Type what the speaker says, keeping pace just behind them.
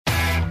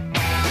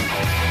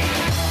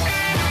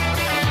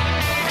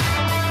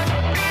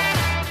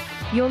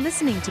You're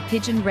listening to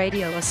Pigeon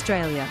Radio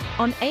Australia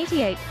on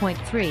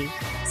 88.3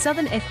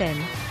 Southern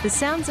FM, the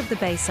sounds of the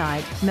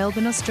Bayside,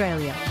 Melbourne,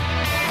 Australia.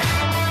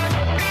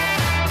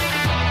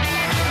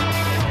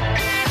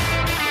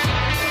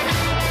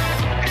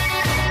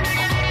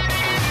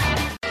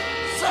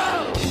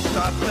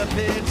 Stop the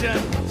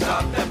pigeon,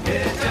 stop the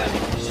pigeon,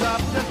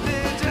 stop the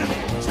pigeon,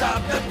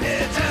 stop the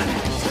pigeon,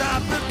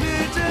 stop the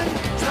pigeon,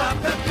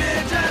 stop the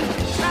pigeon,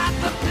 stop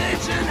the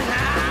pigeon,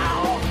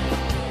 how?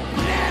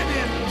 Let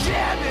him,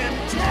 jab him,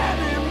 tab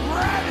him,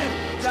 grab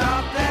him,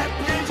 stop that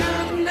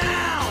pigeon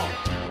now!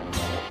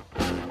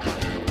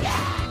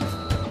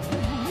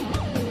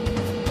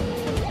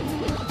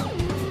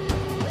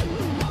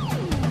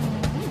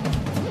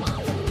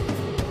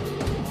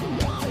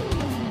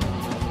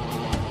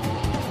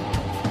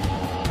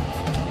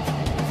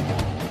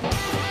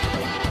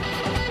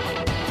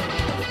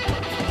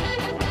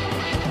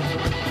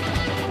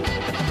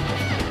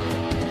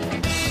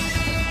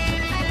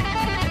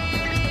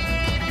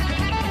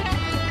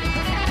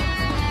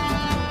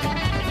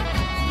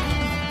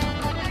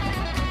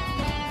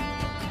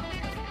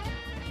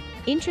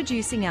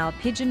 Introducing our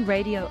Pigeon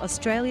Radio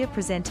Australia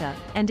presenter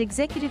and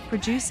executive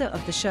producer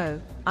of the show,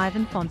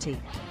 Ivan Fonte.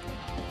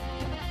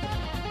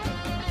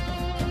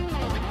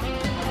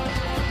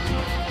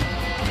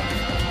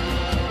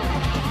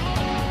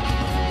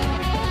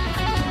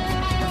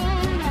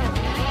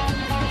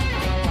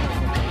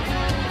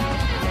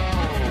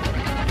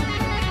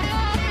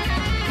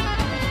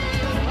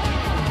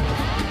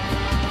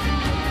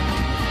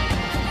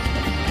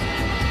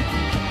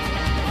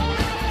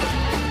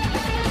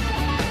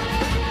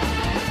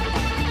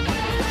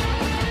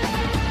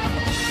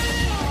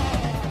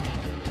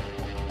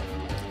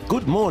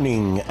 Good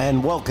morning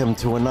and welcome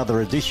to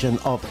another edition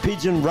of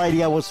Pigeon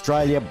Radio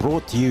Australia,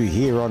 brought to you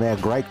here on our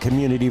great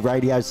community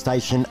radio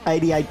station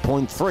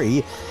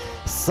 88.3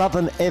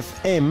 Southern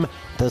FM,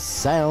 the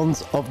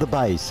sounds of the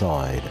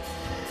Bayside.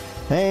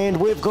 And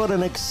we've got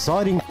an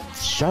exciting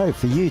show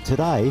for you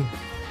today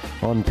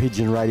on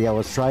Pigeon Radio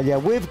Australia.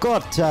 We've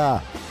got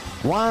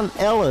Juan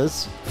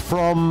Ellis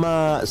from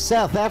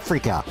South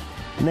Africa.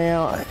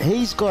 Now,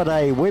 he's got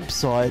a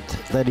website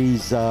that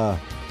he's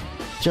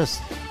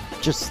just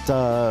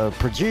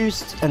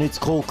produced, and it's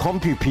called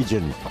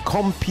CompuPigeon,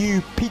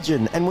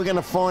 and we're going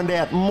to find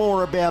out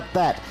more about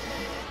that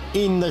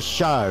in the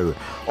show.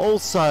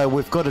 Also,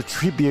 we've got a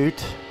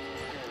tribute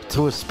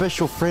to a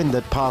special friend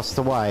that passed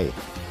away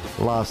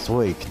last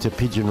week to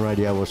Pigeon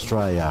Radio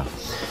Australia,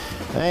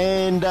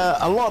 and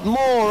a lot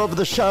more of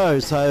the show,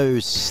 so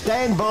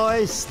stand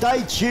by,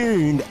 stay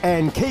tuned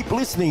and keep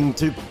listening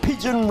to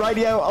Pigeon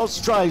Radio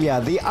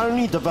Australia, the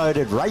only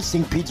devoted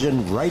racing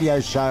pigeon radio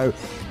show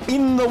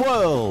in the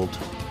world.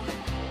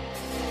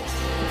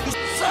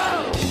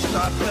 So,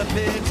 stop the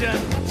pigeon,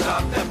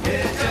 stop the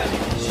pigeon,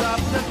 stop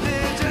the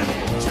pigeon,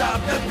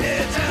 stop the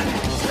pigeon,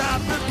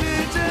 stop the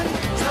pigeon,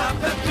 stop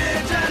the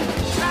pigeon,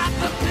 stop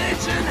the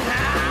pigeon,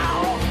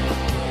 how?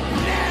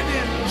 Let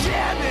him,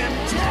 jab him,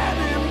 tab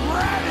him,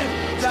 grab him,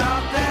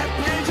 stop that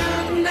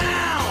pigeon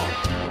now!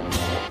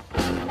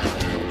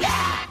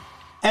 Yeah!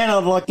 And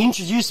I'd like to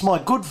introduce my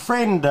good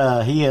friend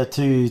here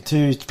to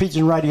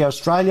Pigeon Radio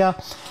Australia.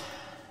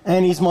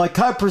 And he's my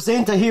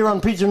co-presenter here on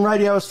Pigeon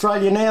Radio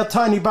Australia now,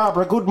 Tony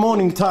Barbara. Good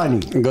morning,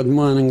 Tony. Good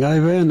morning,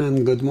 Ivan,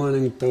 and good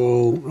morning to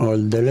all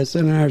the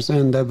listeners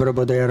and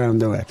everybody around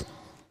the world.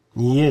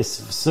 Yes,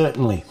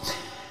 certainly.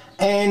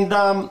 And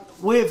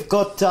we've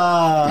got,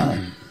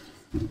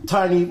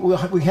 Tony,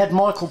 we had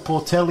Michael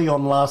Portelli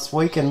on last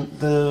week, and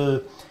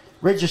the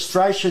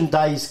registration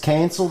day's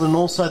cancelled, and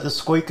also the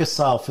squeaker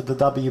sale for the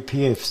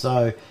WPF.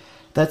 So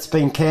that's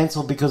been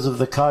cancelled because of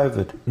the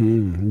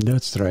COVID.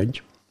 That's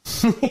strange.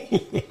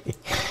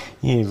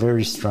 Yeah,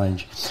 very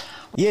strange.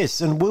 Yes,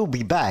 and we'll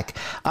be back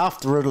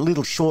after a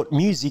little short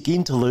music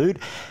interlude,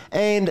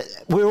 and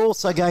we're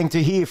also going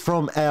to hear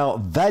from our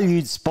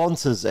valued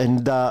sponsors,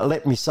 and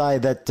let me say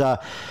that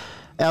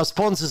our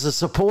sponsors are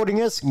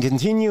supporting us and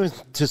continue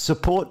to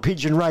support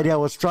Pigeon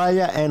Radio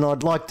Australia, and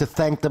I'd like to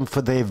thank them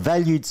for their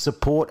valued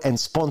support and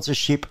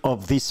sponsorship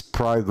of this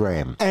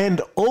program.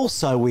 And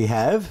also we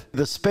have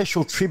the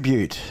special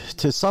tribute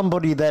to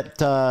somebody that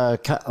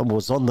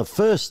was on the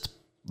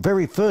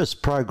very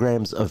first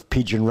programs of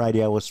Pigeon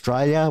Radio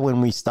Australia when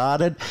we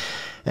started,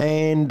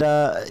 and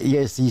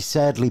yes, he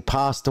sadly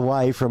passed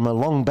away from a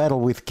long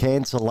battle with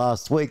cancer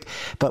last week,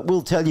 but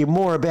we'll tell you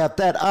more about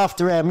that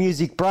after our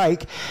music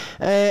break.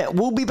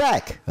 We'll be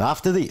back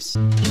after this.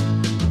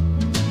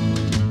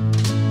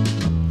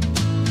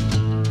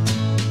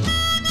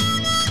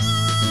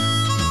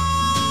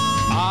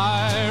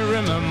 I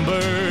remember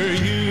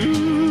you,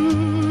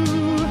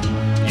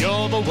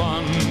 you're the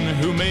one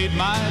who made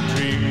my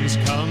dreams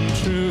come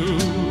true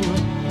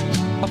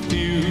a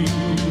few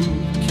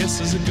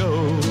kisses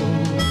ago.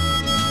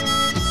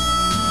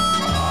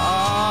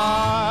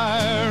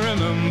 I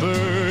remember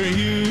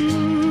you,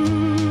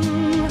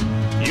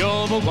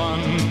 you're the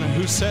one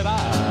who said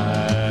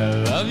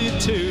I love you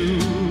too.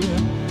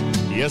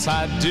 Yes,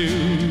 I do,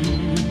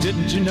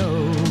 didn't you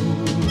know?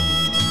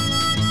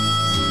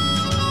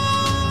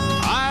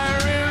 I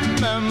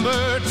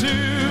remember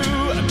too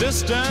a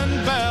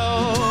distant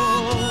bell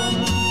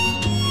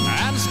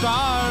and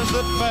stars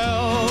that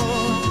fell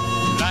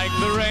like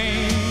the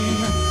rain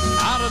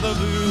out of the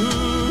blue.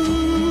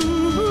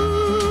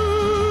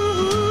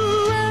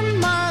 And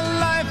my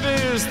life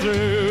is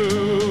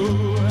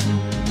through,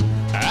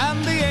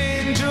 and the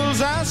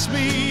angels ask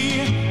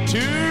me to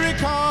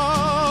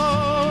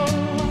recall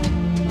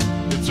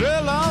the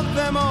thrill of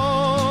them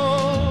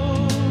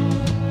all.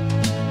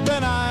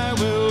 Then I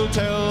will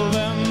tell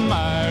them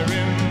I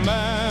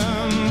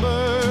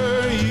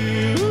remember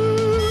you.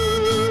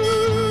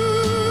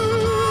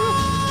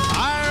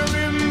 I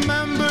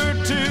remember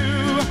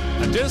too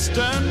a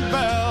distant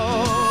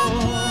bell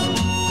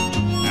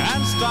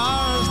and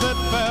stars that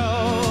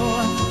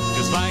fell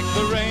just like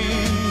the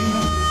rain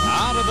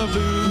out of the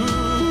blue.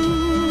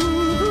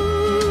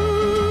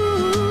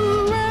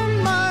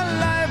 And my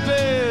life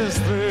is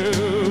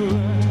through,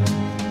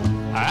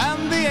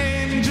 and the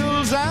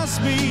angels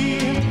ask me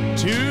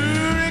to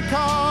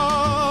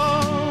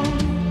recall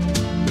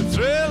the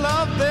thrill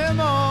of them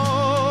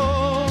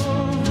all.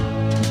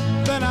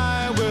 Then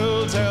I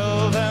will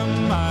tell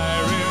them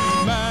I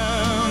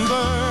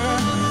remember,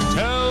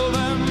 tell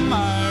them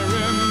I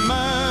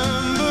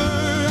remember,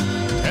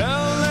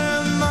 tell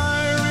them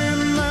I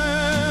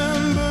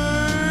remember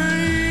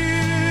you.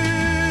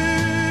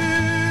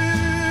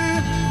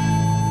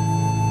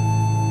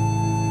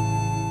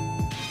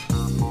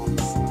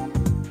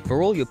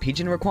 For all your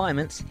pigeon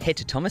requirements, head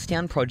to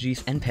Thomastown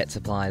Produce and Pet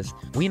Supplies.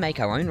 We make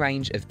our own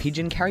range of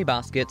pigeon carry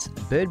baskets,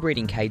 bird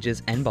breeding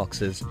cages and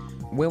boxes.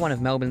 We're one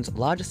of Melbourne's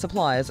largest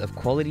suppliers of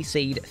quality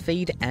seed,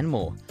 feed and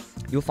more.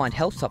 You'll find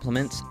health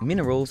supplements,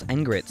 minerals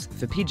and grits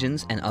for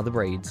pigeons and other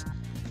breeds.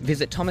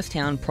 Visit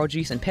Thomastown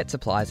Produce and Pet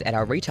Supplies at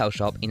our retail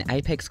shop in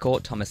Apex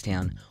Court,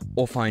 Thomastown,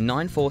 or phone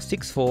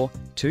 9464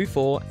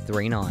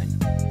 2439.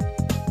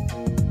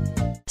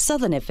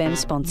 Southern FM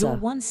sponsor. Your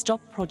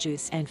one-stop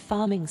produce and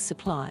farming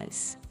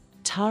supplies.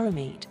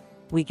 Tarameed.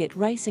 We get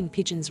racing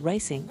pigeons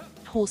racing,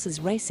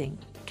 horses racing,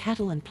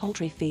 cattle and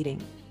poultry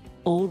feeding.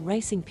 All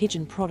racing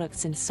pigeon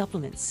products and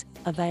supplements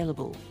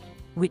available.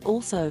 We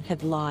also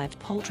have live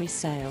poultry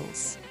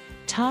sales.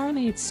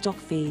 Tarameed stock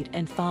feed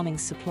and farming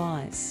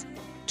supplies.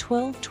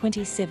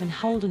 1227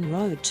 Holden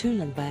Road,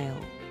 Toolan Vale.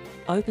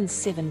 Open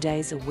 7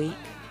 days a week.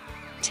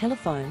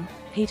 Telephone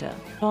Peter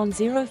on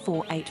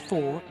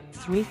 0484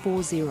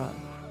 340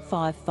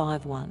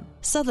 551.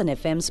 Southern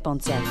FM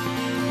sponsor.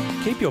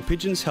 Keep your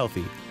pigeons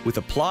healthy with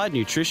Applied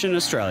Nutrition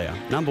Australia,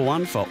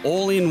 #1 for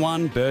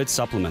all-in-one bird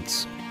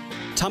supplements.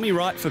 Tummy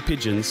Right for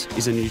Pigeons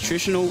is a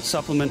nutritional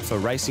supplement for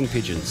racing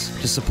pigeons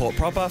to support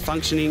proper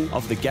functioning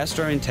of the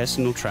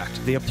gastrointestinal tract.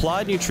 The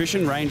Applied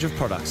Nutrition range of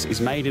products is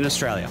made in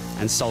Australia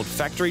and sold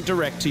factory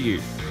direct to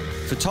you.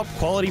 For top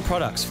quality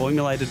products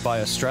formulated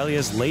by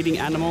Australia's leading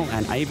animal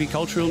and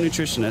avicultural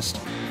nutritionist,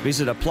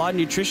 visit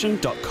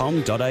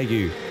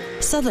appliednutrition.com.au.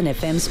 Southern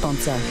FM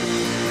sponsor.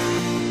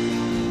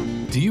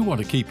 Do you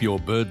want to keep your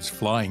birds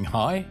flying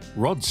high?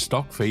 Rod's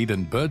Stock Feed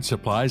and Bird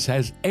Supplies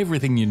has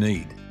everything you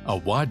need. A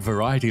wide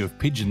variety of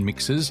pigeon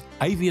mixes,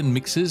 avian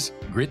mixes,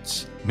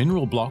 grits,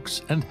 mineral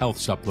blocks and health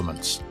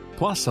supplements.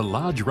 Plus a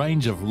large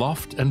range of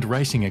loft and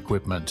racing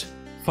equipment.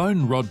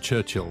 Phone Rod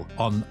Churchill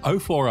on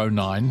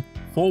 0409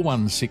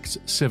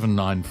 416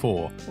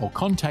 794 or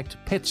contact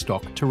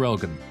Petstock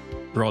Terrelgan.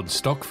 Rod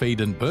Stock Feed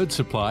and Bird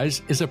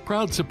Supplies is a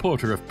proud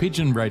supporter of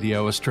Pigeon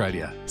Radio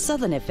Australia.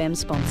 Southern FM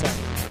sponsor.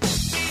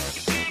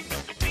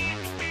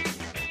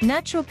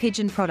 Natural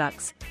Pigeon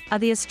Products are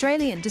the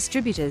Australian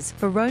distributors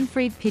for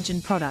Röhnfried Pigeon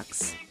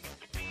Products.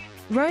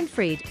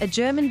 Röhnfried, a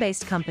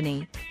German-based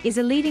company, is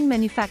a leading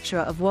manufacturer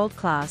of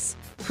world-class,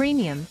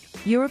 premium,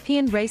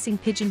 European racing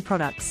pigeon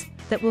products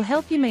that will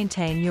help you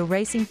maintain your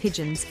racing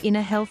pigeons'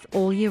 inner health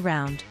all year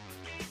round.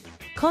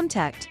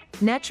 Contact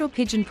Natural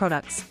Pigeon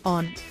Products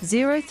on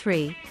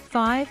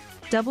 035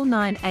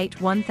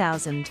 998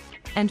 1000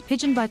 and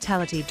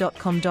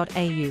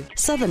pigeonvitality.com.au.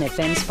 Southern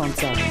FM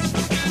sponsor.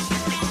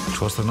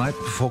 'Twas the night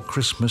before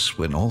Christmas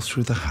when all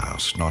through the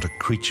house not a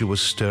creature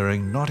was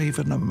stirring, not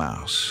even a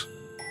mouse.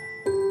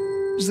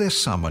 Is there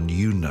someone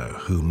you know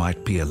who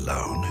might be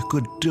alone, who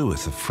could do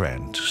with a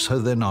friend so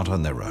they're not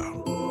on their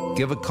own?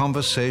 Give a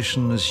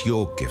conversation as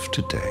your gift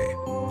today.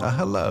 A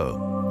hello,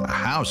 a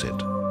how's it,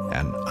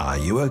 and are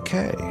you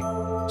okay?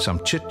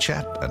 Some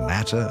chit-chat, a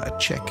natter, a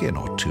check-in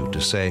or two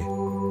to say,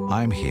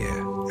 I'm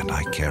here and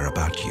I care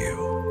about you.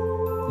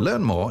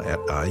 Learn more at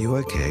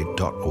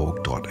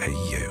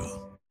areyouok.org.au.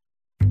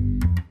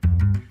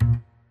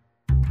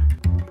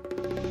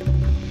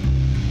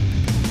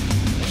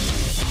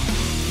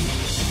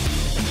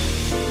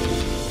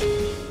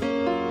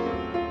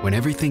 When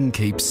everything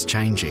keeps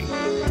changing,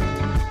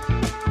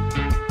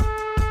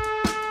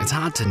 it's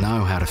hard to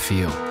know how to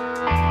feel.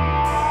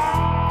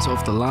 So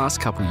if the last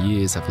couple of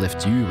years have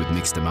left you with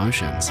mixed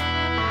emotions,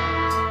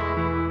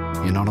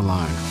 you're not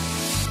alone.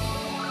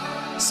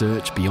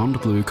 Search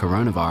Beyond Blue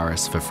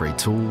Coronavirus for free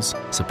tools,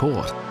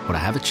 support, or to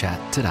have a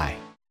chat today.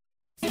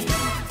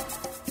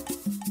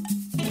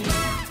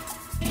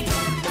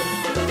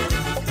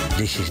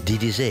 This is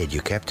DDZ,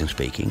 your captain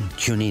speaking.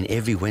 Tune in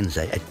every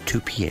Wednesday at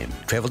 2 p.m.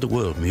 Travel the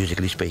world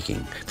musically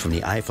speaking, from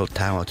the Eiffel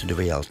Tower to the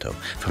Rialto,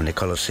 from the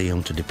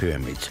Colosseum to the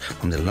Pyramids,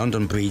 from the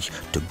London Bridge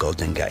to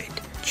Golden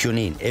Gate. Tune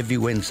in every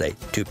Wednesday,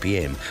 2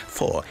 p.m.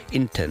 for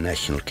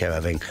International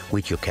Caravan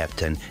with your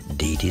captain,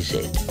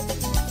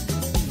 DDZ.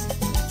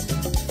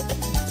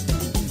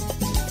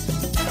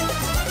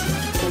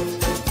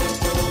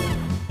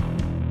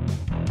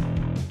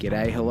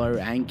 G'day, hello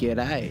and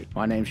g'day.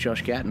 My name's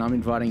Josh Gatt and I'm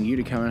inviting you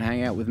to come and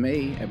hang out with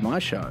me at my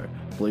show,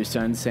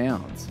 Bluestone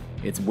Sounds.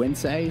 It's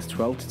Wednesdays,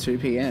 12 to 2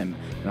 p.m,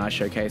 and I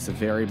showcase the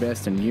very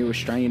best and new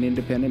Australian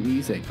independent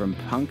music, from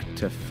punk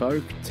to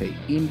folk to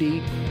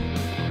indie.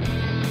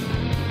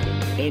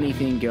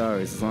 Anything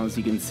goes, as long as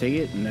you can see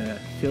it in a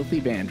filthy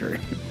band room.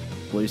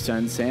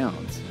 Bluestone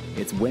Sounds.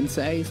 It's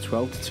Wednesdays,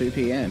 12 to 2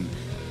 p.m.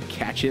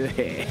 Catch you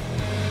there.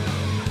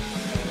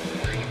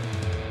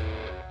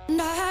 And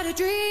I had a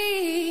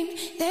dream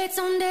that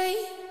someday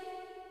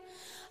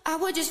I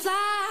would just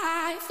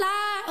fly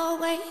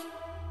away.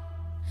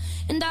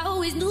 And I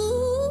always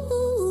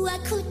knew I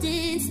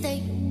couldn't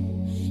stay.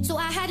 So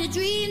I had a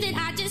dream that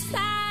I'd just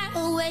fly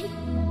away.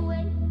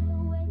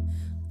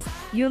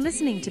 You're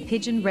listening to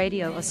Pigeon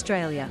Radio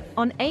Australia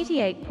on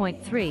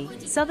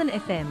 88.3 Southern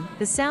FM,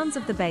 the sounds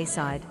of the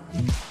Bayside.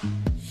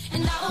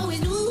 And I always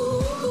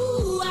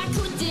knew I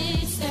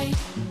couldn't stay.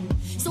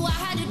 So I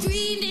had a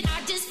dream that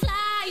I'd just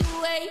fly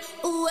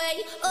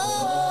away,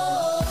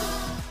 oh.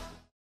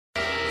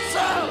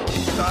 So,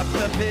 stop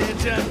the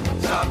pigeon,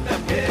 stop the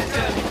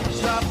pigeon,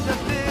 stop the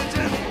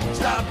pigeon,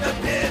 stop the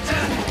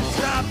pigeon,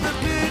 stop the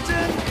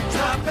pigeon,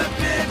 stop the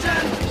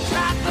pigeon,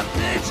 stop the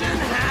pigeon,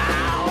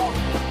 how?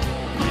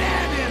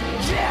 Nab him,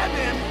 jab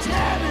him,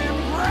 tab him,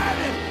 grab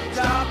him,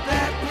 stop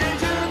that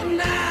pigeon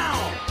now!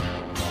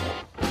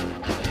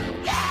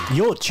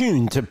 You're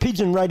tuned to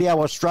Pigeon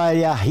Radio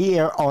Australia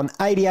here on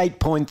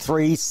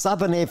 88.3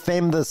 Southern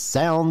FM, the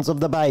sounds of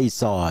the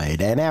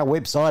Bayside. And our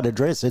website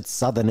address at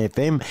Southern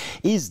FM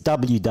is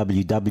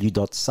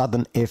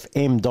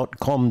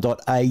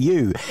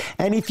www.southernfm.com.au.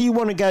 And if you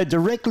want to go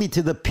directly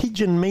to the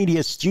Pigeon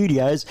Media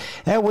Studios,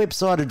 our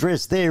website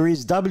address there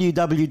is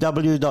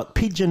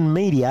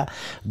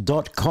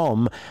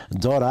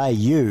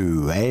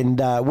www.pigeonmedia.com.au. And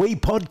we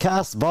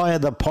podcast via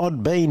the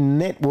Podbean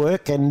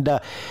network. And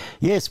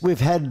yes,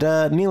 we've had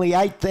nearly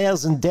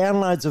 8,000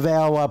 downloads of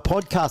our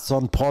podcasts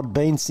on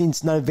Podbean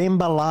since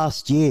November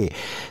last year.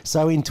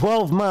 So in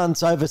 12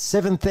 months, over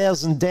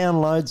 7,000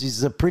 downloads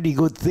is a pretty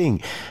good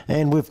thing.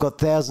 And we've got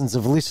thousands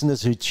of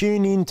listeners who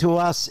tune in to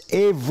us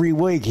every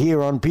week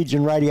here on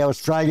Pigeon Radio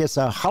Australia.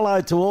 So hello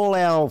to all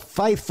our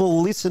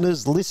faithful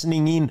listeners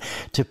listening in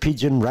to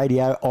Pigeon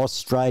Radio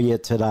Australia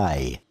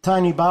today.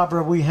 Tony,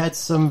 Barbara, we had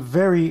some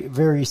very,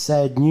 very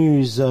sad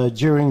news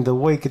during the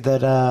week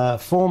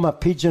that former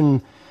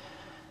pigeon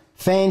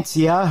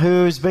fancier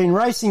who's been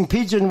racing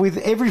pigeon with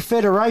every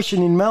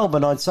federation in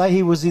Melbourne, I'd say.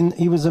 He was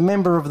a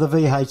member of the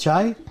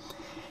VHA.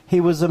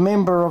 He was a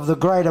member of the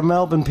Greater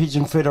Melbourne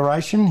Pigeon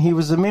Federation. He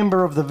was a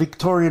member of the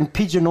Victorian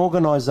Pigeon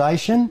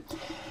Organisation.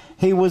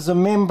 He was a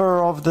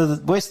member of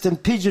the Western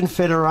Pigeon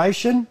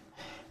Federation.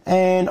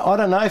 And I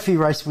don't know if he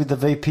raced with the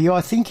VPO.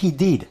 I think he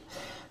did.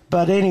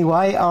 But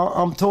anyway,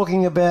 I'm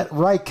talking about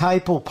Ray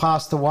Capel,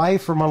 passed away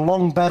from a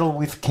long battle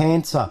with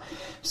cancer.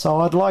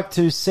 So I'd like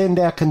to send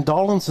our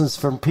condolences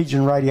from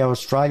Pigeon Radio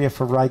Australia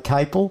for Ray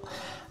Capel,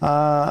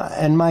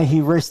 and may he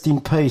rest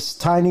in peace.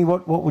 Tony,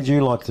 what would you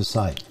like to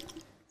say?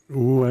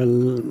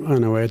 Well, I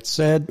know it's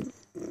sad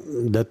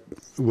that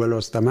we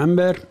lost a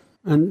member,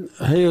 and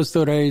he used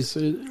to race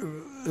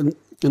in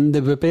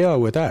the VPO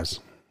with us.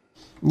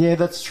 Yeah,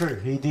 that's true.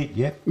 He did,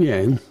 yeah.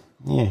 Yeah.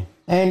 Yeah.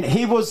 And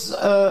he was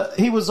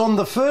on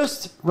the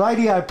first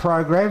radio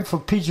program for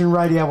Pigeon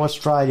Radio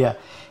Australia.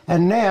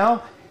 And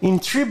now, in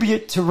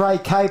tribute to Ray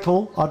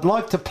Capel, I'd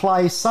like to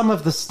play some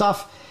of the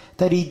stuff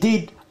that he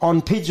did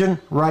on Pigeon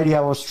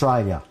Radio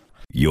Australia.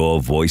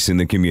 Your voice in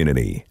the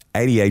community,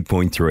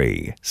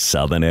 88.3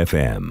 Southern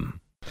FM.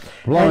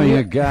 Blowing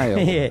a gale.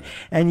 Yeah,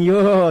 and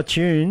you're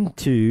tuned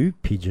to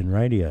Pigeon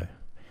Radio.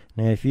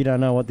 Now, if you don't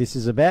know what this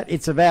is about,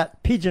 it's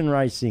about pigeon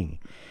racing.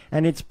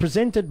 And it's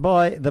presented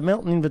by the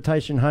Melton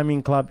Invitation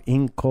Homing Club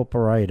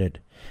Incorporated.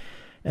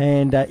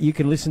 And you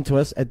can listen to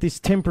us at this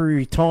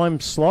temporary time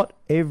slot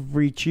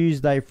every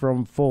Tuesday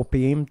from 4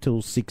 p.m.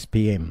 till 6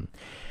 p.m.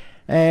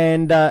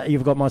 And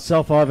you've got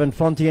myself, Ivan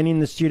Fonte, and in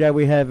the studio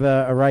we have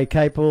Ray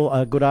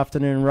Capel. Good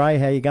afternoon, Ray.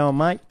 How you going,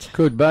 mate?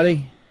 Good,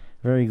 buddy.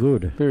 Very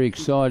good. Very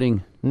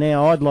exciting.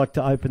 Now, I'd like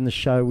to open the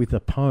show with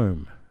a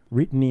poem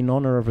written in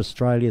honour of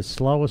Australia's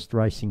slowest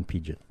racing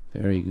pigeon.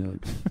 Very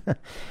good.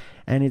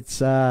 And it's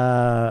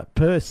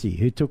Percy,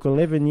 who took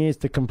 11 years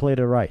to complete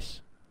a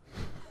race.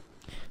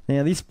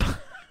 Now,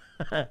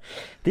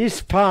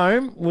 this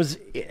poem was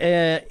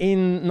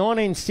in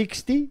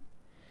 1960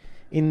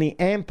 in the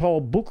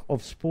Ampol Book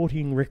of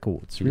Sporting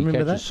Records. Did Remember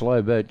he catch that? a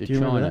slow boat to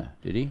China,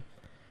 did he?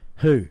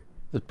 Who?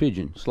 The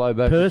pigeon. Slow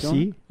boat Percy? to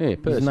China? Yeah,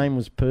 Percy. His name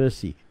was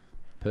Percy.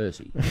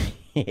 Percy.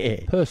 Yeah.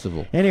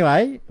 Percival.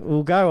 Anyway,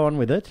 we'll go on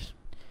with it.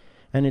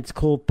 And it's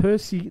called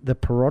Percy the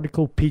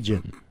Parodical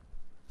Pigeon.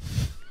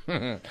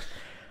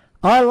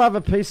 I love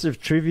a piece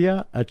of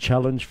trivia, a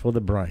challenge for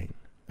the brain,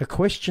 a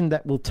question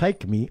that will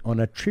take me on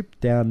a trip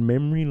down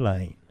memory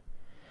lane.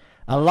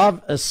 I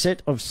love a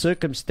set of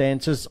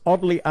circumstances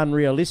oddly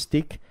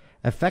unrealistic,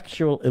 a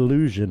factual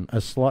illusion,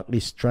 a slightly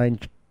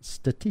strange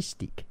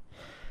statistic.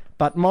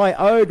 But my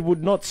ode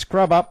would not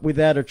scrub up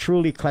without a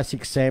truly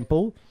classic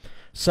sample,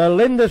 so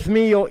lendeth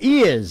me your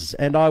ears,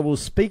 and I will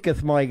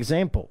speaketh my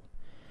example.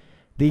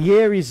 The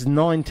year is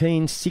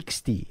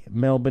 1960,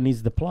 Melbourne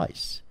is the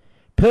place.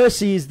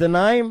 Percy is the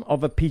name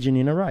of a pigeon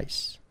in a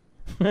race.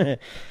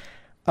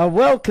 A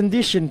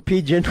well-conditioned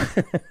pigeon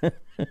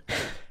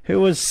who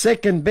was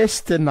second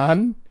best to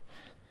none.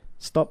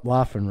 Stop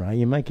laughing, Ray,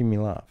 you're making me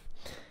laugh.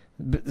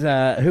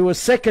 Who was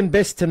second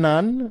best to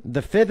none,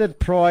 the feathered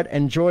pride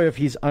and joy of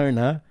his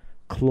owner,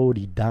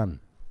 Claudie Dunn.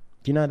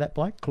 Do you know that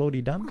bloke,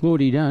 Claudie Dunn?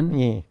 Claudie Dunn?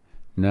 Yeah.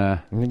 Nah.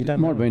 You don't Might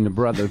know have been the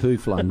brother of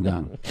Hooflung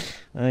Dunn.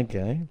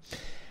 Okay.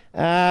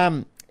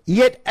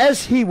 Yet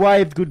as he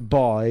waved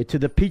goodbye to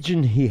the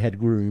pigeon he had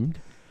groomed,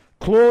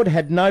 Claude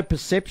had no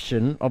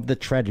perception of the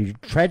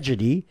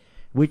tragedy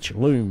which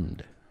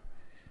loomed.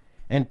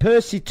 And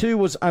Percy too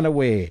was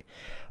unaware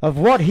of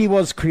what he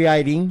was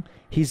creating.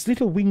 His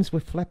little wings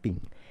were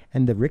flapping,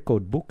 and the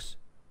record books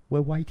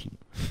were waiting.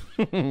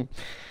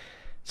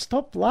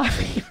 Stop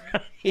laughing.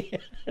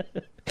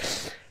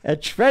 A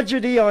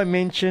tragedy I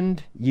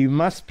mentioned, you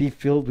must be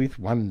filled with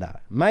wonder.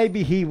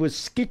 Maybe he was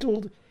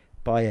skittled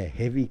by a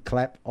heavy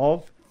clap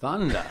of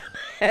thunder.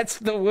 That's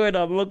the word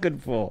I'm looking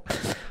for.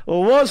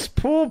 Or was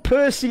poor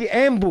Percy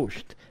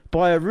ambushed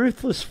by a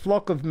ruthless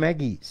flock of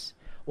Maggies?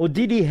 Or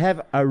did he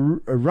have a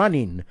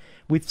run-in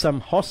with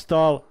some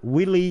hostile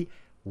willy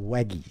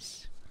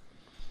waggies?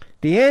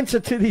 The answer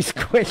to this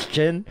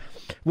question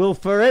will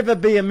forever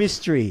be a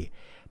mystery,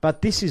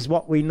 but this is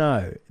what we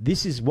know.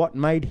 This is what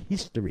made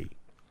history.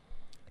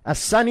 A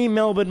sunny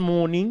Melbourne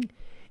morning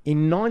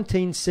in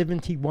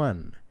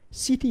 1971,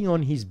 sitting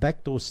on his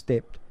back door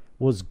step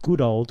was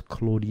good old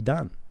Claudie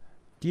Dunn.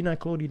 Do you know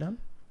Claudie Dunn?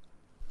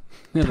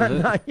 Never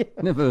heard.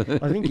 Never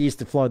heard. I think he used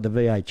to fly the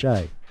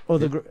VHA. Or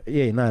the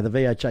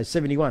VHA,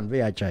 71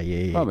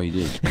 VHA, yeah. Probably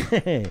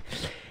did.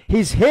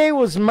 His hair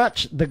was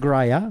much the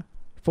greyer,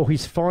 for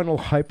his final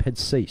hope had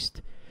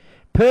ceased.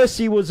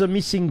 Percy was a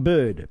missing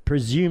bird,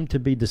 presumed to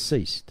be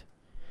deceased.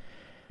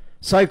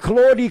 So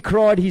Claudie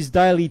cried his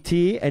daily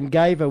tear and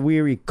gave a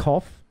weary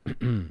cough.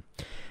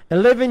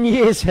 11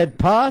 years had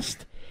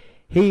passed.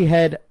 He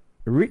had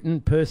written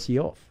Percy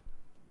off.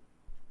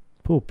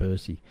 Poor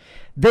Percy.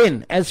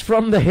 Then, as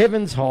from the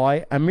heavens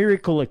high, a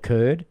miracle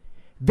occurred.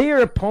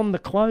 There upon the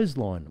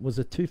clothesline was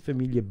a too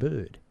familiar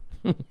bird.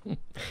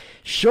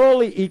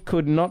 Surely it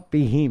could not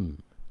be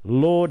him.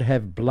 Lord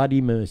have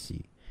bloody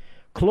mercy.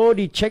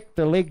 Claudie checked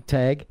the leg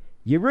tag.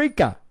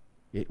 Eureka!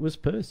 It was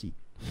Percy.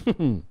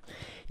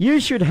 You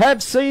should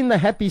have seen the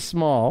happy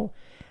smile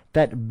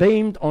that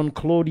beamed on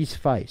Claudie's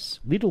face.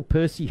 Little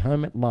Percy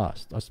home at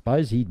last. I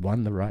suppose he'd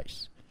won the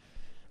race.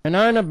 An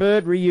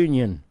owner-bird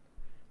reunion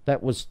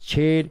that was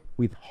chaired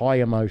with high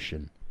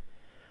emotion.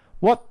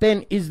 What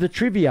then is the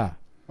trivia?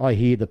 I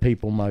hear the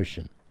people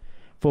motion.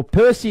 For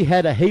Percy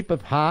had a heap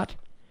of heart.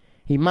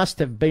 He must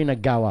have been a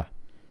goer.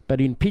 But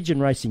in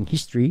pigeon racing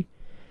history,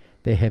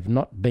 there have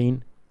not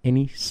been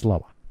any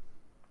slower.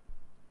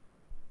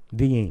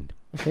 The end.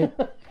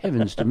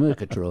 Heavens to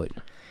Murgatroyd.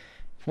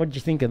 What did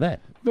you think of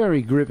that?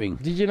 Very gripping.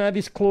 Did you know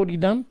this Claudie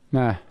Dunn?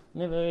 Nah.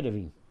 Never heard of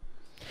him.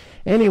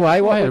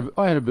 Anyway,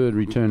 I had a bird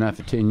return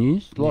after 10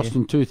 years. Lost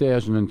in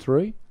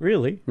 2003.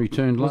 Really?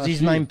 Returned last year. Was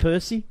his name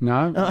Percy?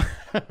 No. No,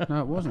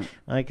 it wasn't.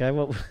 Okay,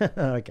 well,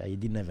 okay, you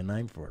didn't have a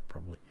name for it,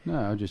 probably.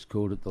 No, I just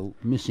called it the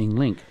missing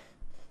link.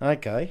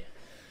 Okay.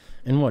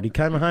 And what, he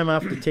came home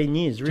after 10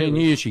 years, really? 10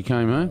 years she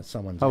came home.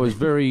 I was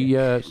very,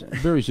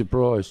 very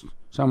surprised.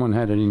 Someone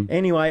had it in.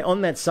 Anyway,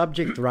 on that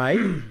subject, Ray,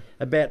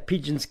 about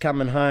pigeons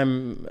coming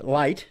home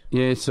late.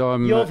 Yes,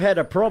 You've had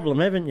a problem,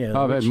 haven't you?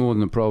 I've had more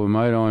than a problem,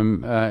 mate.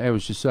 I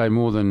was to say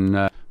more than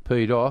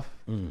peed off.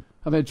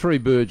 I've had 3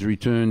 birds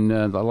return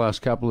the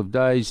last couple of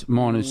days,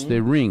 minus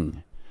their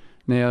ring.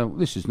 Now,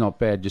 this is not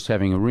bad, just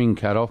having a ring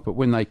cut off, but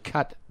when they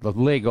cut the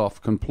leg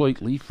off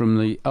completely from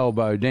the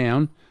elbow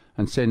down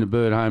and send a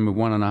bird home with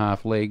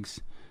 1.5 legs,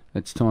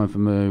 it's time for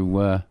me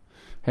to,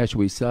 how shall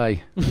we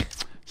say,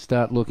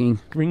 start looking.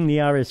 Ring the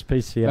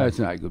RSPCA. Oh, it's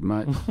no good,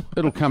 mate.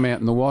 It'll come out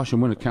in the wash,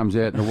 and when it comes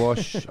out in the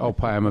wash, I'll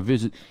pay them a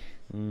visit.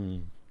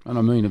 And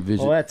I mean a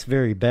visit. Well, that's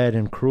very bad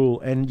and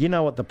cruel. And you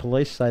know what the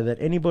police say, that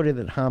anybody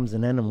that harms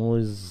an animal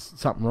is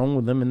something wrong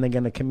with them and they're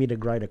going to commit a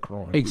greater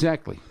crime.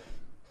 Exactly.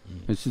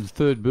 This is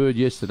the 3rd bird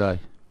yesterday.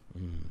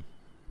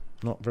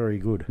 Not very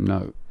good.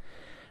 No.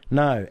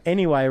 No.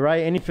 Anyway,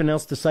 Ray, anything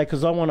else to say?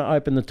 Because I want to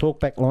open the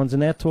talkback lines,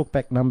 and our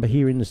talkback number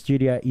here in the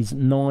studio is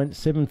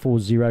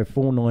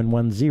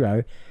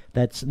 97404910.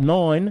 That's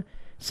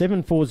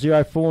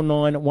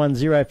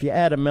 97404910. If you're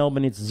out of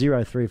Melbourne, it's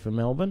 03 for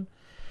Melbourne.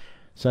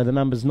 So the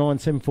number's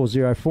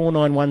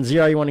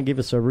 97404910. You want to give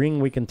us a ring,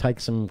 we can take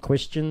some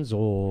questions,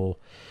 or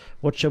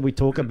what shall we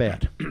talk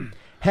about?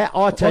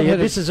 I tell I you, had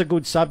a- this is a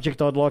good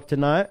subject I'd like to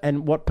know,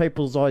 and what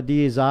people's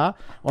ideas are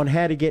on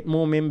how to get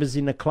more members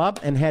in the club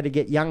and how to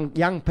get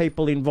young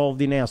people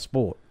involved in our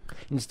sport.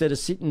 Instead of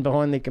sitting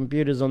behind their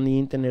computers on the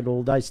internet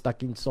all day,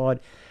 stuck inside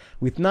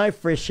with no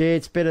fresh air,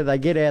 it's better they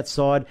get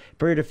outside,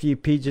 breed a few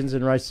pigeons,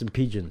 and raise some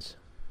pigeons.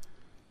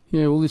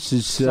 Yeah, well, this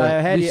is. So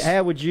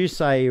how would you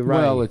say, Ray?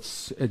 Well,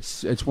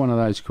 it's one of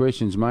those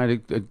questions,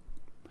 mate.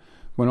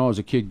 When I was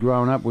a kid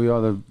growing up, we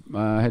either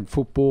had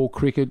football,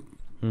 cricket,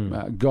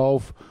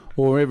 golf,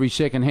 or every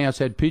second house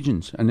had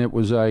pigeons, and it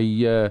was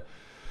a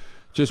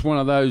just one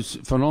of those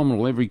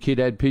phenomenal. Every kid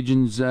had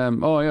pigeons. Yeah,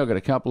 I got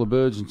a couple of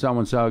birds, and so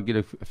and so would get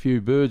a few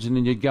birds, and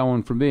then you'd go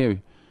on from there.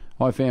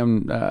 I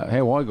found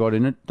how I got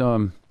in it.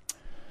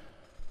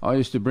 I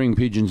used to bring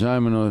pigeons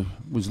home, and I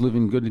was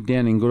living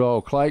down in good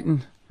old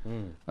Clayton.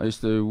 I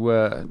used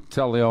to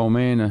tell the old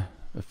man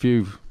a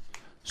few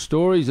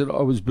stories that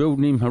I was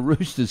building him a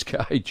rooster's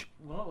cage.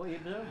 What were you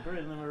doing?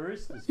 Breeding them a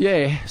rooster's?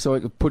 Yeah, so I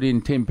could put in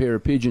 10 pair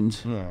of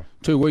pigeons. Yeah.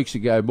 2 weeks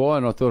ago by,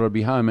 and I thought I'd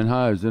be home and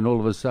hosed, and all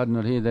of a sudden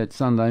I'd hear that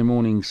Sunday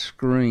morning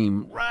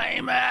scream,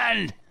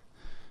 Raymond!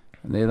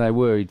 And there they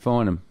were, he'd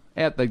find them.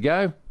 Out they'd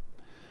go,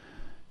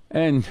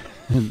 and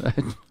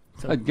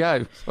I'd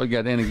go. So I'd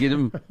go down and get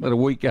them, let a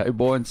week go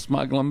by and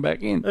smuggle them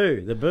back in.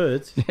 Who, the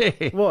birds?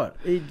 Yeah. What?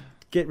 He'd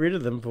get rid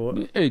of them for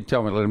what? He'd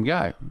tell me to let them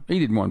go. He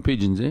didn't want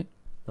pigeons there.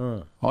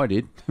 Oh. I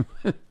did.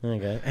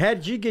 Okay. How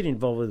did you get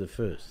involved with it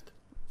first?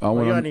 I Well,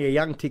 went you were on- only a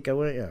young ticker,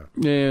 weren't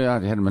you? Yeah,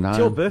 I had them at home. It's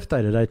your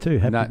birthday today too.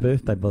 Happy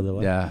birthday, by the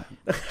way. Yeah,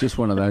 just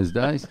one of those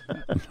days.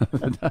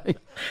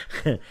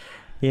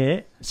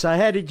 Yeah. So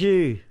how did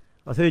you...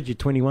 I heard you're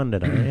 21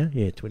 today,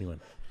 yeah? Yeah,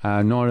 21.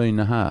 19 and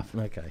a half.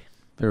 Okay.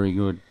 Very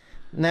good.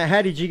 Now,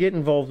 how did you get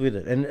involved with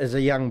it? And as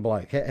a young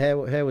bloke, how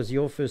was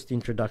your first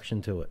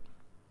introduction to it?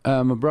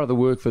 My brother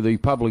worked for the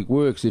Public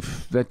Works.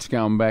 If that's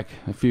going back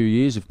a few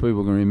years, if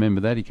people can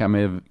remember that, he came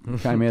out of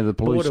the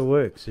police. Border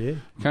Works, yeah.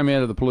 Came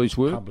out of the police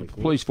Public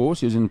police force.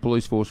 He was in the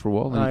police force for a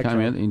while. Then he came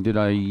Okay. out and did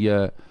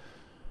a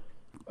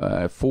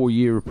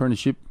 4-year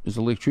apprenticeship as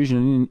an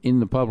electrician. In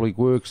the Public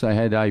Works, they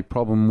had a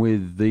problem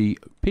with the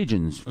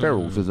pigeons,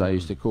 ferals as they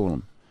used to call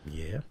them.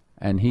 Yeah.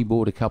 And he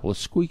bought a couple of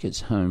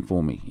squeakers home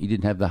for me. He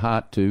didn't have the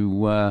heart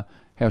to,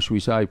 how should we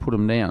say, put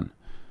them down.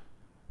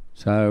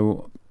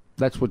 So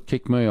that's what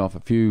kicked me off. A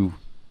few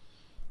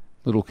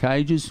little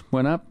cages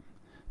went up.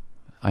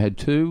 I had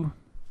 2,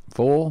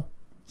 4,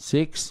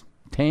 6,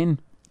 10,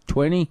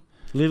 20.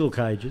 Little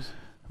cages?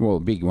 Well,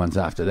 big ones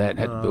after that.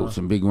 Had to build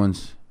some big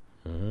ones.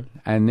 Mhm.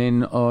 And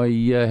then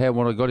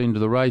when I got into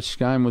the race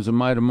game was a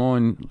mate of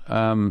mine,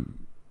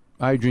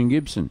 Adrian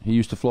Gibson. He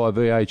used to fly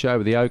VHO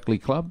with the Oakley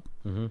Club.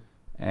 Mhm.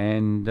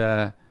 And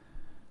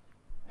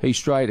he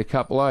strayed a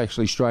couple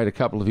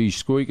of his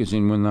squeakers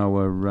in when they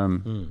were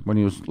when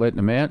he was letting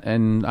them out,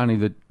 and only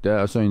that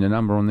I seen the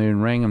number on there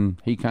and rang, and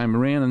he came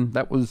around, and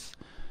that was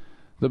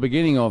the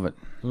beginning of it.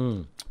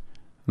 Mm.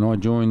 And I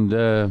joined.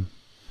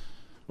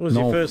 What was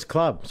your Noel- first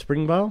club?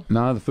 Springvale?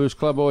 No, the first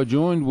club I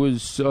joined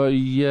was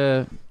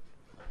I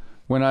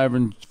went over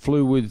and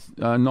flew with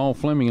Noel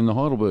Fleming in the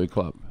Heidelberg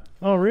Club.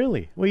 Oh,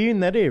 really? Were you in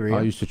that area?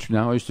 I used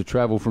to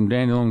travel from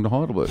Dandenong to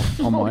Heidelberg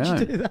on Why my would own.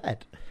 you do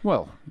that?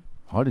 Well,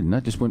 I didn't know.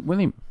 Just went with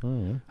him,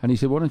 and he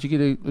said, "Why don't you get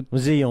a?"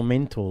 Was he your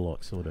mentor,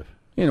 like, sort of?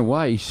 In a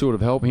way, he sort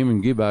of helped him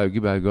and Gibbo.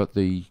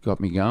 Gibbo got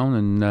me going,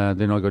 and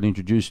then I got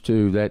introduced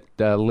to that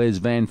Les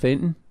Van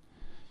Fenton.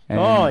 And,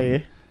 Oh, yeah.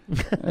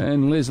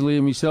 And Leslie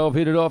and myself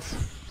hit it off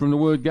from the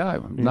word go.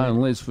 I've known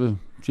Les for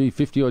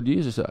 50 odd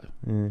years or so,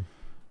 Yeah.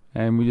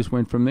 and we just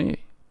went from there.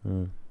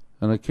 Mm.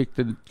 And I kicked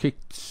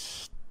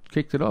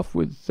it off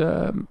with.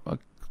 I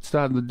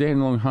started the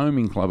Dandenong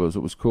Homing Club, as it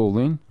was called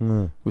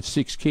then, with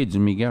 6 kids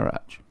in my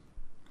garage.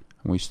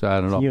 And we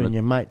started off. You with- and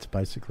your mates,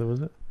 basically, was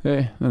it?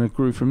 Yeah, and it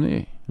grew from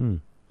there. Does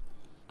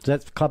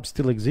that club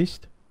still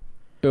exist?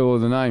 Well,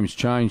 the name's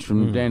changed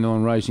from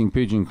Dandenong Racing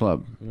Pigeon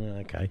Club. Yeah,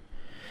 okay.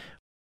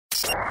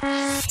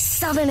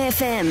 Southern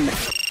FM.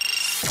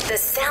 The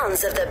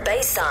sounds of the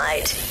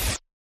Bayside.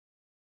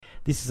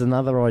 This is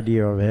another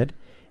idea I've had,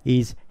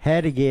 is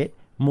how to get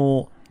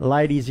more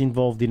ladies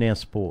involved in our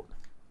sport.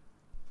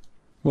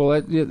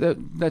 Well,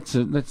 that's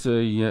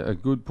a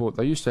good point.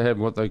 They used to have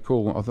what they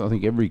call, I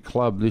think every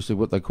club used to have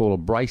what they call a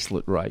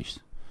bracelet race.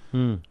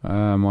 Hmm.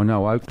 I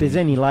know Oakley. If there's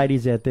any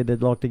ladies out there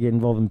that'd like to get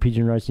involved in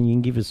pigeon racing, you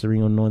can give us a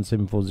ring on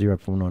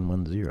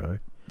 97404910.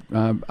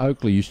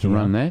 Oakley used to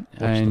run that, Watch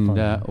the and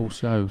fun.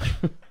 also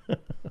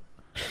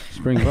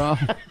Springvale.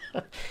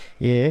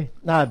 Yeah.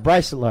 No,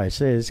 bracelet race.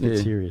 Yeah, let's get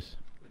Yeah. serious.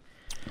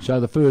 So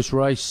the first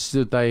race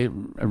that they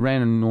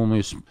ran, and normally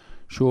a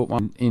short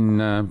one,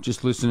 in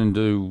just listening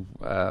to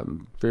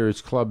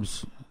various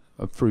clubs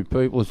through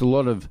people. There's a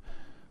lot of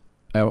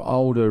our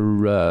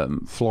older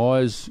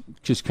flyers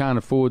just can't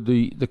afford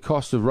the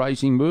cost of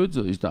racing birds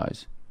these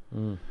days.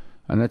 Mm.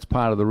 And that's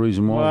part of the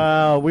reason why.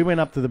 Well, we went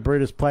up to the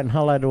Breeders' Plate and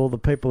hello to all the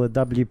people at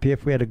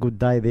WPF. We had a good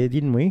day there,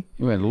 didn't we?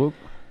 You had a look.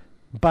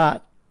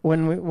 But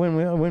when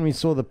we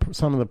saw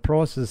some of the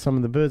prices of some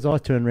of the birds, I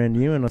turned around to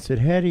you and I said,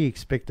 "How do you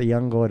expect a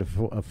young guy to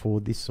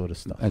afford this sort of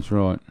stuff?" That's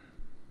right.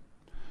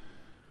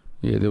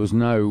 Yeah, there was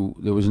no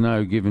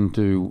given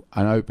to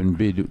an open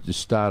bid. It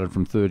just started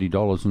from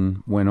 $30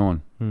 and went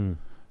on.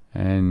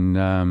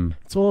 And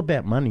it's all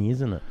about money,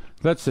 isn't it?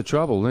 That's the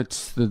trouble.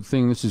 That's the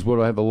thing. This is what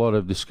I have a lot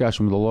of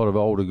discussion with a lot of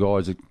older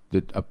guys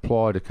that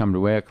apply to come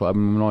to our club,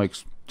 and when I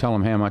tell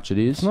them how much it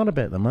is. It's not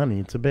about the money.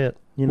 It's about,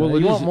 you know,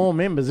 you want more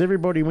members.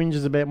 Everybody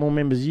whinges about more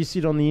members. You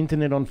sit on the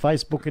internet on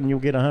Facebook and you'll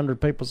get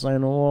 100 people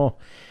saying, oh,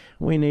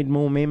 we need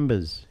more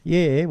members.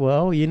 Yeah,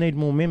 well, you need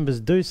more members.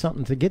 Do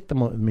something to get the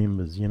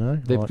members, you know.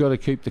 They've got to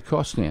keep the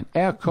cost down.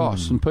 Our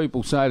costs, and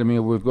people say to me,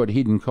 we've got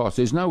hidden costs.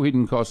 There's no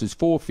hidden costs. It's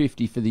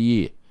 $4.50 for the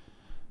year.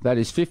 That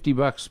is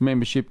 $50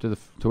 membership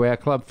to our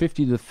club, $50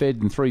 to the Fed,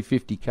 and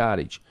 $3.50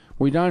 cartage.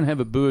 We don't have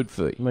a bird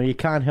fee. Well, you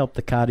can't help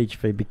the cartage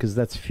fee because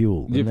that's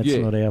fuel, and that's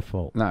not our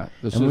fault. No.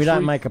 And we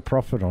don't make a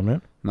profit on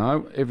it.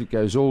 No, it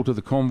goes all to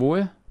the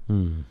convoy.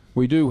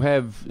 We do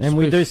have... And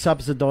we do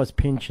subsidise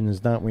pensioners,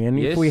 don't we? And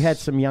if we had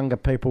some younger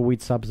people,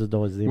 we'd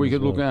subsidise them. We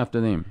could look after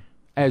them,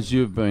 as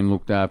you've been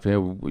looked after.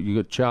 You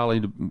got Charlie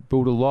to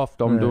build a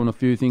loft. I'm doing a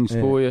few things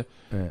for you.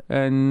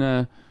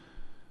 And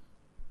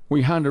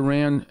we hunt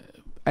around,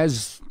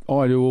 as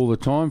I do all the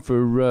time,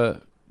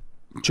 for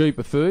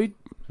cheaper food.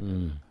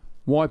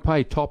 Why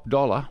pay top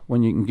dollar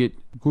when you can get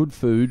good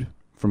food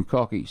from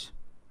cockies,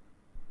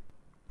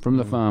 from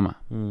the farmer?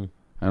 And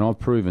I've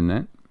proven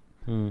that.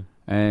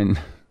 And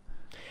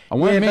I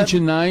won't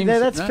mention names. Yeah,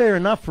 that's fair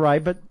enough, Ray,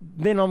 but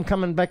then I'm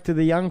coming back to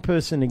the young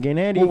person again.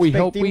 How do you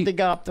expect him to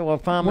go up to a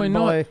farm and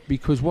buy...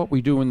 Because what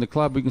we do in the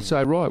club, we can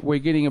say, right, we're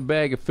getting a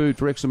bag of food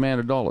for X amount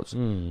of dollars.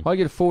 I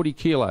get a 40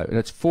 kilo, and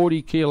it's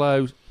 40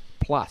 kilos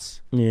plus.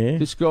 Yeah.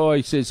 This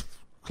guy says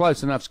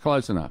close enough's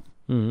close enough.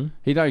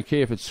 He don't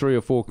care if it's 3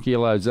 or 4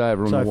 kilos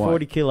over on the way. So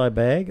 40 kilo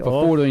bag for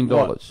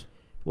 $14.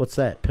 What's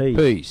that? Peas?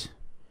 Peas.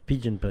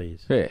 Pigeon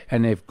peas. Yeah,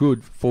 and they're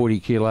good 40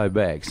 kilo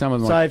bags. Some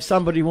of them. So if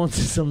somebody wants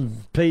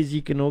some peas,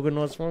 you can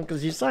organise for them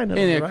because you're saying it on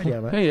the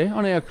radio, mate. Yeah,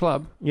 on our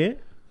club. Yeah.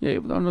 Yeah,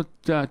 but I'm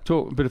not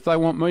talking. But if they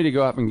want me to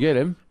go up and get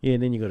them,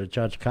 then you got to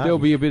charge cartage. There'll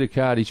be a bit of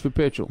cartage for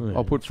petrol. Yeah,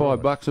 I'll put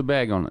 $5 a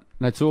bag on it.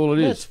 That's all it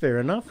is. That's fair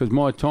enough. Because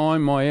my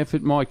time, my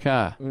effort, my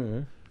car,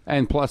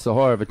 and plus the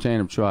hire of a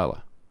tandem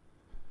trailer.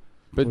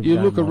 But you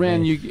look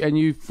around, you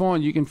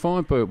can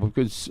find people,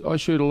 because I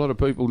shoot a lot of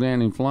people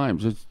down in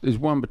flames. There's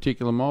one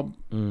particular mob.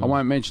 I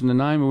won't mention the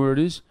name or where it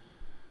is,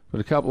 but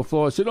a couple of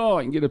flies said, "Oh,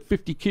 I can get a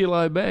 50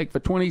 kilo bag for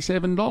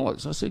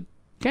 $27." I said,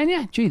 "Can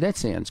you? Gee, that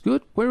sounds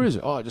good. Where is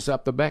it?" "Oh, just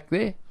up the back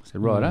there." I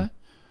said, "Righto."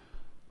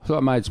 So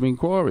I made some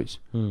inquiries.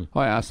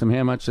 I asked them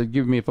how much they'd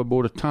give me if I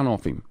bought a ton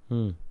off him.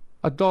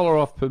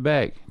 $1 off per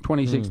bag,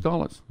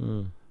 $26.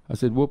 I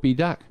said, "Whoopie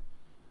duck.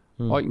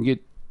 I can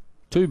get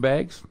 2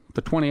 bags for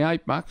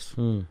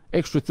 $28,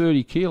 extra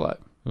 30 kilo.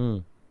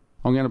 I'm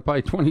going to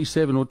pay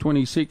 27 or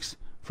 26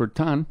 for a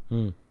ton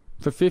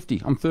for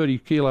 50. I'm 30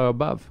 kilo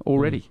above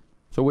already.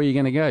 So where are you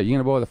going to go? You're going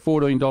to buy the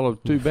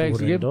 $14 2 bags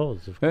together?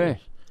 $14, of course.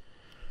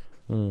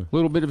 A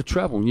little bit of a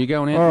trouble. You're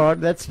going out. All right,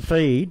 that's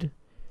feed.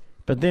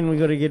 But then we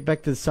got to get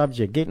back to the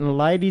subject. Getting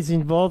ladies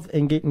involved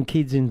and getting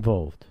kids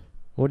involved.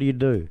 What do you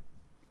do?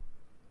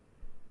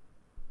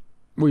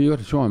 Well, you got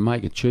to try and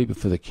make it cheaper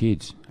for the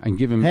kids and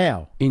give them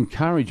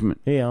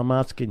encouragement. Yeah, I'm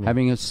asking you.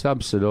 Having a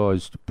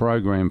subsidised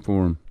program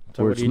for them.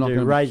 So what do you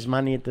do? Raise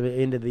money at the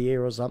end of the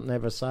year or something,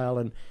 have a sale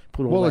and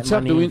put all that money in for the kids?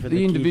 Well, it's up to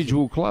the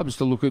individual clubs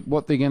to look at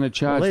what they're going to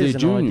charge their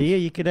juniors. There's an idea.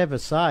 You could have a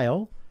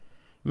sale.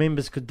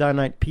 Members could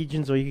donate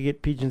pigeons, or you could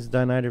get pigeons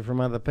donated from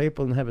other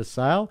people and have a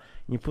sale.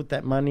 And you put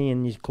that money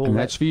and you call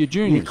that's for your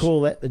juniors. You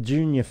call that the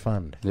junior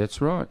fund.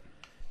 That's right.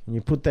 And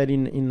you put that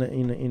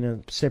in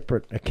a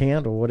separate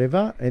account or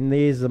whatever, and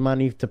there's the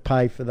money to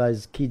pay for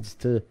those kids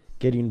to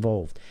get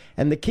involved.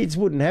 And the kids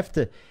wouldn't have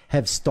to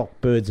have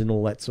stock birds and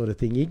all that sort of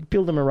thing. You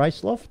build them a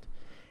race loft,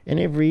 and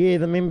every year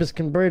the members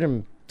can breed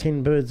them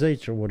 10 birds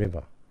each or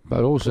whatever.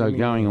 But also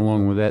going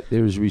along with that,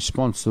 there is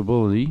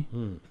responsibility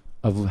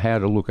of how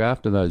to look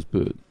after those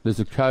birds. There's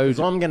a code.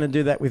 So I'm going to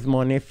do that with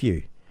my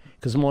nephew,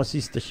 because my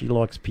sister, she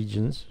likes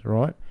pigeons,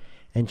 right?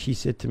 And she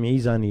said to me,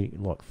 he's only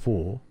like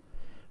 4.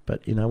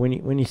 But, you know,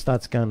 when he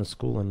starts going to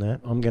school and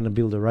that, I'm going to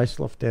build a race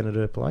loft down at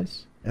her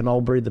place, and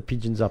I'll breed the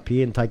pigeons up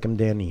here and take them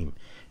down to him.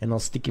 And I'll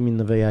stick him in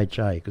the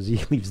VHA, because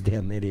he lives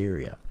down that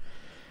area.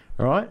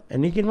 All right?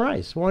 And he can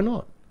race. Why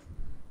not?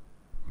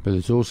 But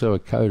there's also a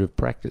code of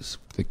practice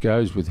that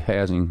goes with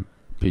housing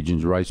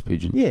pigeons, race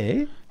pigeons.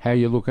 Yeah. How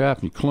you look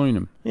after them, you clean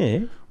them.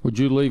 Yeah. Would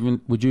you live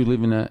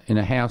in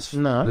a house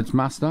that's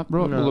mussed up?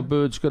 Right. No. Well, the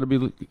bird's got to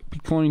be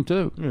clean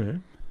too. Yeah.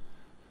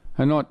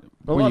 And not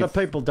a lot of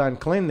people don't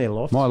clean their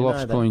lofts. My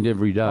loft's cleaned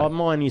every day. Oh,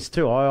 mine is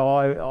too.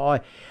 I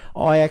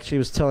actually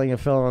was telling a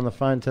fella on the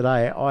phone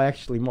today. I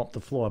actually mop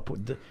the floor.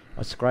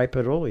 I scrape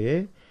it all,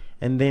 yeah,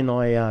 and then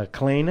I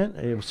clean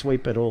it,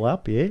 sweep it all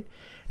up, yeah,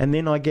 and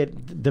then I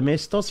get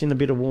Domestos in a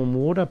bit of warm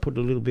water. Put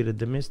a little bit of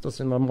Domestos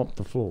and I mop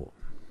the floor,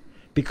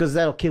 because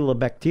that'll kill the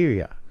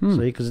bacteria. See,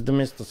 because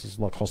Domestos is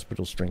like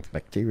hospital strength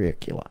bacteria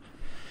killer.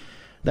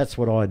 That's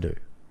what I do.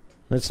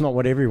 It's not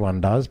what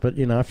everyone does, but,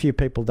 you know, a few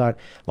people don't.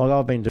 Like,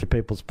 I've been to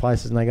people's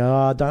places and they go,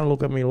 oh, don't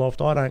look at me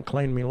loft. I don't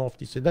clean me loft.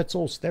 He said, that's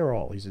all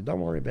sterile. He said,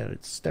 don't worry about it.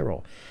 It's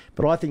sterile.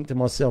 But I think to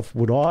myself,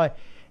 would I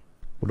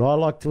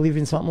like to live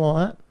in something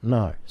like that?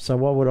 No. So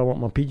why would I want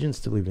my pigeons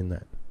to live in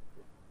that?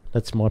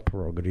 That's my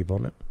prerogative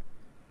on it.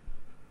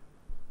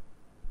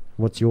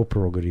 What's your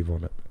prerogative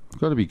on it? It's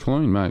got to be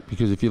clean, mate,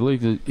 because if you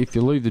leave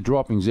the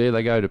droppings there,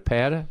 they go to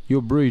powder.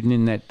 You're breeding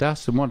in that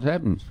dust, and what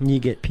happens? You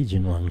get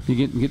pigeon lung.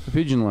 You get the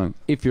pigeon lung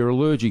if you're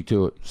allergic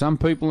to it. Some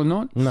people are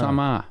not, No. some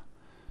are.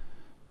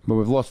 But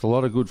we've lost a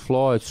lot of good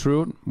flyers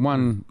through it.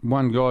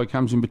 One guy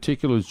comes in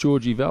particular is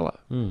Georgie Vella.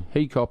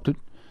 He copped it,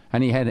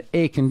 and he had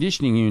air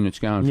conditioning units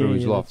going through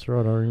his loft. That's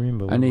right, I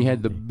remember. And he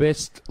had the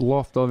best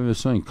loft I've ever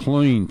seen,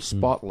 clean,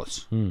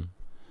 spotless. And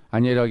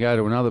yet I go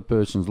to another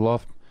person's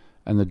loft,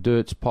 and the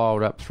dirt's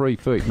piled up 3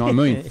 feet. And I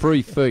mean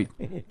 3 feet.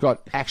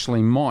 Got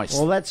actually mice.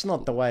 Well, that's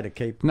not the way to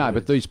keep... No,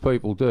 but these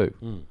people do.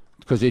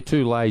 Because they're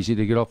too lazy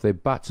to get off their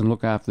butts and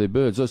look after their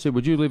birds. I said,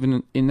 would you live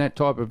in that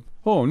type of...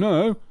 Oh,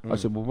 no. I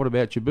said, well, what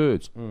about your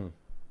birds?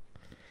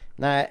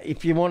 Now,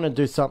 if you want to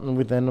do something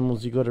with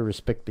animals, you've got to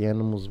respect the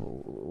animals,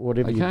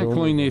 whatever They you're can't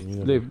doing.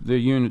 clean their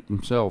unit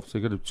themselves.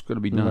 It's got to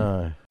be done.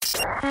 No.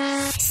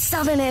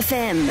 Southern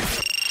FM.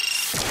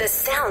 The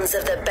sounds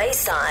of the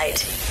Bayside.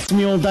 It's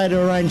me all day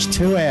to arrange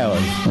 2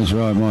 hours. That's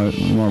right. My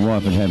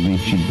wife would have me.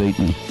 She'd beat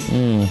me.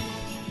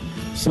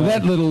 So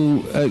that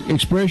little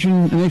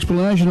expression and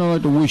explanation, I'd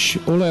like to wish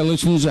all our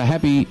listeners a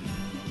happy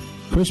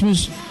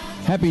Christmas,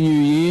 happy New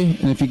Year,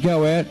 and if you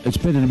go out, it's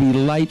better to be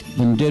late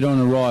than dead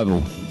on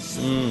arrival.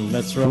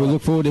 That's right. We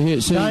look forward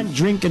to seeing. Don't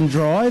drink and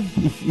drive.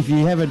 If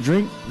you have a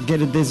drink, get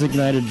a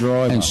designated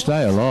driver. And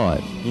stay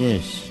alive.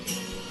 Yes.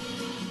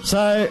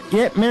 So,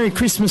 Merry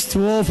Christmas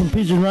to all from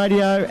Pigeon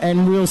Radio,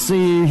 and we'll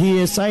see you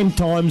here, same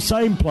time,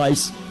 same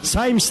place,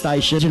 same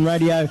station. Pigeon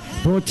Radio,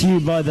 brought to you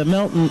by the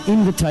Melton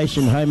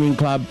Invitation Homing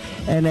Club,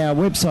 and our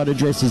website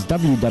address is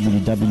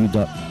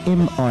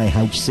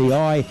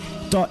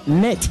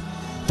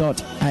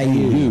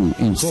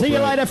www.mihci.net.au. See you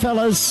later,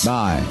 fellas.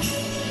 Bye.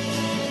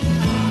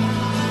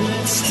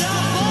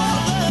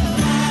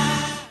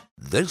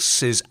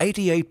 This is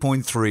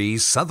 88.3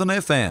 Southern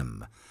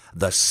FM,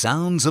 the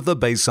sounds of the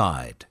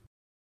Bayside.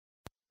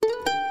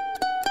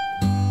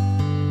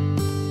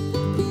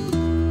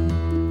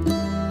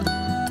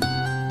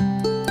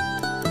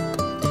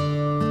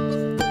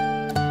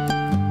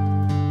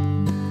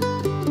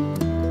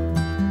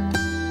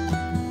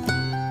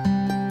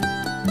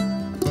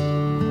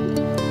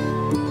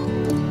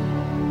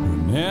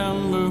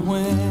 Remember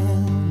when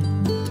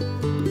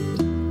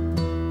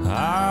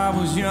I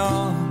was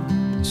young,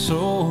 and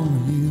so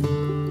were you,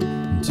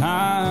 and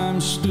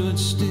time stood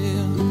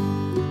still,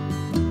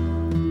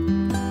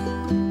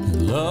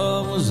 and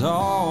love was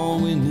all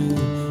we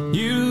knew.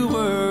 You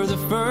were the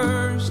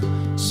first,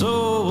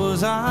 so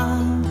was I.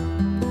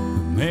 We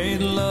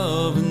made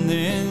love and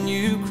then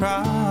you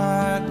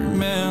cried.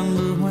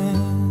 Remember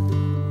when?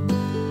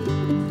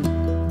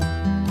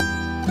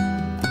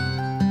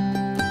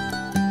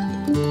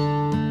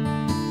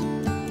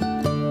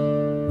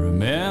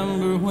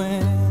 Remember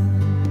when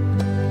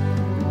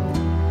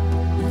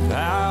we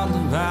vowed the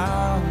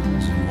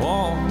vows and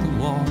walked the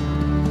walk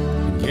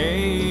and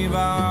gave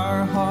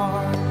our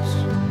hearts,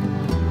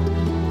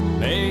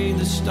 made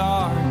the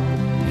start,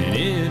 and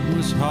it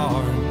was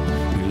hard.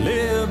 We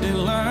lived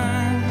and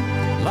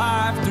learned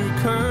life through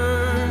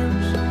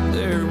curves.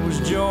 There was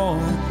joy,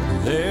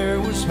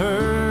 there was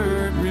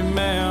hurt.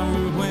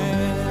 Remember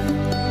when?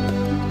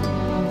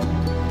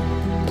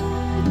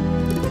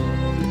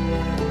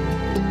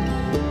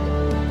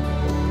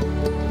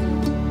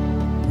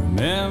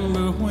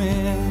 Remember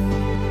when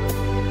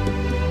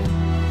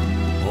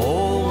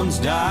old ones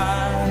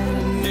died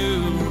and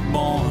new were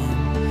born,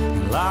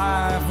 and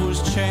life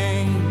was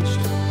changed,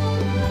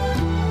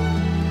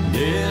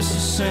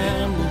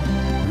 disassembled,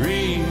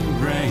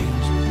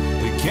 rearranged.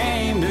 We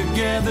came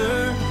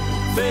together,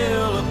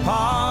 fell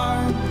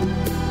apart,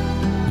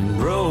 and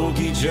broke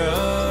each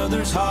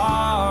other's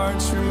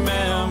hearts.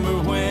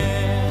 Remember when?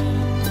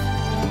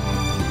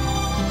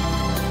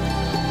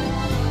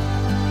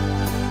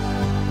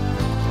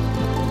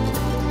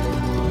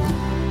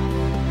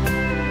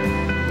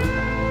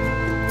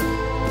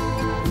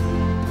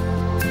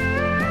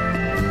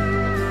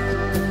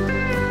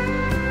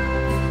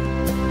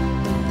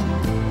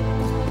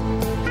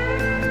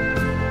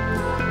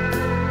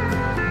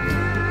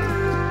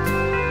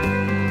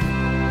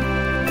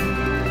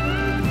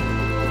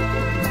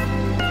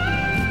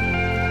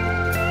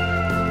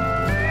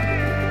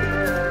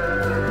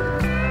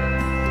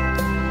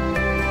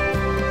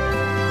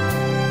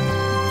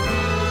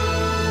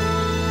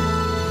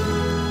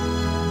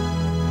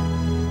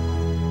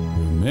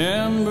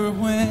 Remember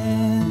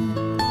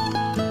when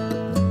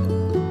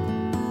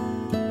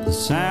the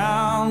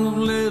sound of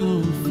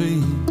little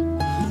feet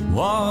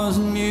was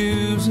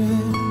music?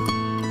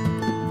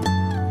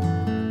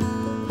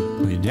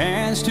 We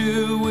danced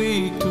to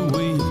week,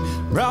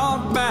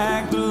 brought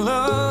back the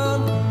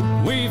love.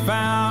 We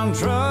found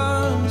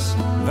trust,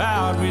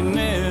 vowed we'd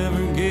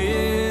never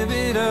give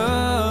it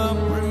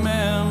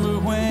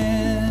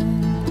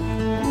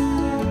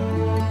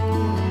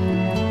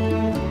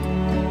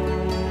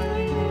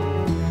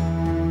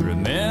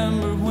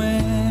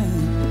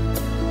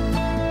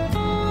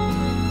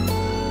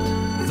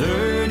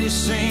 30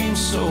 seems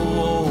so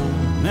old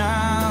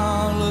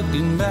now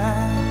looking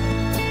back.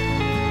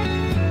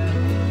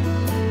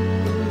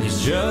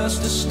 It's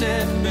just a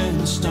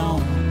stepping stone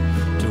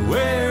to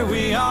where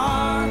we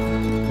are,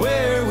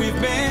 where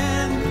we've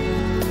been.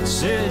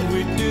 Said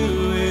we'd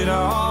do it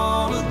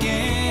all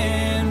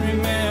again.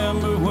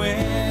 Remember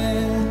when?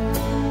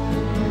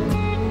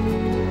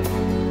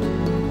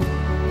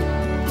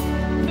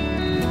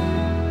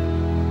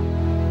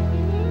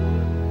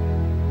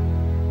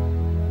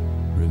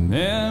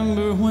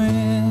 Remember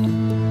when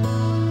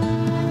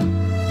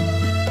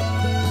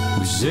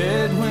we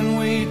said when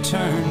we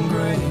turn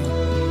gray,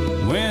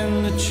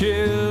 when the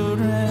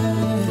children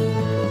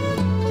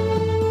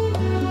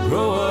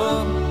grow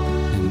up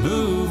and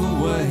move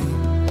away,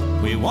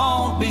 we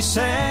won't be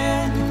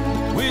sad,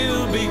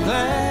 we'll be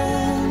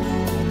glad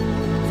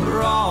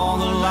for all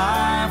the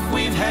life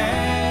we've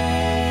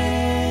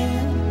had,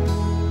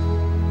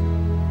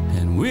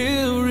 and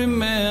we'll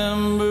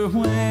remember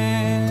when.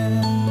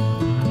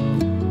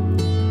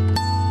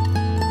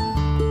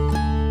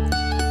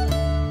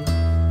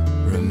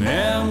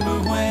 Remember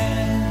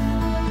when.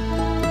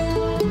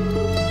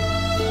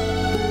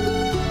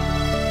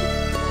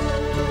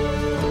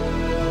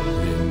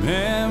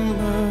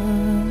 Remember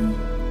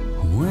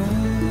when.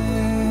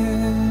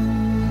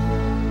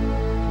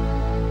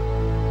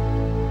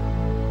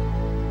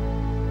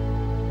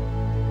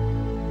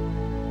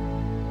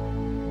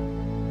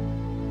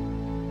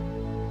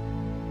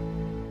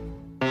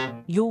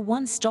 Your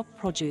one-stop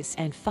produce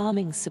and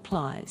farming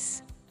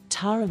supplies.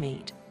 Tara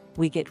Meat.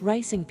 We get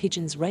racing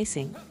pigeons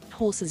racing,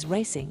 horses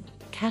racing,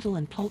 cattle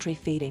and poultry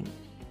feeding.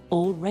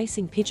 All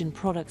racing pigeon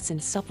products and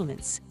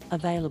supplements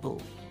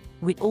available.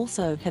 We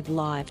also have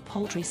live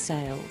poultry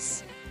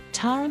sales.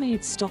 Tara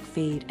Meat stock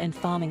feed and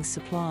farming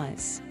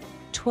supplies.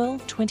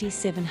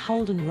 1227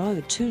 Holden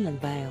Road, Toolan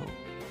Vale.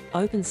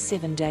 Open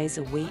 7 days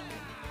a week.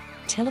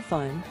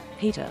 Telephone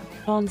Peter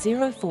on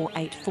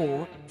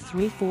 0484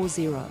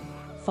 340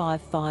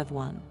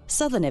 551.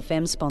 Southern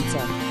FM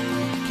sponsor.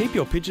 Keep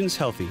your pigeons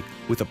healthy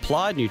with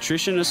Applied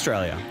Nutrition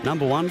Australia,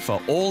 #1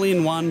 for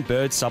all-in-one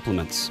bird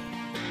supplements.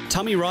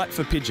 Tummy Right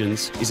for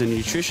Pigeons is a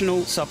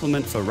nutritional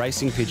supplement for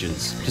racing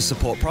pigeons to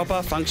support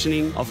proper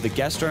functioning of the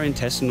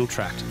gastrointestinal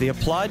tract. The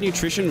Applied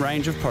Nutrition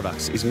range of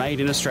products is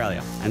made in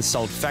Australia and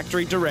sold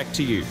factory direct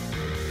to you.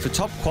 For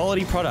top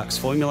quality products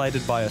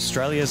formulated by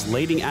Australia's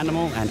leading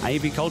animal and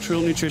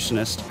avicultural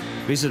nutritionist,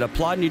 visit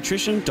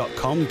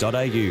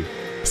appliednutrition.com.au.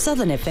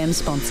 Southern FM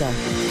sponsor.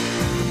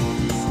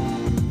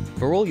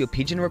 For all your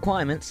pigeon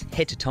requirements,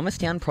 head to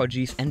Thomastown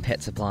Produce and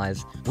Pet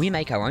Supplies. We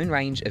make our own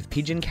range of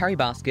pigeon carry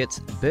baskets,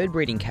 bird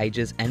breeding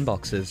cages and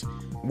boxes.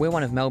 We're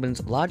one of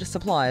Melbourne's largest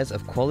suppliers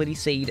of quality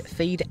seed,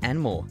 feed and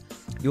more.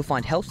 You'll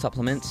find health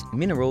supplements,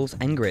 minerals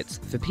and grits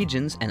for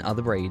pigeons and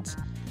other breeds.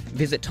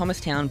 Visit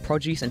Thomastown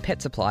Produce and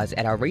Pet Supplies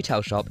at our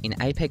retail shop in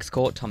Apex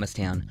Court,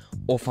 Thomastown,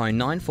 or phone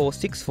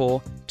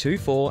 9464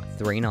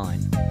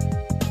 2439.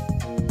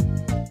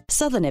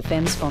 Southern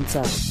FM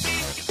sponsor.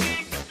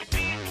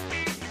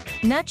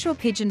 Natural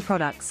Pigeon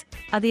Products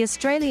are the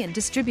Australian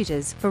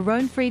distributors for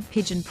Röhnfried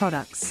Pigeon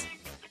Products.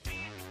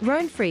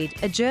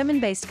 Röhnfried, a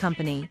German-based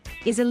company,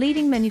 is a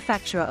leading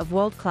manufacturer of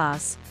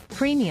world-class,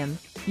 premium,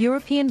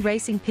 European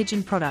racing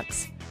pigeon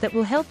products that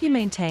will help you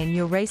maintain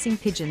your racing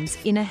pigeons'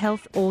 inner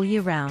health all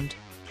year round.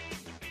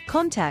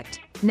 Contact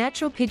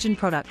Natural Pigeon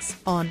Products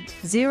on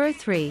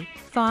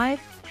 035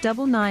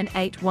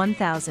 998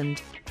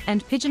 1000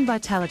 and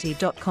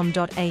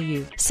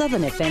pigeonvitality.com.au.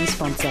 Southern FM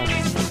sponsor.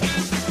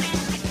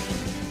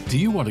 Do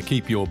you want to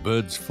keep your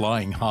birds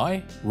flying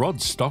high?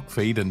 Rod's Stock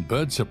Feed and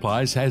Bird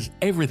Supplies has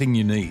everything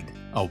you need.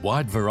 A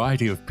wide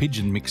variety of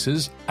pigeon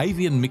mixes,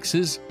 avian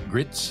mixes,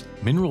 grits,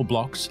 mineral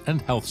blocks and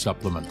health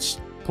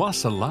supplements.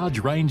 Plus a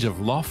large range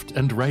of loft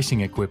and racing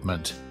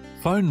equipment.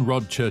 Phone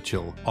Rod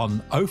Churchill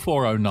on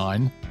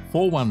 0409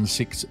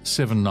 416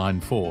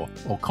 794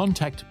 or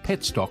contact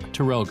Petstock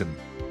Terrelgan.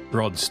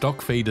 Rod's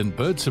Stock Feed and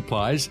Bird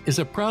Supplies is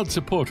a proud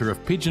supporter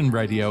of Pigeon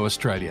Radio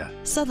Australia.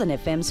 Southern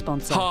FM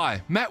sponsor.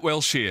 Hi, Matt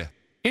Welsh here.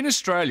 In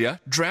Australia,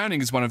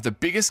 drowning is one of the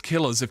biggest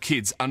killers of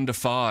kids under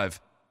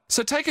 5.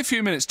 So take a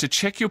few minutes to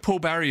check your pool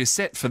barrier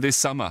set for this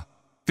summer.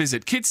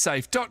 Visit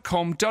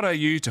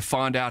kidsafe.com.au to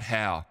find out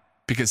how.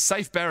 Because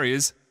safe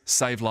barriers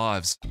save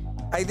lives.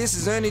 Hey, this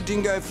is Ernie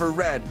Dingo for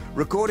RAD,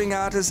 recording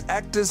artists,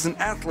 actors and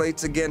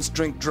athletes against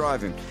drink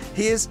driving.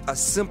 Here's a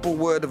simple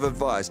word of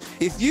advice.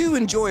 If you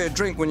enjoy a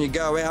drink when you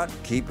go out,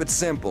 keep it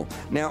simple.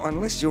 Now,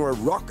 unless you're a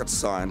rocket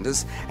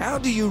scientist, how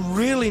do you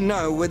really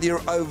know whether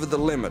you're over the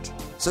limit?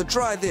 So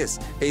try this,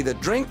 either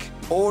drink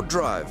or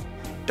drive.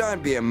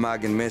 Don't be a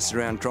mug and mess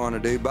around trying to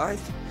do both.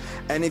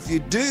 And if you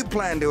do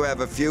plan to have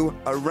a few,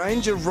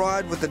 arrange a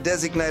ride with a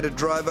designated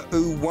driver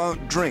who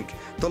won't drink.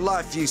 The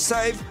life you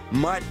save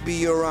might be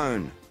your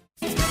own.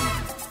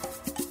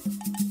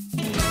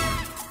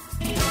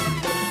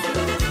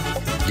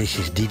 This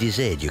is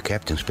DDZ, your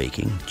captain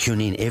speaking.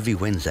 Tune in every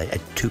Wednesday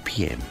at 2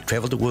 p.m.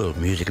 Travel the world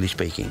musically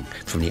speaking,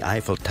 from the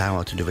Eiffel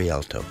Tower to the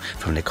Rialto,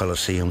 from the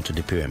Colosseum to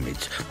the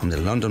Pyramids, from the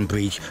London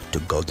Bridge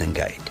to Golden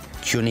Gate.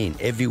 Tune in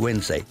every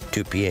Wednesday,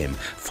 2 p.m.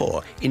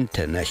 for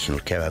International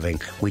Caravan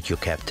with your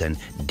captain,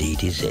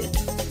 DDZ.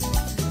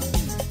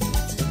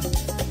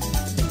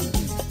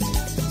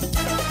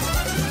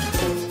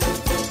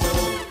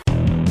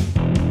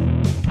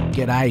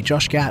 G'day,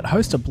 Josh Gatt,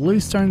 host of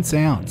Bluestone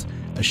Sounds,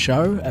 a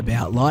show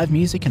about live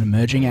music and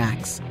emerging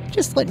acts.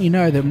 Just letting you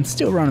know that I'm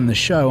still running the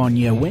show on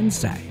your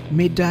Wednesday,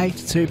 midday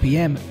to 2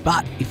 p.m.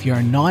 But if you're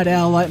a night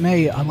owl like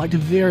me, I'd like to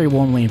very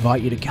warmly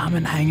invite you to come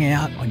and hang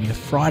out on your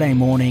Friday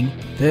morning,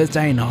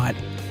 Thursday night.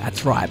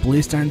 That's right,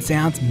 Bluestone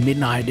Sounds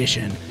Midnight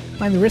Edition.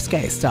 Playing the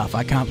risque stuff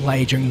I can't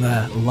play during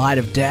the light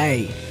of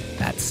day.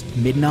 That's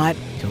midnight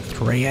till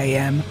 3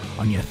 a.m.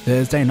 on your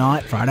Thursday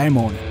night, Friday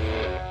morning.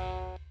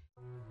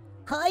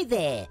 Hi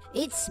there,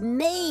 it's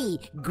me,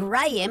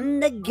 Graham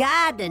the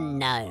Garden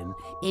Gnome.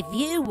 If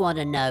you want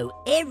to know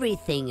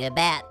everything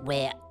about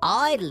where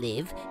I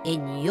live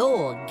in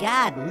your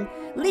garden,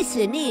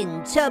 listen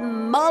in to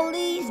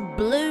Molly's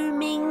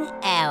Blooming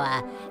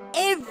Hour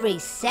every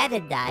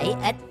Saturday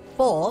at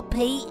 4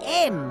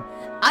 p.m.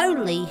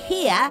 Only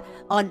here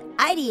on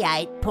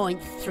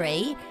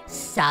 88.3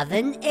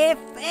 Southern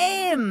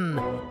FM.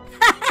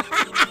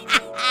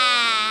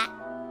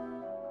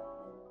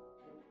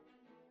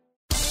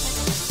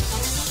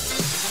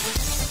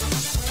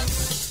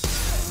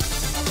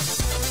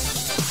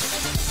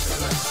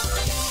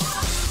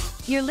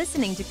 You're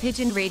listening to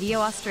Pigeon Radio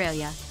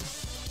Australia.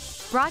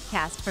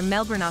 Broadcast from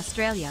Melbourne,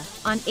 Australia,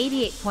 on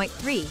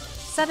 88.3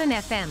 Southern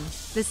FM,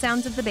 the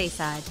sounds of the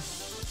Bayside.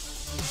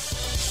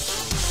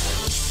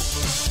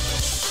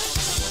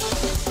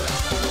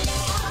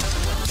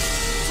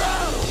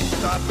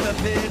 Stop the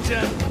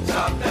pigeon,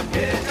 stop the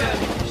pigeon,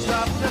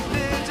 stop the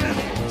pigeon,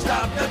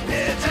 stop the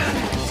pigeon,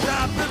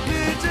 stop the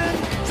pigeon,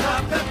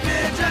 stop the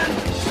pigeon,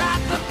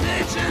 stop the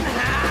pigeon,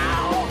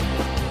 how?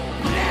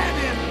 Nab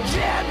him,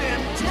 jab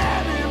him,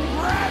 tab him,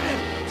 grab him,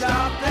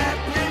 stop that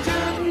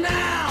pigeon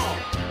now!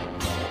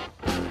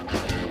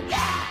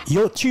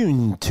 You're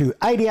tuned to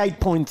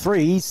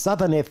 88.3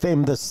 Southern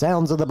FM, the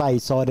sounds of the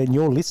Bayside, and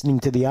you're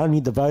listening to the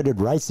only devoted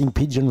racing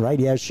pigeon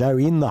radio show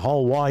in the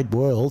whole wide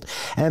world,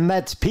 and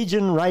that's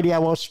Pigeon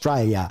Radio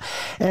Australia.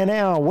 And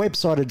our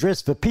website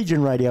address for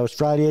Pigeon Radio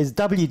Australia is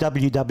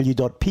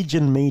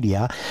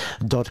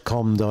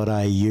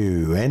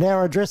www.pigeonmedia.com.au. And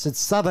our address at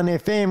Southern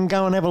FM,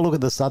 go and have a look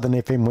at the Southern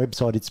FM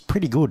website. It's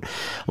pretty good.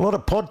 A lot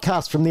of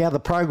podcasts from the other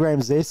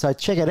programs there, so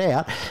check it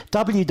out.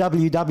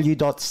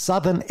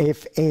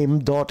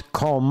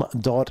 www.southernfm.com.au.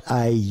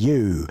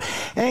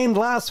 And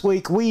last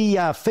week we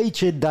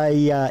featured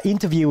a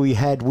interview we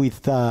had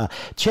with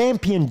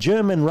champion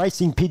German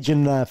racing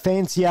pigeon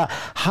fancier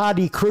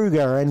Hardy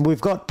Kruger, and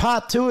we've got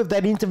part 2 of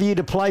that interview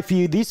to play for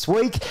you this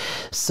week.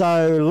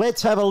 So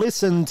let's have a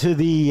listen to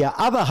the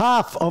other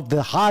half of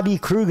the Hardy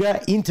Kruger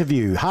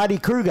interview. Hardy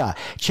Kruger,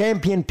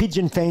 champion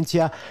pigeon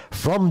fancier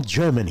from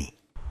Germany.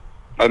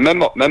 I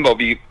remember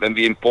when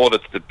we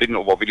imported the pigeon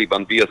over Willy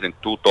van Beers in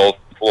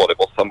 2004, there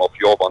was some of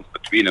your ones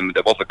between them.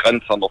 There was a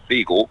grandson of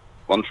Figo,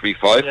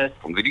 135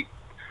 from Willy.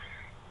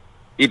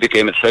 He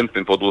became a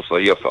champion producer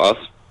here for us.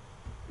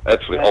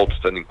 Absolutely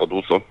outstanding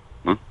producer.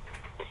 Huh?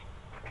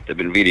 They've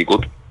been really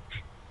good.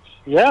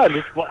 Yeah,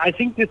 I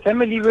think the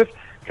family with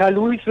Carl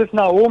Lewis, with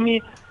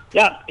Naomi,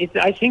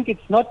 I think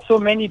it's not so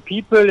many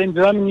people in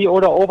Germany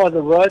or over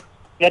the world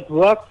that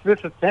works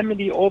with a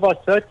family over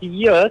 30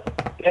 years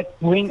that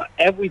win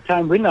every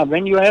time winner.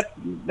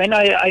 When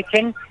I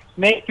can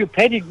make you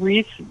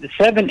pedigrees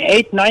 7,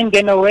 8, 9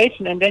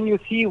 generation, and then you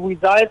see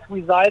results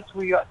with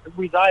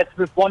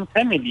one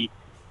family.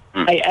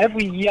 I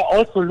every year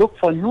also look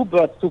for new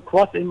birds to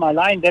cross in my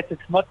line. That is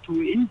not to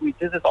inbreed.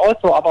 This is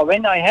also, but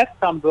when I have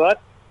some birds,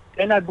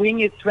 then I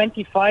bring it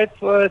 25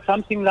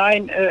 something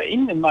line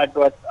in my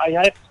birds. I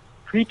have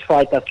Street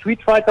Fighter.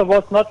 Street Fighter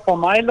was not for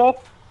my love.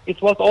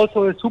 It was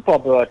also a super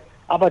bird.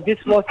 But this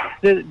was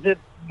the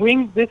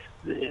bring this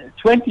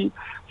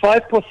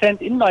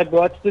 25% in my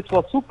birds. This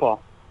was super.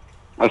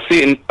 I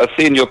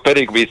see in your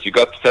pedigrees you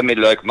got family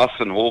like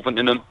Massenhoven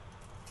in them,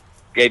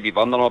 Gaby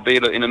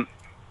Vandermabele in them.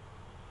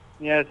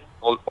 Yes.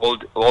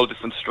 All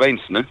different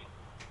strains, no?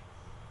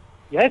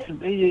 Yes.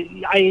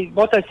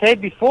 What I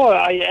said before,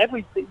 I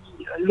every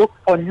look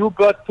for new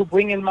birds to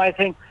bring in my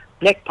thing.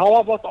 Black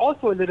Power was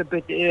also a little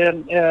bit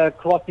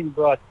crossing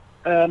bird.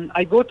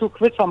 I go to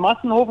Chris van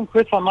Massenhoven.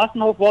 Chris van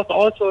Massenhoven was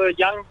also a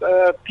young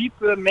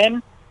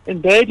man in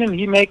Belgium.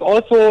 He make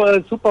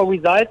also super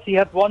results. He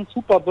had one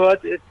super bird.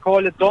 It's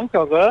called a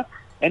Donkerer.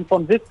 And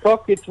from this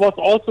cock, it was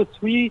also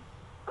 3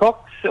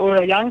 cocks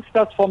or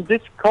youngsters from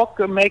this cock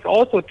make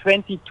also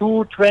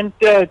 22, 12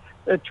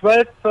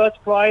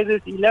 first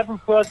prizes, 11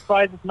 first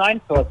prizes, 9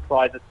 first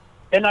prizes.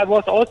 Then I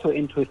was also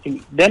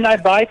interesting. Then I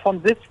buy from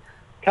this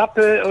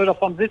couple or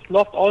from this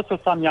loft also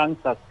some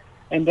youngsters.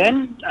 And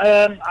then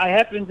I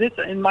have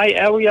in my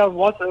area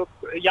was a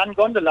young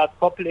gondola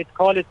couple. It's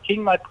called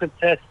King My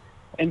Princess.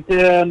 And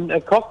a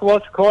cock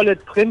was called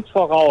Prinz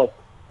Voraus.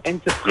 And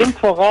the Prinz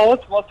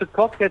Voraus was a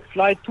cock that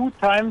fly 2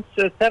 times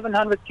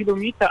 700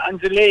 kilometer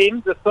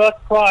Angoulême, the first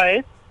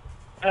prize.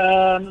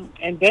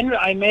 And then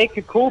I make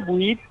a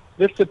co-breed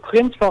with the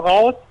Prince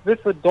Voraus,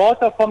 with the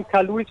daughter from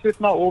Carl Lewis with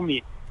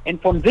Naomi.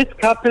 And from this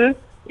couple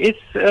is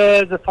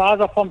the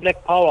father from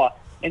Black Power.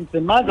 And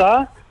the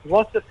mother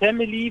was the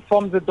family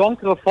from the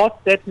Donkrefort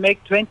that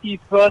make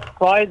 21st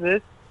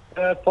prizes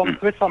from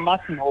Chris van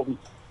Massenhoven.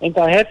 And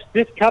I have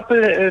this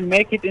couple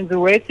make it in the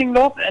racing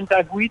loft, and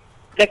I breed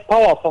Black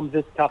Power from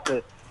this couple.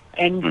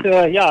 And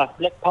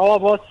Black Power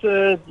was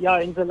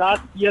in the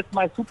last years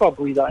my super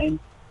breeder. And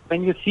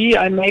when you see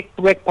I make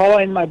Black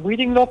Power in my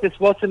breeding loft, it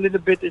was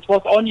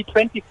only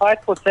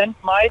 25%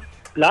 my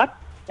blood,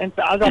 and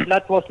the other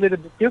blood was a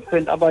little bit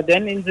different. But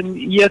then in the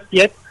years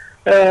yet,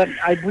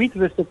 I breed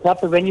with the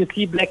couple. When you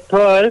see Black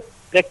Pearl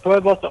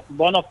was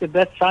one of the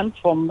best sons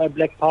from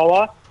Black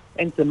Power,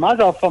 and the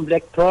mother from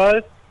Black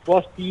Pearl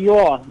was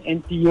Dior,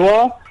 and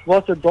Dior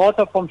was a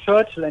daughter from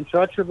Churchill, and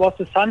Churchill was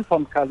the son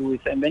from Carl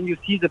Lewis. And when you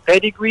see the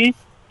pedigree,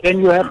 then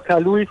you have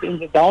Carl Lewis in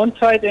the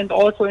downside and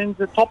also in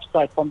the top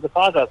side from the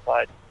father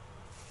side.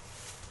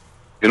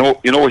 You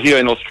know, here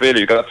in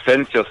Australia, you got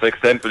fanciers, for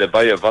example, they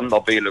buy a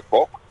Vanderbele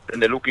cock,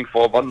 and they're looking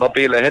for a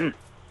Vanderbele hen.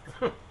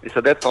 He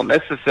said, that's not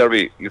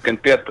necessary. You can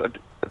pair, it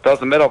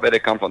doesn't matter where they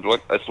come from,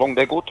 as long as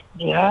they're good.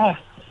 Yeah.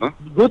 Huh?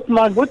 Good.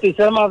 Ich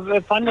sag mal,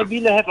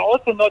 Vanderbele have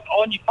also not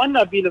only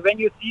Vanderbele. When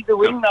you see the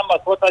wing numbers,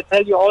 what I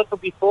tell you also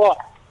before,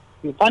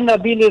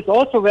 Vanderbele is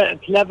also very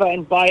clever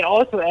and buy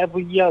also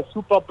every year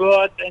super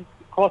bird and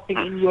crossing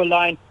in your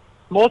line.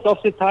 Most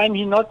of the time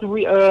he not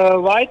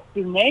write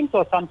the names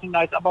or something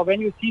like that, but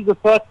when you see the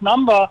first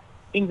number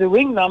in the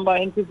wing number,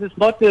 and this is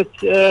not the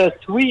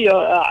 3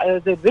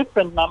 the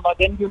different number,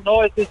 then you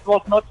know this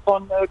was not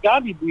from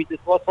Gabi breed, it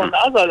was from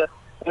other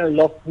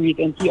loft breed,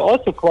 and he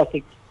also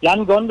crossing.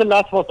 Jan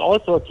Gondelas was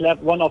also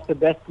one of the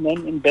best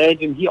men in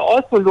Belgium. He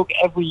also look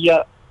every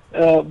year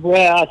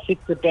where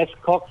sit the best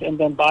cocks and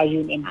then buy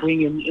him and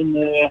bring him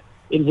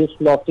in his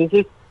loft. This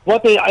is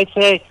what I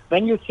say.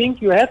 When you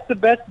think you have the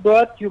best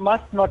birds, you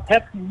must not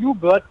have new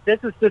birds. This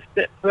is the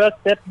first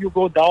step you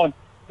go down.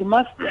 You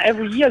must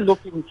every year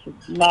looking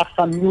nach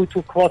some new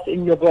to cross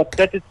in your birds.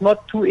 That is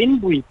not too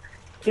inbreed.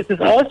 This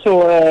is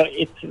also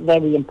it's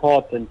very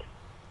important.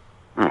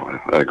 Oh,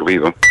 I agree.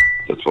 Huh?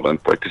 That's what I'm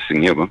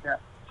practicing here. Huh? Yeah.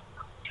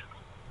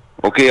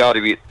 Okay,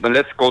 Adi, then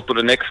let's go to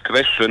the next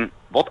question.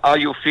 What are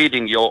you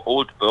feeding your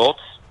old birds?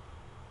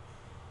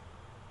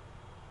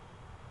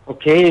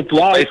 Okay, it's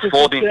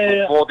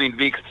 14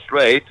 weeks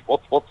straight.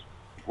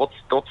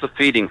 What's the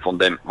feeding from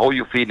them? How are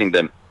you feeding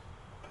them?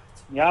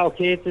 Yeah,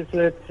 okay,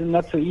 it's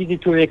not so easy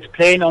to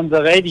explain on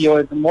the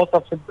radio. Most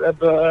of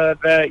the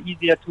very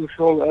easier to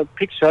show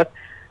pictures.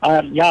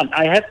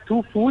 I have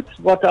 2 foods.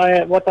 What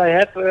I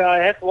have, I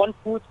have one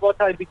food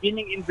what I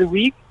beginning in the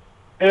week.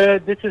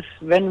 This is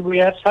when we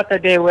have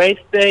Saturday race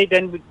day,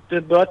 then the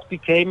birds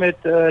became it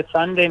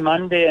Sunday,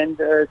 Monday, and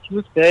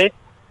Tuesday.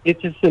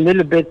 It is a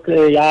little bit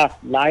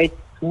light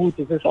food.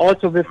 It is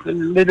also with a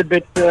little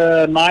bit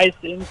mice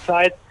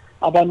inside,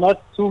 but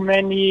not too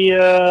many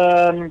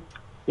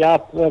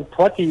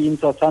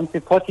proteins or something.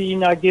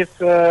 Protein I give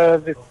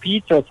with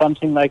pizza or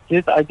something like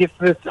this. I give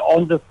with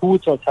on the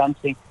foods or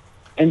something.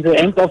 And the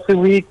end of the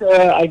week,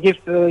 I give.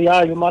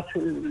 You must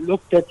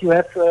look that you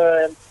have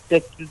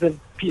that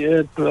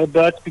the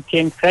birds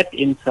became fat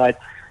inside.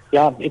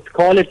 Yeah, it's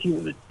called it.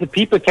 The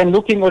people can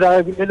looking or I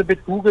a little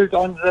bit googled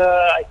on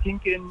the. I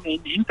think in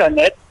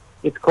internet.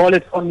 It's called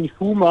it from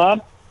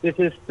Nifuma. This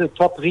is the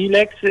top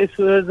relax. Is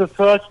the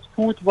first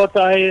food what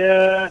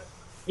I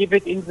give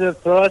it in the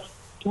first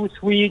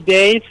 2-3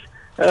 days,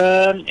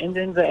 and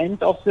in the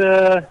end of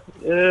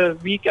the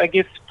week I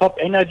give top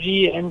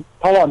energy and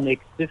power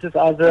mix. This is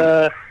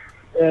the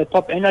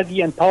top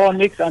energy and power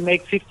mix. I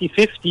make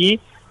 50-50.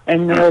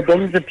 And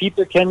then the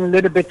people can a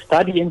little bit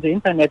study in the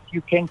internet.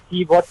 You can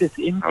see what is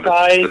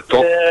inside.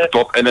 The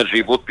top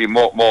energy would be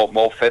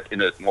more fat in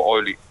it, more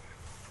oily.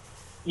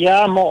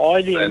 Yeah, more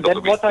oily. And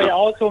then what I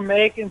also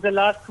make in the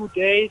last 2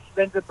 days,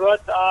 when the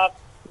birds are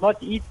not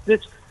eat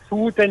this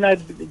food, then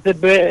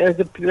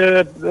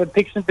the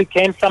pigeons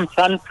became some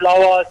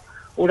sunflowers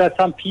or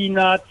some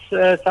peanuts,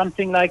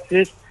 something like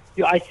this.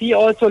 I see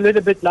also a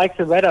little bit like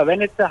the weather.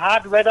 When it's a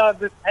hard weather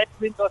with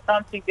headwind or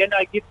something, then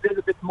I give a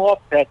little bit more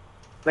fat.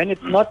 When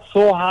it's not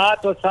so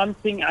hard or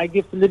something, I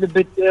give a little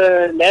bit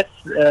less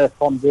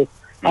from this.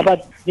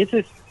 But this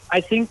is,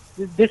 I think,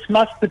 this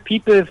must the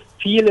people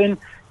feel in.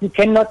 You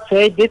cannot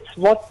say this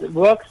what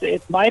works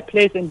at my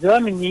place in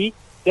Germany,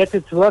 that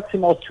it works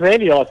in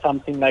Australia or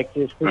something like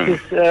this. This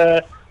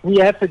is, we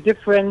have a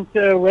different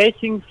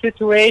racing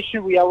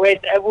situation. We are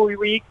raced every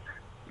week.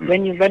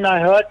 When I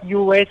heard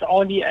you race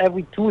only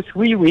every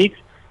 2-3 weeks,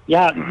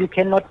 you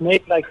cannot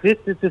make like this.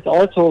 This is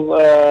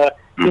also,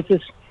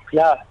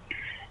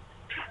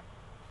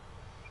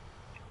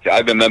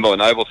 I remember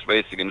when I was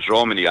racing in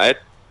Germany,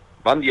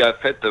 one year I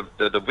fed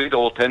the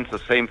widowed hens the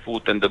same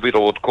food than the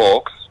widowed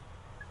cocks.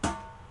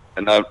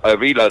 And I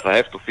realized I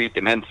have to feed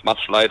them hens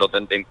much lighter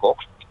than them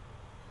cocks.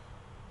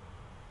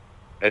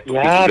 I had to feed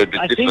them a little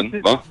bit different.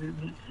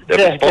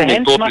 They're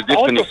responding totally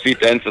different. You feed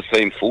the hens the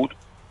same food.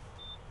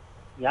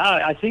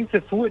 Yeah, I think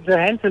the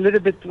hands a little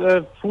bit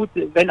food.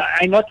 When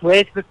I not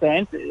raise with the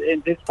hands,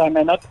 and this time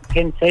I not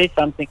can say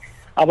something.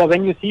 But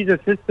when you see the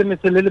system is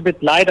a little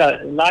bit light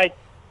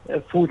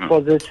food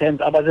for this hands.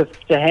 But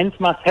the hands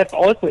must have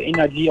also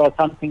energy or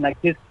something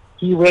like this.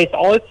 He weighs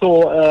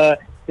also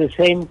the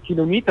same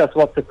kilometers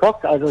what the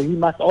cock. Also he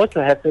must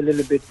also have a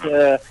little bit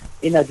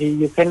energy.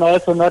 You can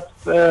also not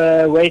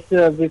weight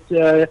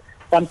with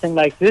something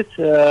like this.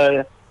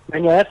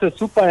 When you have the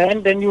super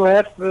hand, then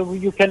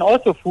you can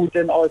also food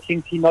and all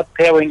things he not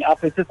pairing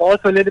up. It is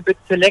also a little bit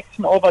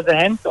selection over the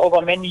hands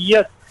over many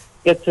years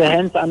that the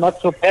hands are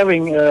not so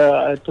pairing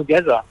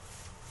together.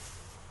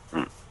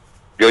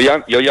 Your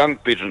young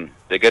pigeon,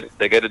 they get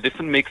a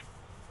different mix.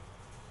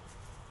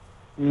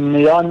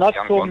 Yeah, not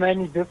Young so ones.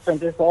 many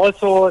different. It's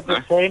also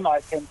the same,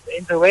 I think.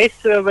 In the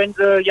race, when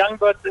the young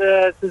bird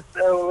is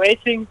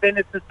racing, then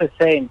it is the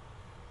same.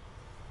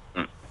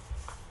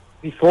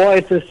 Before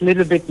it is a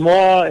little bit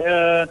more,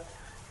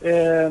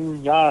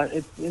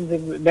 it's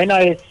when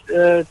I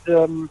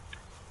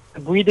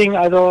breeding,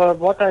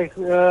 what I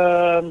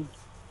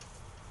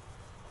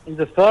in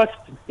the first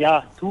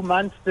 2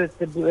 months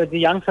the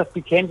youngsters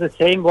became the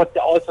same what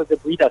also the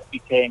breeders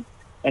became,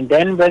 and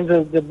then when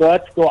the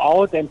birds go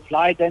out and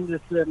fly, then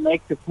this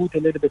makes the food a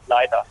little bit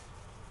lighter.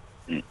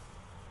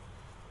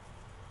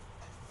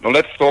 Now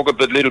let's talk a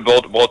bit little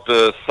about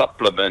the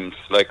supplements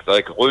like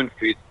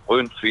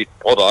Röhnfried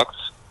products.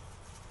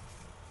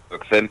 For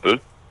example,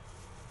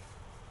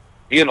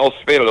 here in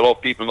Australia, a lot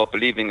of people not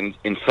believing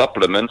in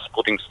supplements,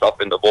 putting stuff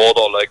in the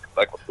water, like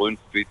what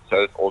Röhnfried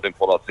sells, all the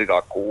products, these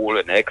are coal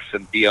and eggs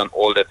and beer and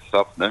all that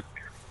stuff, ne?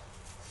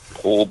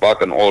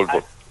 Probak and all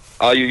that.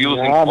 Are you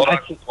using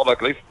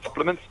product-list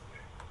supplements?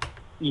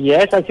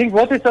 Yes, I think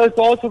what is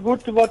also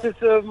good, what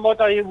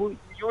I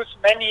use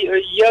many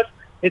years,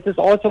 it is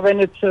also when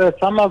it's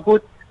summer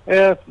good,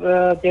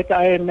 that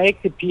I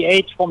make the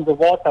pH from the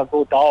water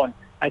go down.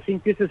 I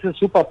think this is a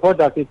super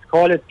product. It's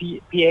called a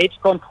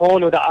pH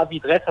control or the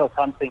Avidress or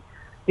something.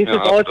 This is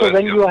also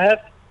when you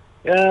have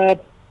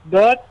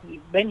birds,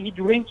 when he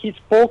drink his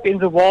spoke in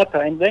the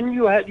water, and then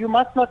you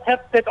must not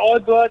have that all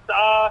birds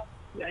are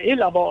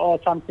ill or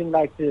something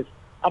like this.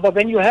 But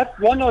when you have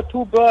 1 or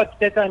 2 birds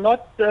that are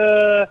not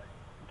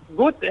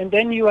good, and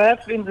then you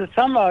have in the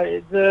summer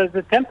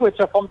the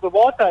temperature from the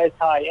water is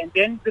high, and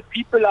then the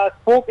people are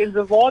spoke in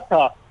the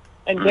water,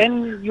 and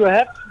then you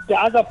have the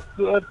other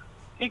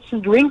fiction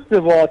drink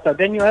the water,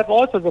 then you have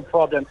also the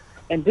problem.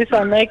 And this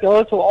I make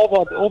also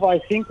over I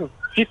think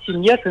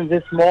 15 years in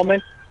this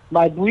moment.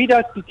 My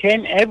breeders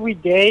became every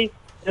day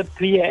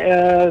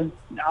the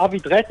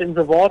Avidress in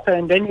the water,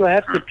 and then you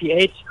have the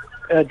pH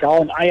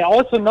down. I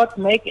also not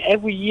make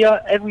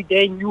every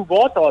day new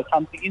water or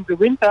something. In the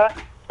winter,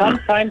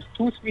 sometimes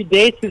 2-3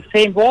 days the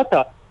same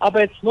water. But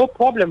it's no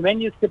problem.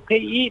 When it's the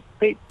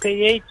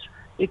pH,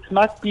 it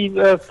must be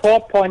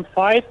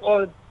 4.5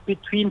 or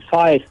between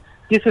 5.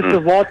 This is the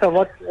water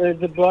what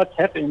the birds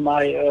have in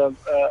my, or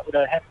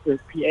have the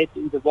pH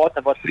in the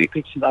water what the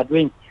pigeons are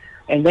drinking.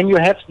 And when you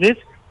have this,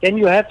 then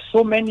you have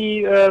so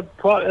many,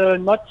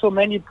 not so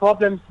many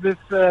problems with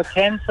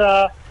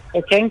cancer,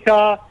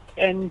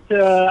 and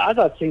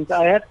other things.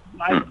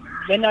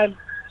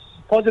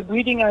 For the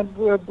breeding, I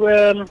go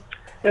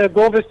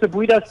with the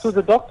breeders to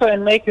the doctor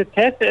and make a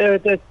test,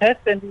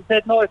 and he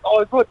said, no, it's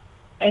all good.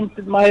 And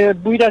my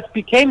breeders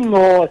became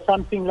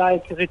something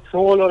like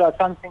Rizol or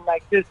something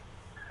like this.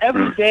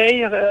 Every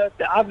day,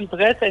 the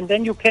Avidress, and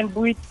then you can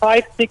breed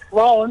 5-6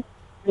 rounds.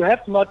 You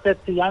have not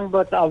that the young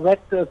birds are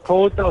wet,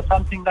 cold, or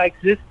something like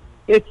this.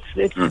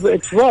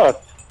 It's worse.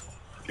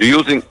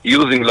 You're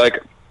using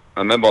like,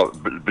 I remember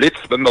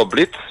Blitz.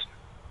 Blitz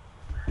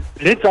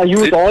I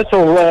used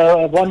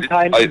also one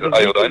time in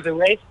iodine. the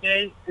race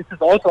day. This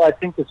is also, I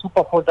think, a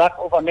super product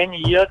over many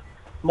years.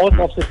 Most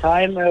of the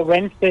time,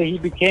 Wednesday, he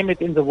became it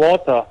in the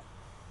water.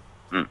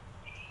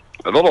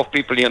 A lot of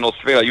people here in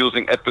Australia are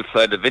using apple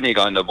cider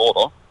vinegar in the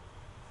water.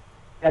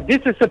 Yeah,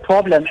 this is the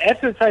problem.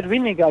 Apple cider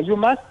vinegar. You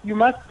must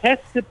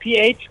test the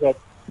pH rate.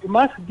 You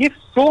must give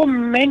so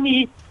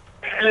many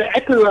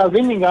apple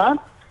vinegar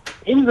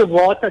in the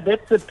water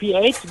that the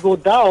pH go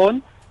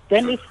down.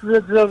 Then it's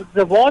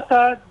the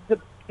water.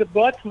 The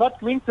birds not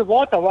drink the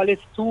water while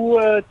it's too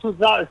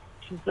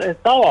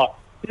sour.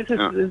 This is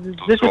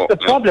the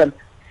problem.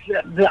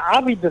 The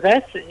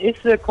Avidress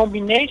is a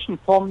combination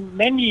from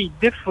many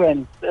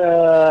different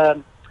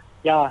Säuren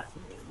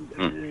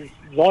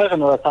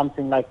or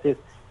something like this.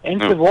 And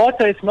the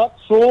water is not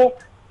so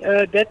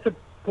that the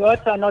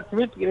birds are not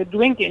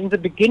drinking. In the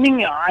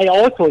beginning, I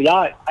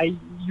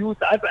use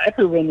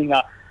apple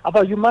vinegar.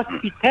 But you must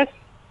be tested.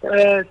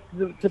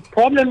 The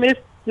problem is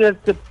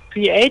the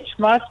pH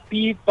must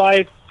be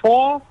by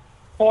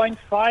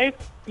 4.5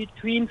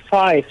 between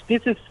 5.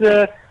 This is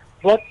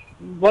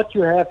what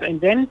you have, and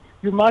then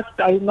you must,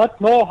 I not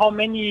know how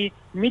many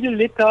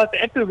milliliters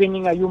apple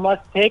vinegar you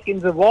must take in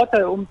the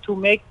water to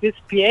make this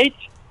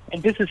pH,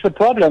 and this is the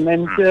problem.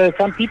 And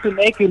some people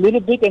make a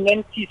little bit, and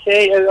then they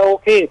say,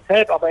 okay, it's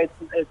help, but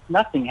it's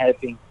nothing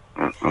helping.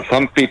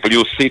 Some people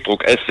use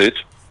citric acid.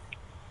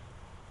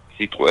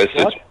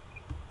 What?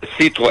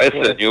 Citric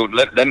acid, you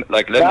let them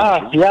like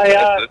lemon juice.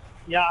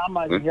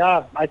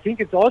 Yeah, I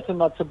think it's also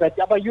not so bad.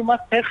 Yeah, but you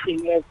must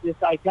testing this.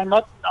 I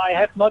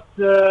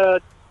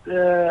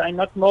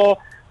not know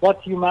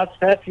what you must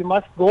have. You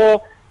must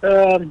go,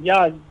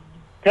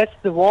 test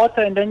the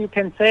water, and then you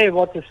can say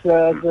what is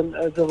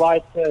the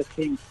right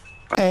thing.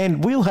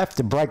 And we'll have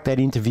to break that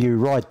interview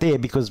right there,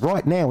 because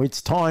right now it's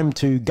time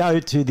to go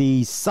to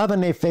the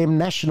Southern FM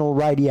National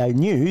Radio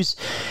News.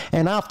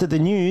 And after the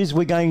news,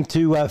 we're going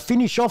to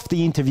finish off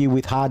the interview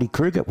with Hardy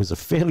Kruger. It was a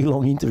fairly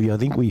long interview. I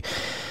think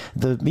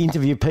the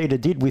interview Peter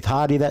did with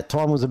Hardy that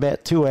time was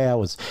about 2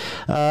 hours.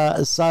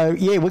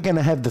 We're going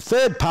to have the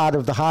third part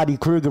of the Hardy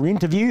Kruger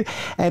interview.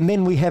 And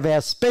then we have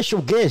our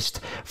special guest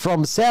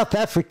from South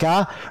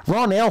Africa,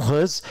 Ron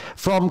Elhers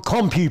from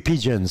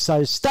CompuPigeon.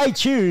 So stay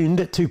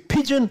tuned to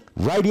Pigeon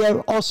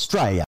Radio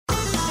Australia.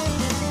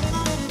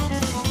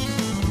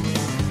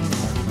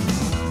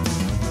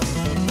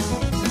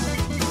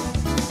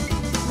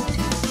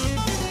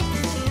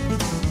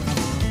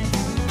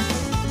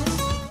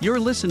 You're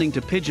listening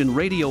to Pigeon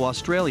Radio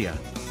Australia.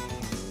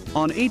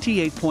 On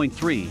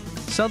 88.3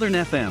 Southern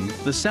FM,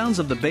 the sounds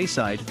of the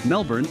Bayside,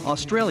 Melbourne,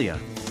 Australia.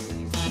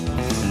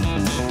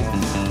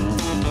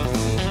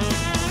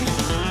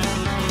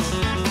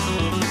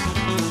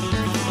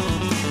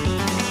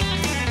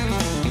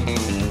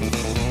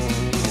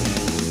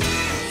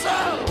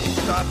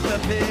 Stop the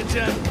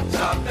pigeon,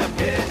 stop the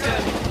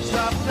pigeon,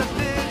 stop the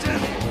pigeon,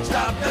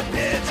 stop the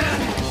pigeon,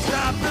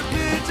 stop the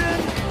pigeon,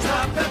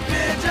 stop the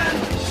pigeon,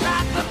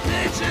 stop the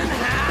pigeon,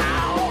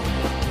 how?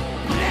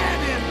 Let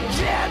him,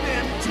 jab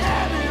him,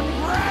 tab him,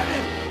 grab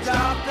him,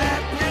 stop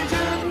that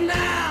pigeon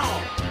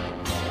now!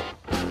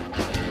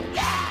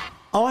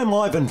 I'm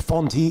Ivan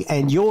Fonte,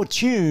 and you're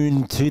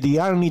tuned to the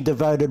only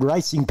devoted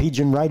racing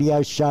pigeon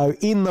radio show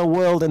in the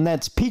world, and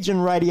that's Pigeon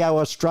Radio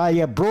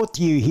Australia, brought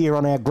to you here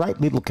on our great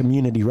little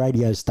community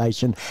radio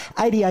station,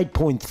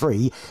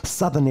 88.3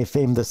 Southern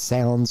FM, the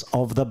sounds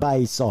of the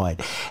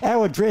Bayside.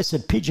 Our address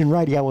at Pigeon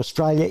Radio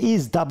Australia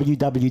is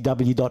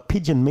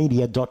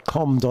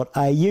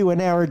www.pigeonmedia.com.au,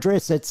 and our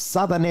address at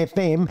Southern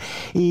FM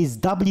is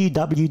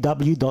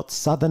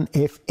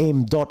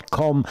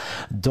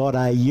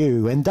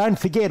www.southernfm.com.au. And don't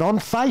forget, on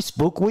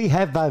Facebook, we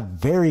have a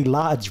very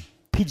large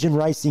pigeon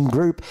racing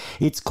group.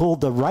 It's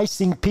called the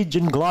Racing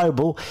Pigeon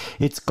Global.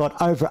 It's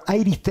got over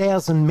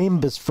 80,000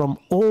 members from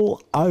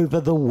all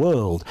over the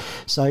world.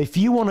 So if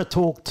you want to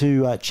talk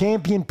to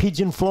champion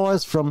pigeon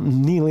flyers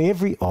from nearly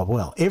every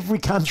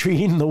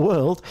country in the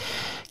world,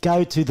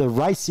 go to the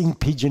Racing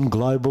Pigeon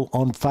Global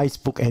on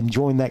Facebook and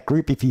join that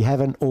group if you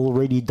haven't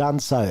already done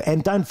so.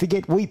 And don't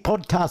forget, we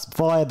podcast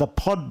via the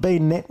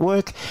Podbean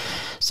network,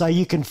 so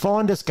you can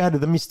find us. Go to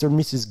the Mr. and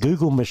Mrs.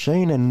 Google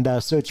machine and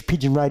search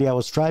Pigeon Radio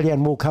Australia,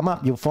 and we'll come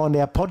up. You'll find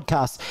our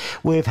podcast.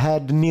 We've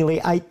had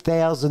nearly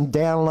 8,000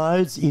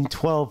 downloads in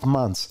 12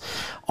 months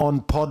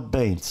on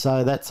Podbean,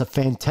 so that's a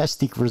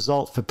fantastic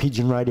result for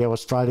Pigeon Radio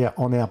Australia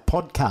on our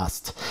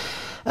podcast.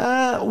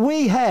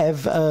 We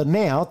have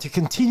now to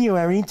continue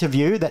our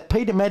interview that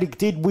Peter Maddock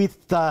did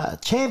with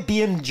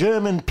champion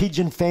German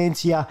pigeon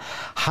fancier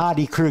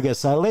Hardy Kruger.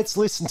 So let's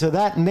listen to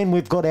that, and then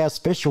we've got our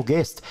special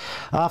guest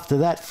after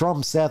that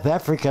from South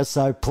Africa.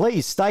 So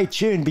please stay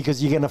tuned,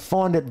 because you're going to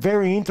find it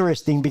very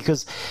interesting,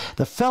 because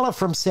the fella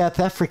from South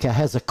Africa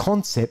has a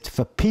concept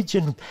for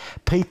pigeon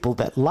people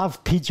that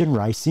love pigeon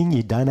racing.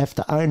 You don't have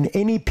to own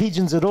any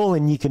pigeons at all,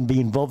 and you can be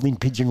involved in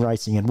pigeon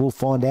racing, and we'll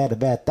find out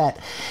about that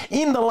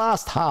in the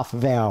last half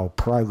of our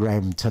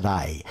program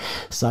today.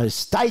 So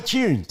stay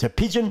tuned to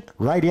Pigeon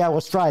Radio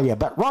Australia.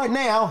 But right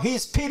now,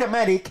 here's Peter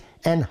Maddock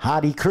and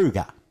Hardy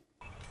Kruger.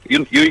 I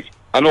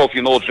don't know if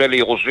you know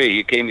Jelly Roger.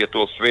 He came here to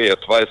Australia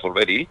twice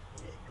already.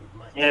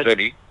 Yes.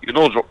 Jelly. You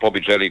know probably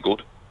Jelly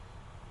good.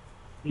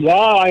 Yeah,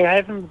 I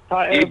haven't.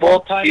 He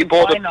bought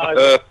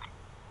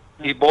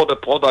a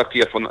product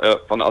here from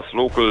us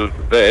local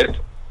vet,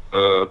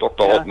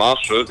 Dr. Rod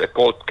Marshall. They're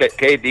called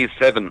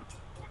KD7.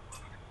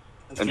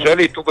 And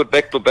Jelly took it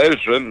back to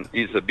Belgium.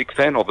 He's a big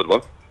fan of it,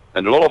 right?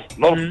 And a lot of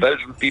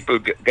Belgian people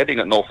getting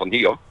it now from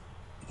here.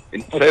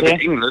 In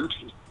England,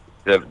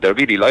 they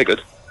really like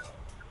it.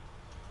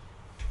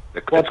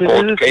 It's called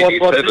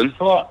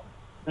KD7.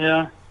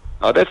 Yeah.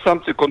 Now that's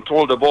something to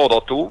control the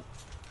border too.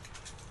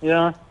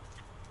 Yeah.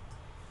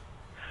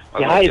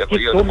 It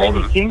gives so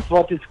many things.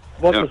 What is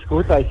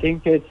good? I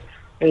think it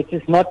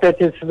is not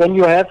that it's when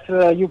you have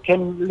you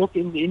can look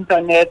in the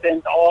internet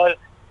and all.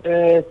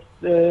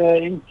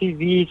 In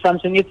TV,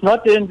 something. It's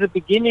not in the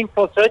beginning.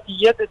 For 30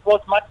 years, it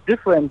was much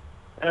different.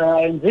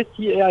 In this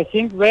year, I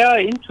think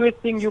very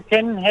interesting. You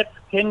can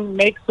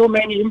make so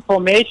many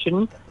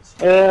information.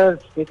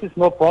 This is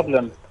no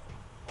problem.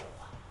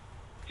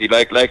 See,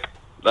 like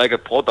a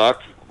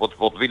product. What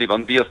Willy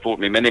van Beers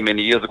told me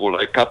many years ago,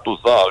 like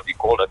Catuzal, we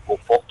call that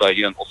Proforta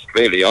here in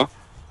Australia.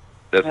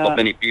 There's not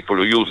many people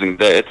who are using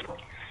that.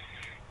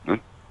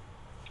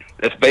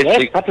 That's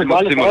basically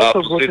similar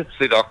to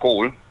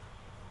Sidacol.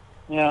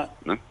 Yeah.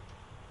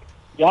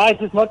 Yeah,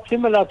 it is not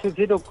similar to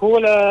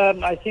Sidocol.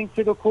 I think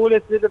Sidocol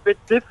is a little bit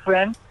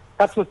different.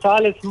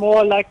 Catosal is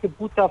more like the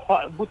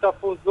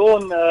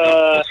butafosone,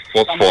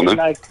 something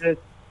like this.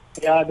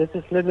 Yeah, this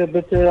is a little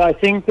bit. I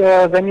think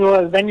when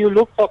you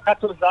look for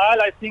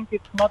Catosal, I think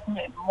it's not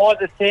more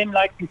the same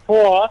like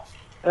before.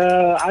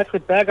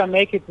 Alfred Berger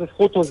make it with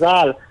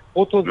Rotosal.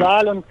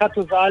 Rotosal and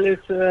Catosal is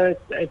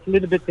it's a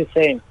little bit the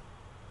same.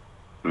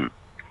 I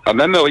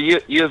remember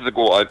years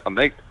ago, I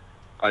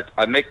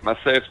make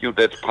myself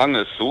that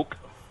Prange soup.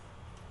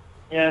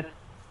 Yes.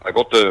 I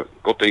got the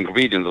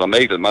ingredients and I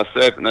made it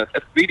myself, and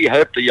it really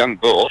helped the young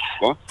birds.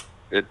 Huh?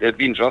 It had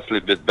been just a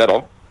little bit better,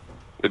 a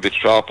little bit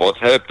sharper. It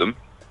helped them.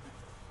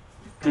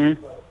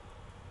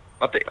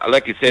 But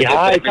like you said,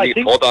 Yeah, there's many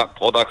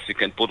products you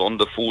can put on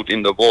the food,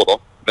 in the water.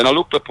 When I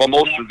looked at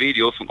promotion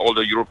videos from all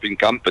the European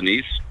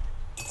companies,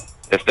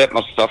 there's that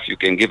much stuff you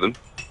can give them.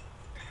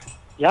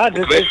 Yeah,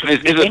 The question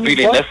is it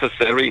really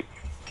necessary?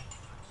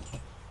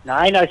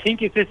 Nein, I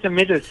think it is a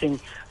middle thing.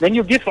 When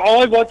you give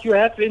all what you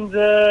have in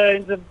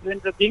the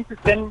things,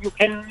 then you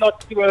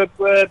cannot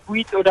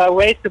breed or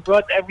raise the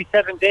bird every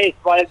 7 days.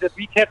 While the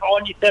week have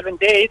only 7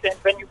 days, and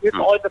when you give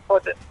all the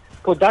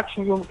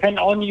production, you can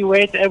only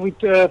wait every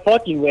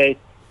 14 days.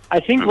 I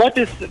think what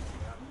is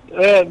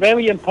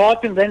very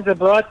important when the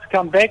birds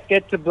come back,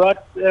 get the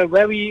birds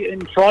very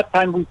in short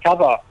time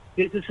recover.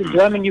 This is in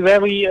Germany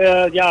very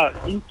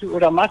into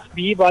or must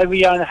be, while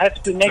we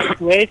have the next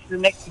race the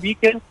next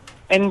weekend.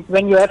 And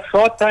when you have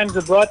short time,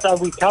 the birds are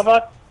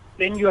recovered.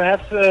 Then you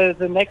have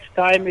the next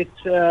time.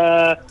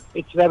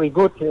 It's very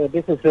good.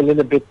 This is a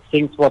little bit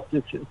things what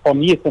is, for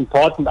me is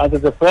important. After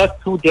the first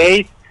 2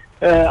 days,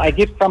 I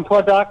give some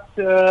products.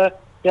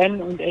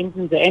 Then and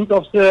in the end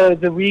of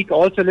the week,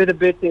 also a little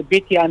bit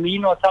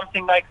beta-amine or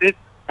something like this.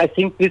 I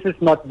think this is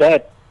not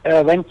bad.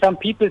 When some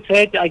people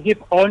said I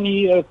give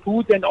only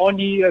food and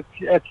only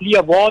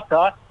clear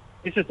water,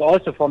 this is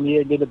also for me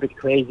a little bit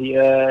crazy.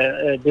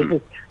 This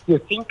is, you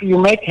think you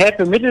might have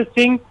a middle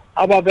thing,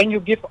 but when you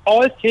give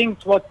all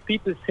things what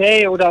people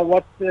say or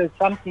what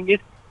something is,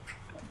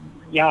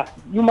 yeah,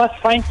 you must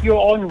find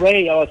your own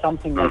way or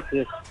something like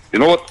this. You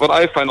know what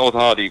I find out,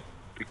 Hardy?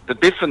 The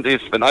difference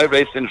is when I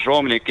raced in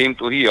Germany, came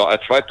to here, I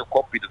tried to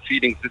copy the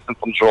feeding system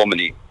from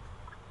Germany.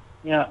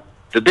 Yeah.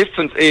 The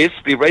difference is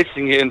we're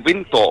racing here in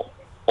winter,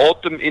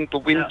 autumn into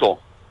winter.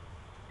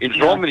 In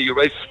Germany, you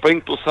race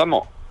spring to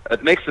summer.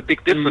 It makes a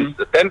big difference.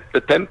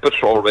 The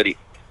temperature already.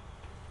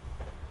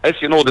 As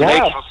you know, the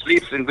nature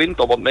sleeps in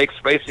winter, what makes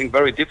racing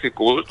very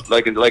difficult,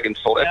 like in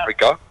South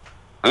Africa.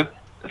 Huh?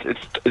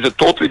 It's a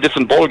totally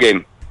different ball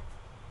game.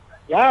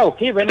 Yeah,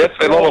 okay. When that's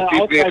why a lot of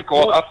people get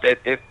caught up that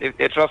if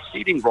they're just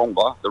feeding wrong,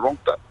 the wrong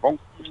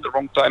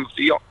time of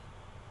the year.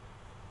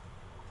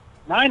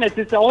 Nein, it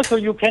is also,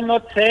 you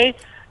cannot say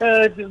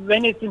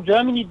when it's in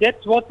Germany,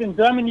 that's what in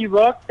Germany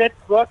works, that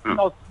works in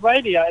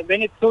Australia. And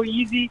when it's so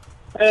easy,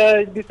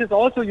 this is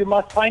also, you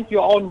must find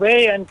your own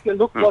way and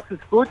look what is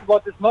good,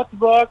 what is not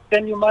work.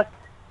 Then you must,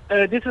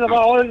 this is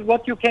about all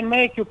what you can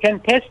make. You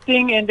can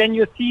testing and then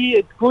you see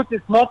it's good,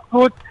 it's not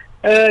good.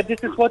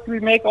 This is what we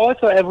make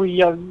also every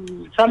year.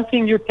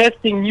 Something you're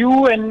testing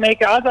new and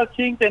make other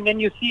things, and then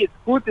you see it's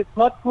good, it's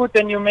not good,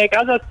 and you make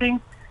other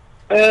things.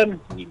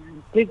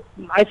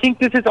 I think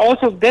this is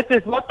also, that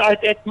is what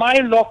at my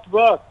loft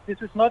works.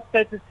 This is not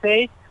that to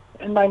say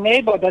in my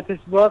neighbor that is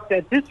worked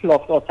at this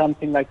loft or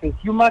something like this.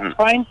 You must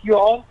find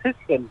your own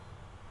system.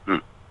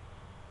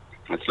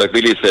 It's like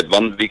Willie said,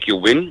 1 week you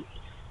win,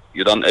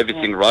 you done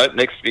everything right,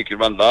 next week you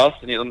run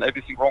last and you done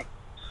everything wrong.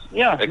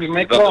 Yeah, next you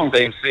make week wrong. The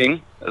same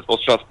thing. It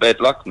was just bad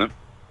luck, no?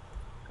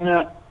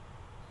 Yeah.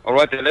 All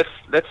right, then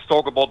let's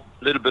talk about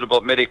a little bit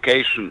about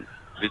medication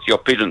with your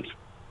pigeons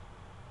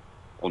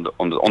on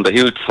the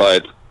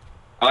hillside.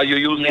 Are you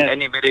using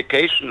any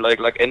medication like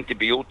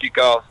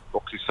antibiotica,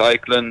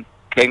 doxycycline,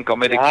 canker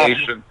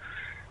medication,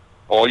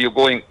 or you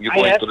going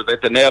to the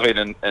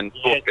veterinarian and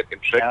getting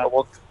checked,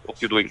 or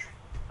what you doing?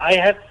 I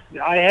have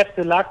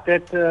the luck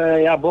that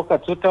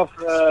Burkhard Sutthoff,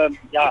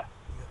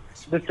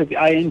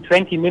 in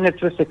 20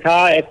 minutes with the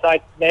car at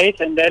site place,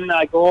 and then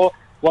I go.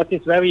 What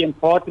is very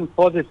important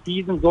for the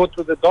season? Go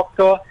to the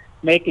doctor,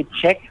 make a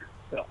check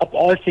of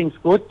all things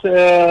good.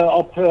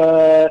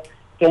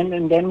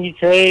 Then he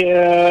say,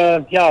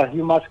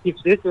 you must give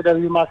this or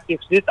you must give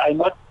this. I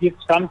not give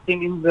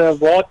something in the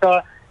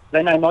water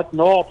when I not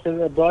know if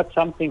the bird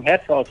something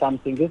has or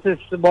something. This is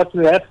what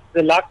we have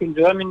the luck in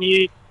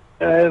Germany.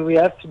 We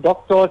have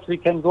doctors. We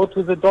can go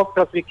to the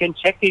doctors. We can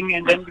checking,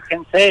 and then we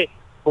can say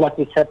what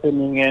is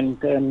happening and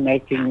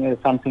making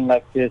something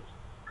like this.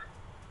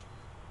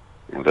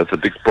 Well, that's a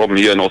big problem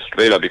here in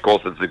Australia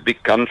because it's a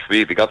big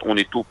country. We got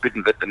only 2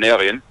 pigeon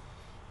veterinarians.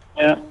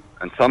 Yeah.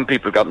 And some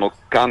people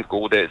can't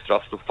go there. It's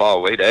just too far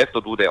away. They have to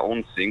do their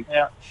own thing.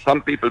 Yeah.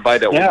 Some people buy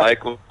their own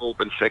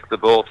microscope and check the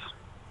birds.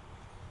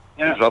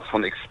 Yeah. Just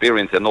from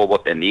experience, they know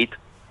what they need.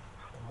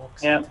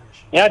 Yeah.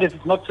 Yeah, this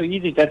is not so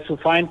easy. That's to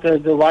find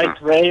the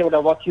right way or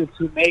what you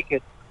to make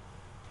it.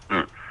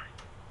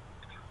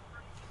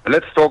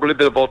 Let's talk a little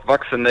bit about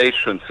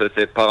vaccinations.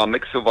 The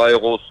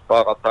paramyxovirus,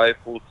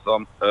 paratyphus,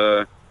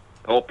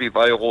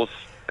 herpesvirus,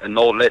 and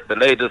now the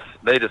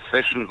latest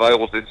fashion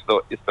virus is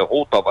the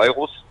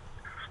rotavirus.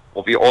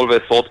 what we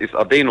always thought is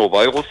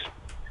adenovirus.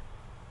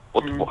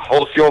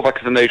 How's your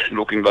vaccination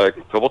looking like?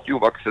 So what you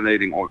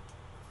vaccinating on?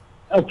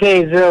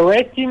 Okay, the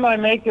race team I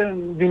make,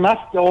 we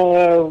must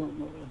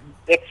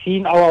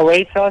vaccine our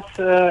racers,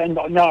 and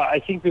no, I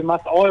think we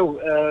must all.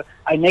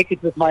 I make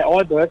it with my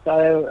all birds.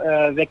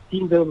 I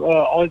vaccine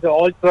all the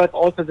old birds,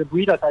 also the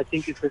breeders. I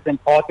think it is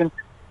important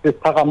with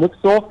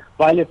Paramyxo,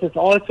 while it is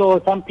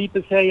also some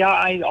people say, yeah,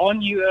 I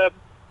only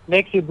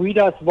make the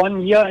breeders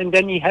 1 year and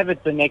then you have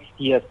it the next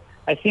year.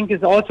 I think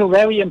it's also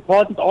very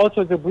important,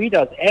 also the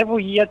breeders,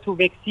 every year to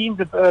vaccine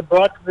the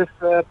bird with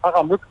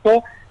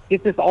Paramyxo.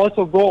 This is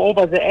also go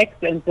over the eggs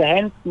and the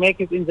hens make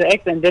it in the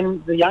eggs, and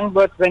then the young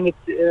birds, when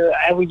it's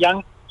every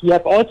young, you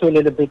have also a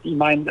little bit in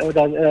mind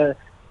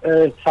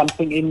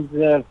something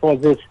in for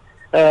this.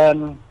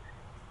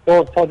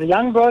 So for the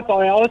young birds,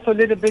 I also a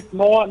little bit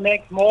more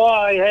make more.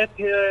 I have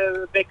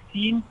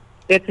vaccine.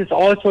 That is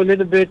also a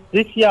little bit.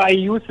 This year I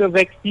use the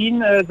vaccine,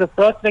 the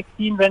first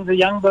vaccine when the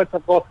young birds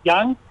was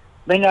young.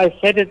 When I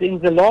set it in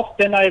the loft,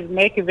 then I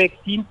make a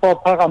vaccine for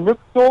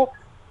Paramyxo,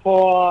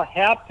 for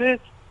herpes,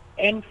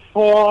 and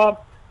for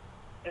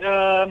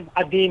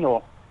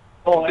adeno.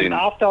 So and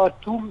after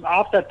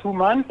 2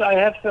 months, I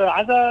have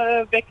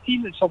other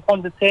vaccine. So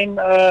from the same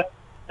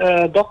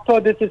doctor.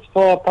 This is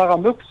for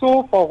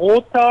Paramyxo, for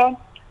Rota,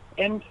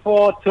 and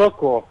for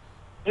Turco.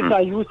 This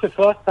I used the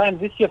first time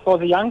this year for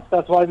the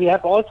youngsters, while we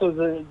have also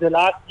the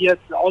last years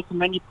also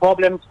many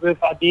problems with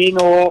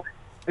adeno.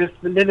 With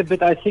a little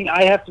bit, I think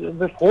I have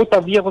with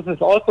rotavirus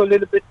is also a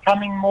little bit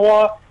coming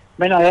more.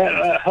 When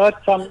I heard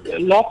some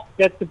loft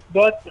that the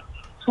bird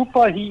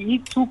super, he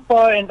eats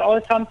super and all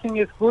something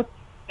is good,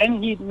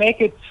 then he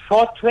make it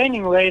short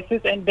training races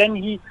and then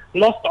he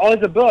lost all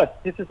the birds.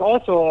 This is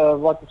also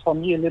what is for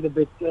me a little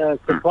bit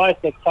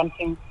surprised that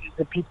something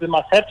the people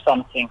must have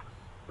something.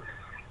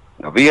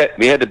 We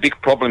had a big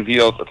problem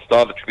here that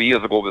started 3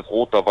 years ago with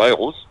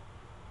rotavirus.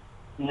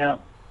 Yeah.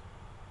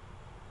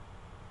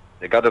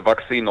 They got a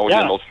vaccine now in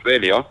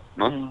Australia.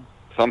 No?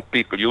 Some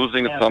people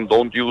using it, some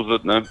don't use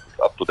it. No? It's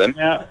up to them.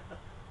 Yeah.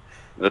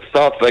 It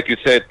starts, like you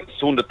said,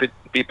 soon the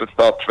people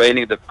start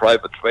training, the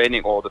private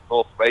training, or the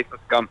first races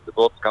come, the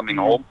birds coming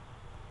home.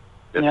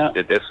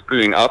 They're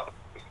screwing up.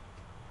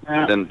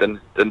 Yeah. And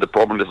then the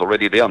problem is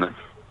already there. No?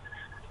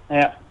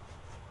 Yeah.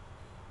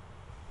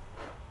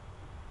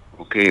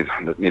 Okay,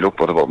 let me look.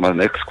 What about my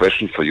next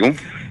question for you?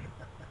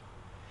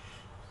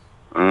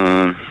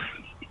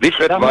 Which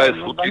advice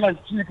would you...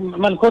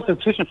 Mal eine kurze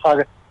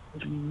Zwischenfrage.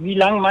 Wie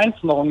lang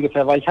meinst du noch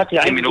ungefähr? Weil ich hatte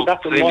ja eigentlich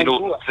gedacht... 10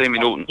 Minuten. 10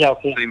 Minuten. Ja,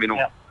 okay. 10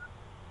 Minuten.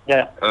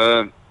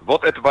 Yeah.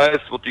 What advice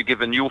would you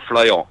give a new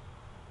flyer?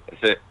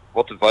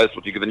 What advice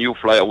would you give a new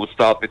flyer who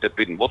start with the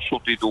bidding? What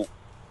should he do?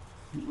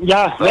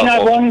 Yeah, when I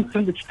want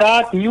to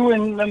start new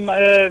in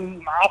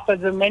after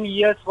the many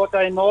years, what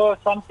I know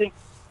something,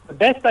 the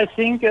best I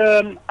think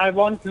I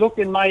want look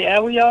in my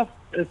area,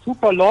 a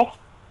super loft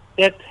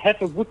that have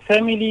a good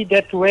family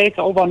that race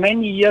over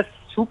many years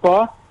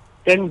super,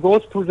 then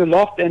goes to the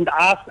loft and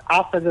ask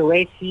after the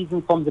race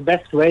season from the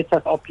best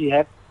racers if you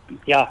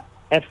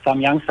have some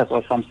youngsters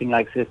or something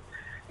like this.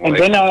 And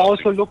then I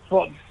also look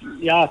for,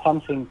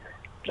 something.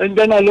 And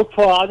then I look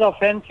for other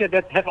fans here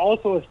that have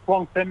also a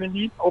strong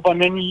family over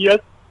many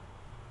years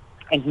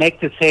and make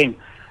the same.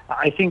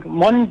 I think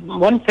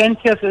one fence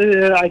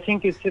here, I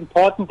think it's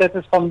important that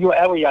is from your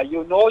area.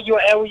 You know your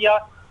area,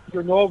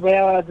 you know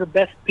where the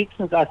best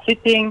pigeons are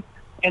sitting,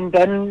 and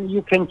then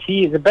you can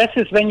see. The best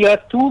is when you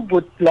have two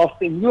good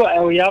lofts in your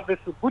area with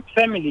a good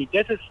family.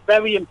 That is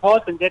very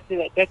important, that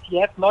you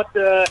have not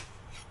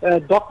a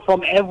dog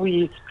from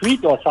every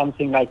street or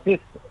something like this.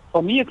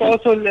 For me, it's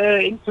also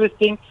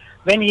interesting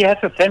when you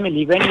have a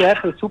family, when you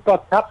have a super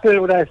couple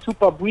or a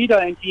super breeder,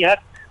 and you have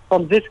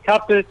from this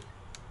couple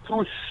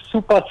 2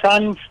 super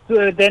sons,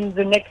 then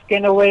the next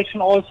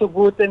generation also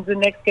good, and the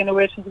next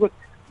generation good.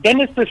 Then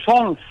it's the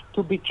chance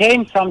to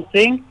become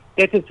something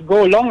that it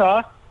go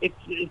longer.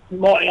 It's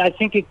more. I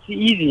think it's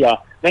easier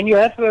when you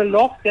have a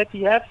loft that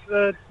you have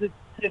the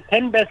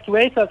 10 best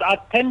racers are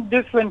 10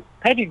 different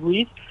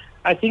pedigrees.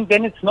 I think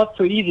then it's not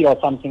so easy or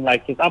something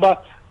like this.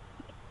 But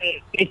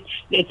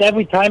it's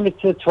every time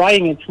it's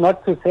trying. It's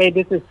not to say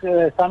this is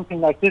something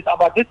like this.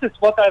 But this is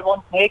what I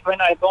want to make when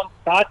I don't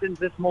start in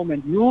this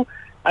moment.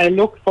 I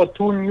look for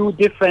 2 new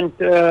different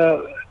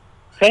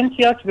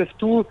fanciers with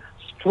 2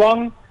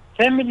 strong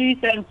families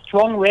and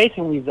strong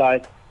racing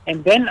results.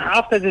 And then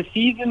after the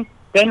season,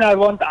 then I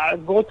want to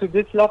go to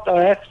this loft.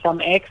 I have some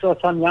eggs or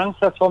some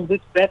youngsters from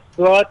this best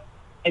bird.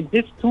 And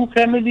these 2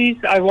 families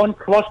I want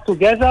cross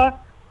together.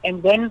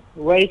 And then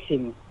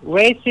racing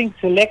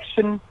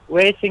selection.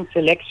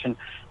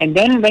 And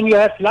then when you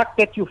have luck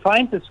that you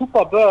find a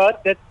super bird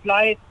that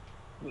flies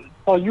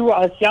for you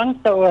as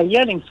youngster or a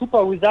yearling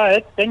super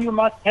results, then you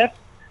must have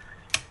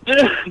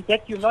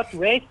that you not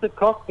raise the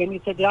cock. Then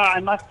you said, I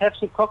must have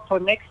the cock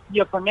for next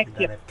year.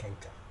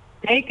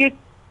 Take it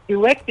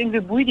direct in the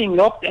breeding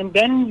loft, and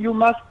then you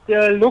must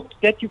look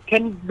that you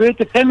can build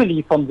a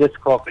family from this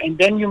cock. And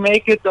then you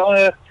make it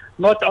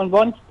not on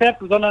one step,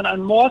 sondern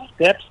on more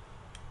steps.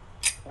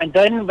 And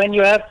then when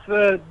you have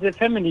the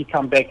family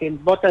come back,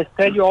 and what I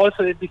tell you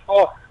also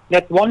before,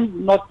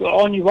 not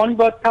only one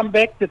bird come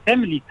back, the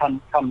family can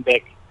come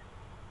back.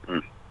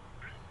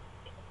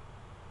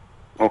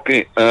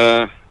 Okay.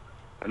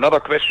 Another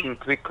question,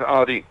 quick,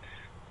 Adi.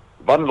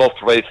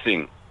 One-loft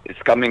racing is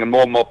becoming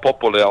more and more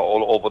popular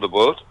all over the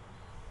world.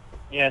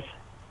 Yes.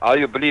 Are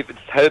you believe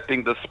it's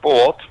helping the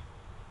sport,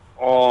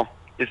 or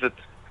is it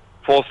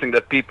forcing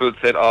that people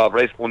said,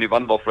 race only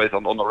one-loft race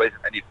and not race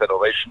in any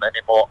federation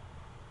anymore?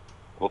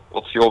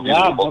 What's your view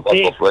about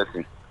one-loft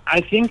racing?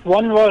 I think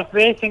one-loft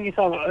racing is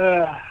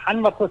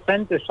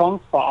 100% a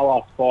chance for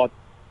our sport.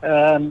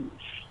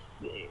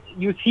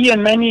 You see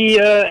in many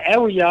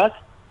areas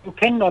you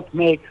cannot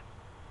make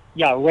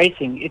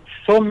racing. It's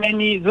so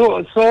many,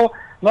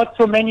 not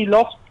so many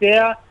lofts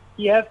there.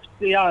 You have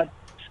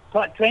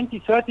 20,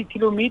 30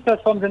 kilometers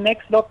from the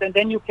next loft, and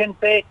then you can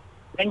say,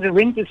 when the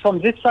wind is from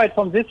this side,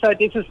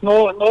 this is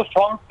no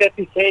chance that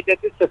we say that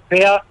it's a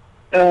fair,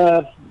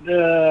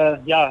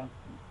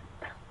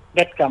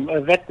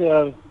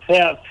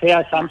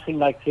 fair something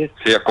like this.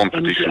 Fair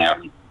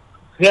competition,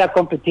 Fair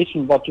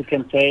competition, what you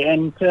can say.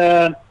 And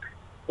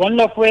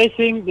one-loft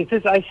racing, this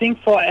is, I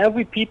think, for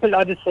every people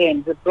are the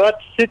same. The birds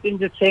sit in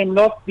the same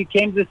loft,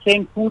 became the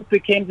same food,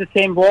 became the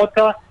same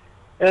water.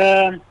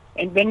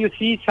 And when you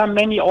see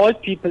many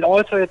old people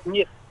also,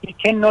 we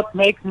cannot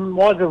make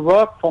more the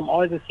work from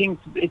all the things.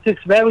 It is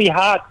very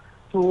hard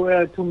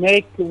to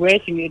make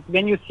racing.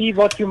 When you see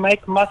what you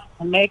must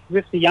make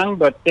with the young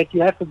birds, that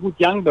you have a good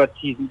young bird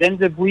season, then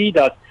the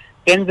breeders,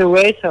 then the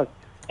racers,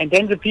 and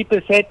then the people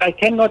said, I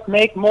cannot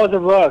make more the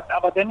work.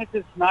 But then it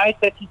is nice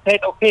that he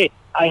said, okay,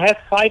 I have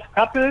 5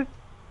 couples,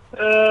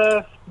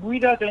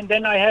 breeders, and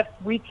then I have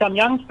breed some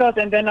youngsters,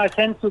 and then I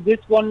send to this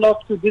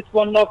one-loft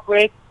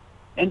race.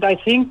 And I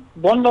think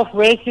one-loft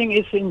racing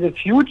is in the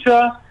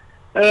future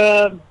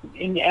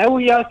in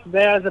areas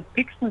where the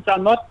pistons are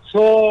not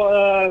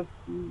so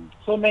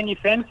many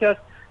fanciers.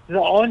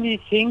 The only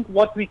thing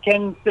what we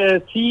can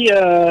see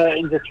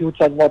in the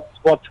future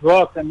what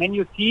works. And when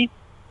you see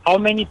how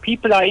many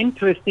people are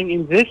interested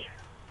in this,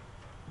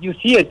 you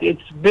see it.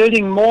 It's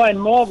building more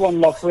and more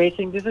one-loft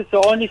racing. This is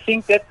the only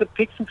thing that the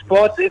piston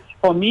sport is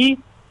for me.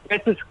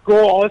 Let us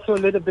go also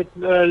a little bit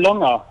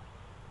longer.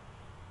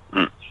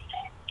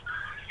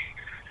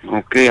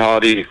 Okay,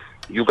 Hardy,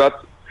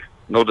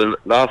 the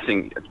last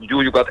thing.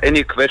 You got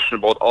any question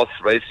about us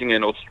racing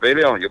in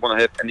Australia? You want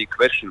to have any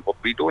question what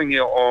we doing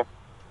here, or?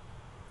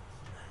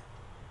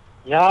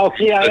 Yeah,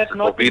 okay, I have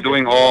not. What we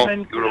doing, or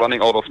you're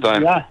running out of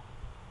time?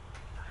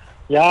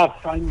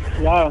 Fine.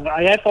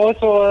 I have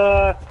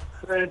also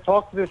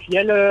talked with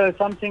Jelle,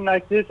 something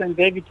like this, and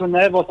David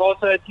Tunnell was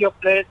also at your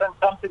place, and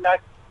something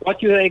like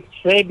what you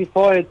say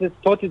before. It is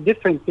totally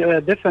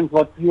different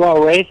what you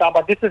are raised,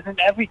 but this is in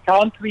every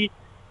country.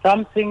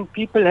 Something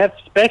people have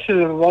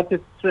special, what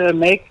it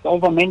makes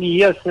over many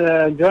years.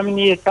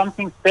 Germany is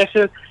something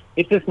special.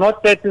 It is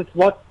not that is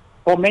what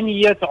for many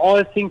years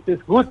all things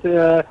is good.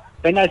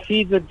 When I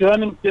see the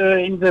German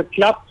in the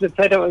club,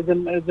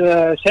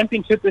 the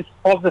championship is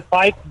for the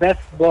 5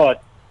 best birds.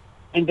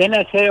 And then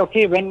I say,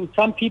 okay, when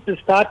some people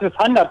start with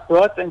 100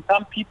 birds and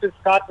some people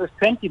start with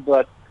 20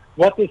 birds,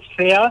 what is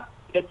fair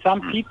that some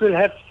people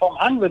have from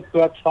 100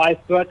 birds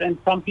 5 birds and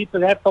some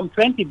people have from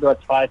 20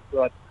 birds 5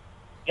 birds.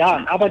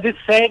 Yeah, but this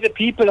say the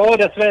people,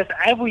 das was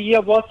every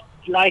year was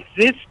like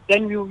this,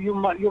 then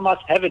you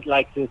must have it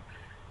like this.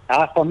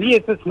 For me,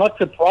 it is not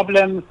the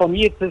problem. For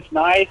me, it is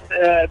nice.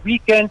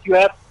 Weekend you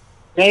have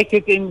make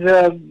it in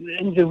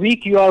the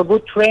week. You are a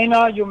good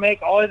trainer. You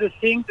make all the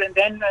things, and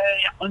then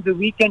on the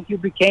weekend you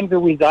became the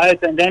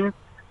result. And then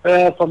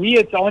for me,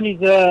 it's only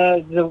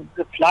the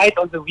flight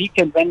on the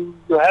weekend when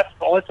you have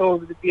also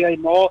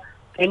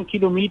 10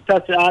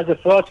 kilometers. The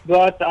first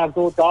birds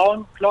go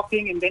down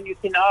clocking, and then you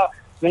think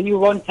when you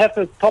want to have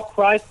a top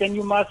price, then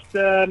you must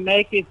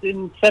make it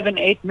in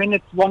 7-8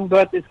 minutes. One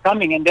bird is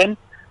coming, and then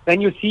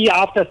when you see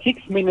after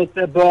 6 minutes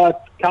a bird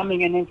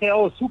coming, and then say,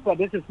 "Oh, super!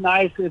 This is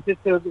nice. This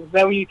is a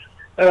very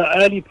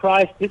early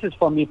price." This is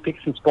for me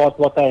piston sport.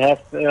 What I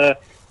have.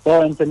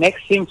 And the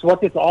next things,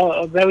 what is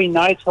all very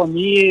nice for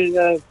me,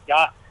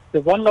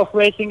 the one-off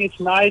racing is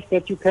nice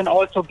that you can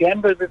also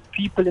gamble with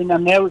people in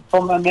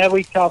from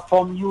America,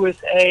 from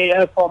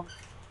USA, from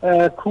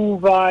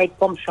Kuwait,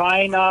 from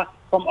China.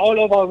 From all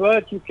over the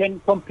world, you can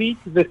compete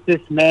with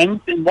this man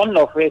in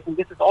one-off racing.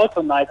 This is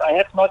also nice. I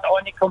have not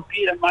only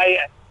compete in my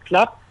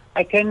club,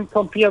 I can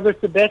compare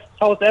with the best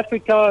South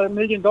Africa $1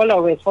 million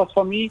race. Was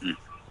for me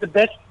the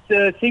best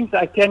things.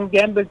 I can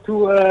gamble to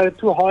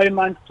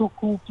Heumanns, to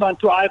Koopman,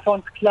 to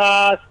Alphonse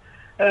Klaas,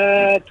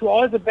 to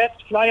all the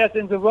best flyers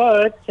in the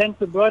world, send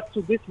the birds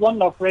to this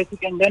one-off racing,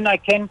 and then I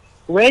can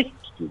race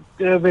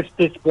with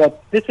this bird.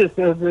 This is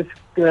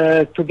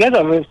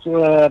together with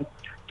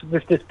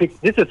this big,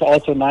 this is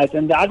also nice.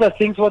 And the other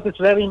things what is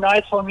very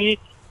nice for me,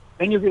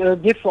 when you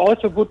give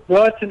also good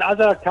birds in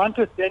other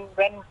countries, then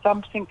when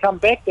something come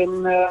back,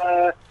 then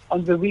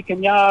on the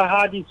weekend,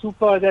 Hardy,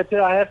 super that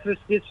I have this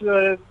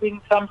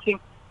win something.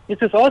 This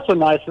is also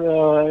nice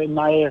in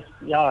my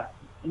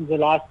in the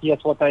last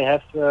years what I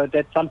have.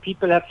 That some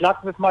people have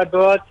luck with my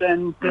birds,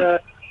 and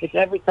it's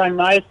every time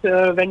nice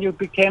when you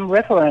became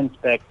reference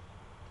back.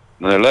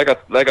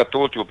 Like I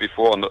told you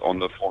before on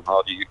the phone,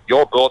 Hardy,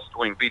 your birds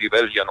doing really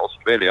well here in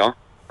Australia.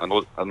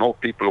 I know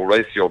people who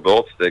raise your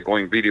birds, they're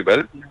going really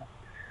well. Yeah.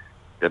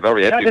 They're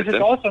very happy with this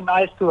them. is also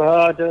nice to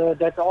hear.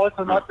 That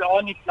also not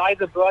only fly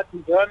the birds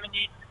in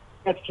Germany,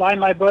 that fly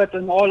my birds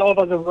in all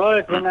over the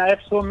world. When I have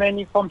so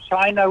many from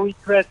China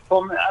requests,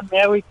 from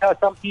America,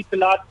 some people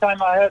last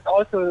time I had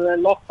also a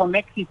lot from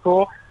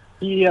Mexico.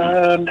 He,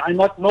 I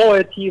not know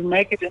it, he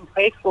make it in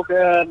Facebook,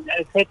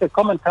 said a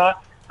commenter,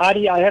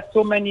 Hardy, I have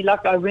so many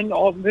luck, I win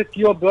with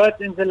your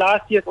birds in the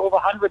last years over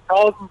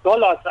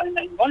 $100,000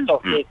 in one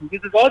location.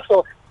 This is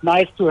also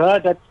nice to hear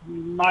that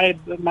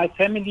my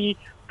family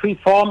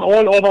perform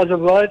all over the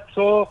world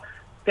so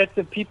that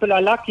the people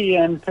are lucky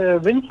and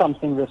win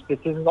something with this.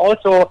 This is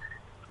also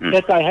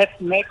that I have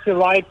to make the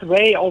right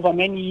way over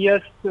many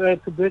years to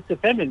build the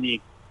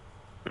family.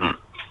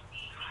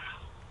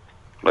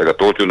 Like I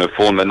told you on the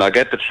phone, when I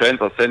get the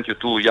chance, I send you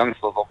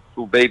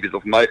two babies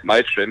of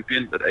my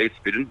champion, that ace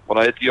pigeon, what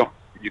I had here.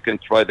 You can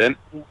try them.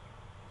 Yeah.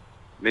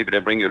 Maybe they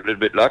bring you a little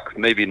bit luck,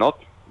 maybe not.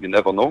 You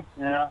never know.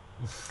 Yeah.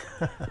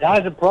 Yeah,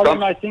 the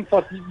problem I think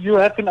what you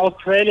have in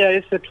Australia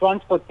is the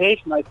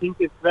transportation. I think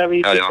it's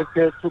very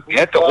difficult to we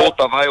had the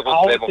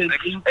rotavirus, there was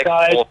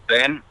export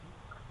ban.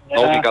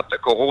 Now we got the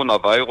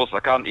coronavirus. I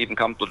can't even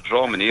come to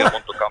Germany. I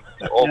want to come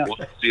in August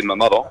to see my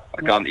mother.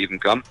 I can't even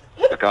come.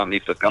 I can't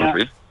leave the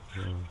country.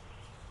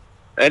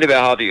 Anyway,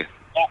 Hardy,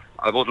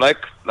 I would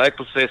like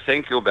to say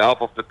thank you on behalf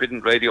of the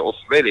Pigeon Radio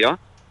Australia.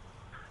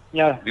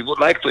 Yeah. We would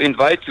like to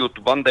invite you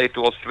to one day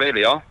to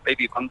Australia.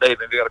 Maybe one day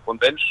when we are at a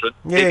convention.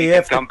 Maybe you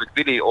can come with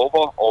Billy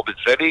over or with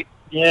Jelly.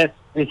 Yes,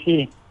 we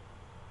see.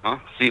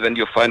 See when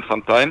you find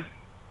some time.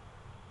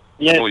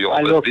 Yes, I know you're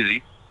always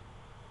busy.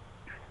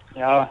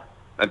 Yeah.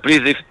 And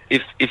please,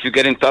 if you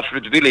get in touch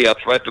with Willie, I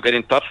try to get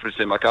in touch with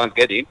him. I can't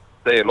get him.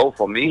 Say hello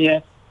for me.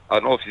 Yes. I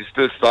don't know if he's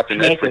still stuck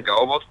in Africa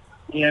or what.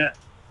 Yeah.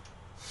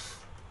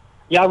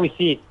 Yeah, we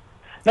see.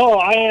 No,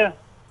 I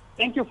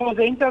thank you for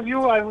the interview.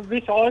 I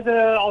wish all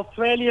the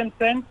Australian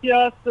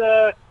fanciers,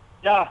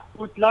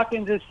 good luck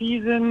in the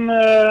season.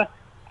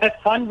 Have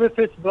fun with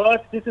his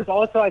birds. This is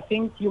also, I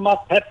think, you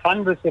must have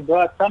fun with the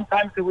birds.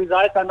 Sometimes the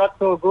results are not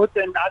so good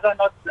and other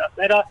not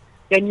better.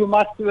 Then you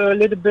must a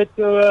little bit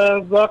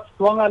work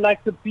stronger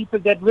like the people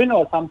that win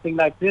or something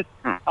like this.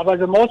 But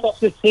the most of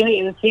the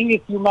thing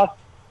is you must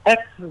have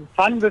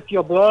fun with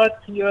your birds.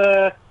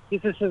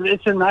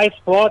 It's a nice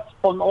sport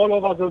from all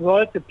over the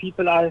world. The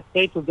people are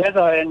stay together,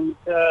 and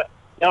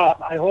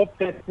I hope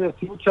that the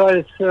future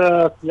is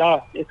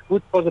it's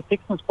good for the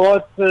pigeon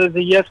sports.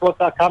 The years what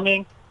are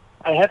coming,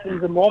 I have in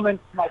the moment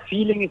my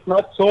feeling is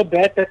not so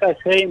bad that I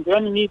say in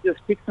Germany the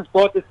pigeon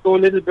sport is go a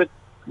little bit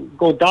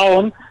go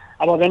down.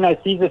 But when I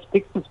see the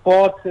pigeon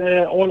sport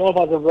all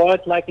over the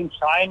world, like in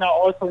China,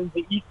 also in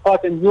the East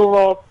part in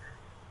Europe,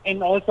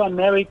 and also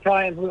America,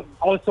 and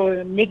also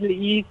in Middle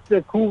East,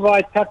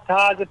 Kuwait,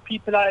 Qatar, the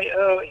people are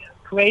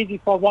crazy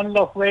for one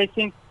love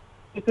racing.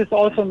 It is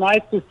also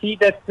nice to see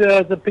that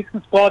the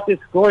pigeon sport is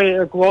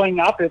growing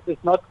up. It is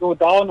not go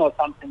down or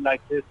something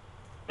like this.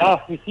 Yeah,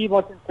 we see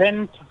what in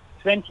 10,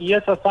 20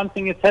 years or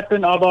something has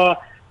happened, but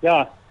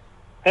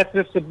have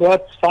with the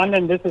birds fun,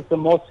 and this is the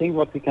most thing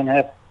what we can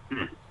have.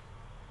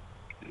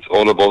 It's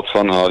all about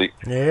fun, Hardy.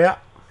 Yeah.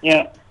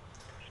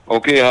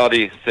 Okay,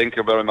 Hardy, thank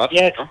you very much.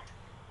 Yes.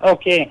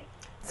 Okay.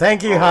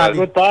 Thank you, Hardy.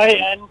 Goodbye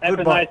and have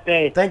a nice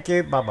day. Thank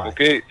you. Bye-bye.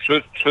 Okay,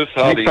 tschüss,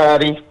 Hardy. Thanks,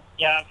 Hardy.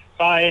 Yeah,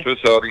 bye.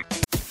 Tschüss, Hardy.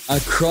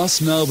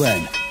 Across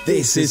Melbourne,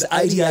 this is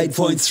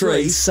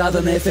 88.3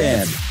 Southern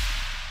FM.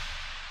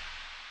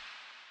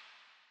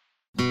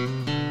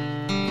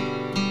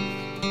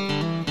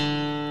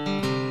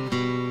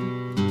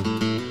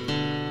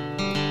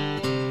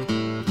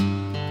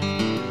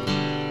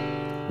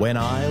 When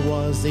I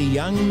was a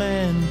young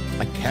man,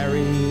 I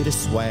carried a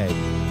swag,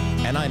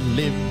 and I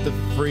lived the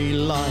free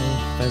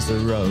life as a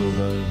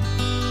rover.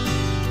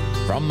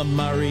 From the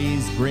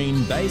Murray's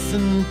green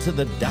basin to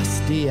the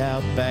dusty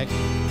outback,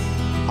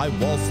 I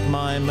waltzed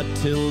my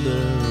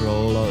Matilda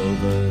all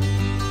over.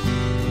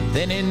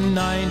 Then in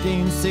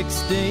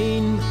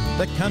 1916,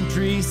 the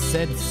country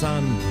said,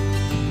 son,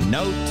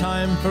 no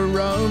time for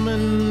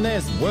roaming,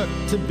 there's work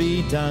to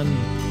be done.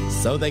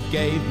 So they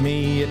gave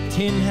me a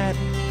tin hat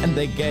and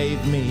they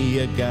gave me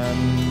a gun,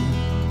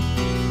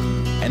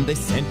 and they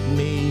sent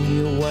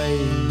me away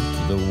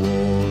to the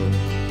war.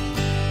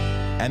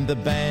 And the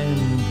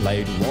band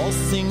played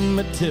Waltzing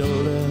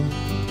Matilda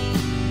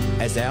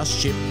as our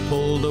ship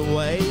pulled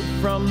away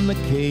from the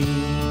quay.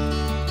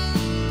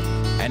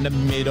 And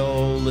amid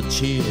all the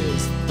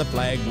cheers, the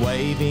flag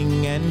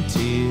waving and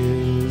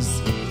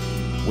tears,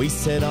 we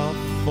set off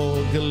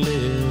for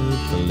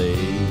Gallipoli.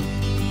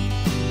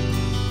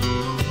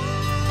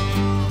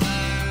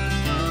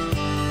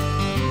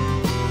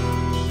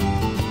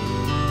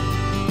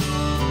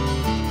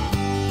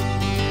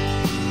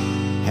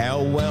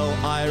 How well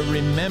I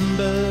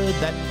remember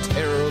that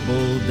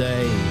terrible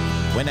day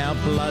when our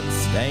blood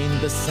stained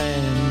the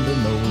sand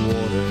and the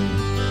water.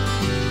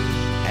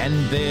 And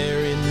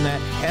there in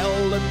that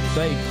hell that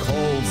they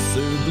call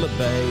Subla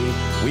Bay,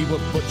 we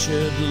were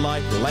butchered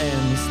like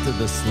lambs to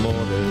the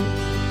slaughter.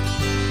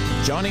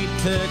 Johnny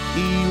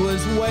Turkey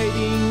was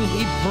waiting,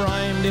 he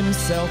primed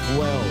himself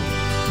well,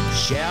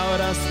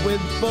 showered us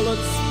with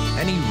bullets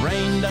and he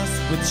rained us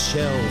with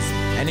shells,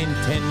 and in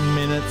 10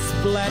 minutes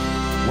flat,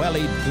 well,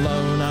 he'd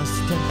blown us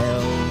to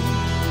hell.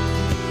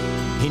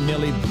 He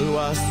nearly blew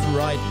us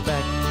right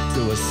back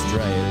to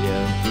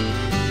Australia.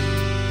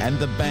 And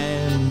the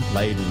band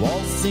played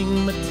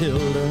Waltzing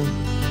Matilda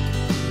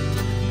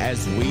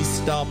as we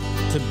stopped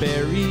to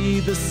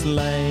bury the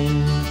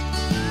slain.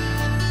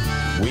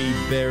 We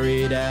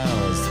buried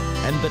ours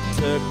and the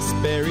Turks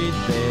buried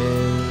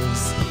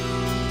theirs.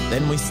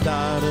 Then we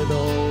started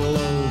all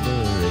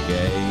over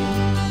again.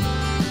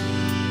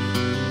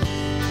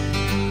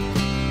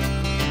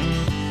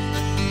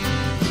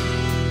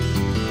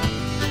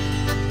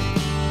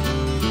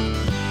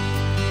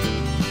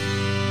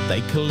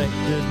 They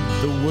collected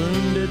the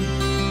wounded,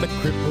 the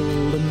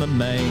crippled and the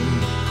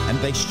maimed, and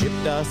they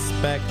shipped us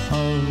back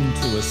home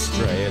to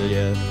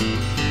Australia.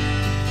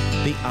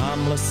 The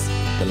armless,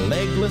 the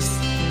legless,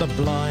 the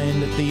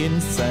blind, the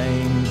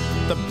insane,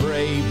 the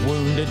brave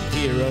wounded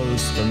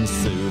heroes from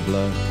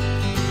Subla.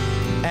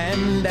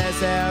 And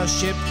as our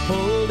ship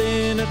pulled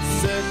in at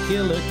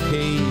Circular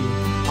Quay,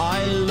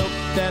 I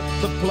looked at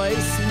the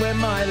place where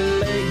my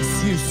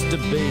legs used to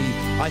be.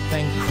 I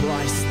thank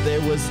Christ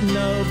there was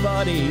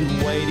nobody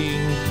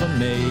waiting for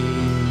me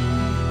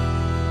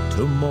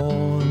to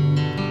mourn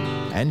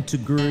and to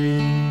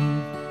grieve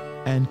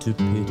and to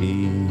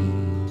pity.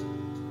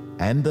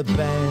 And the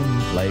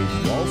band played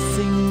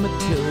Waltzing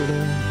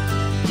Matilda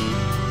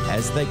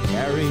as they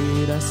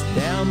carried us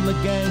down the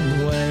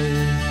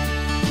gangway.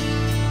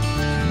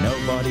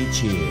 Nobody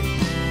cheered,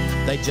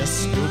 they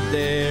just stood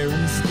there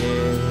and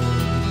stared,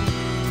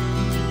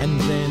 and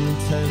then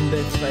turned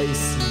their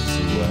faces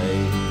away.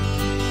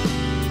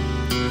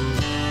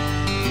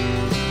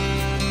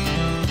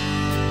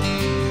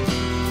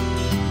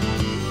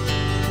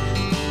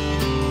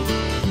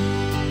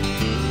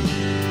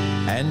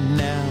 And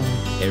now,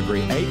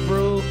 every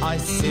April I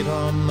sit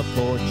on the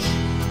porch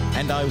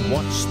and I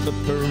watch the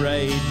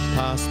parade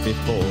pass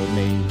before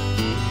me.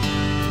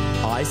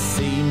 I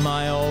see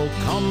my old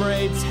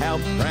comrades, how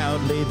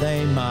proudly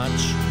they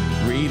march,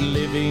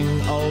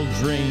 reliving old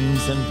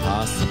dreams and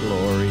past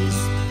glories.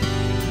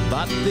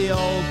 But the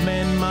old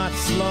men march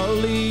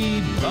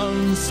slowly,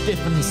 bone stiff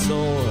and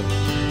sore,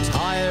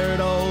 tired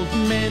old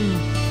men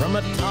from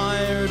a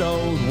tired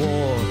old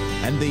war.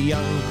 And the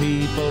young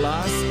people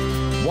ask,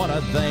 what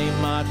are they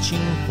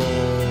marching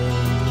for?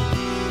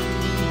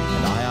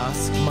 And I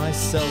ask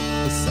myself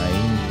the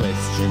same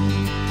question.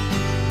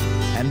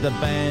 And the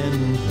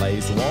band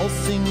plays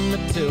Waltzing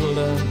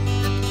Matilda,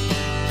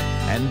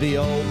 and the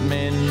old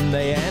men,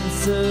 they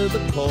answer the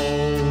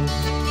call.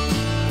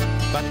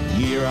 But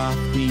year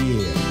after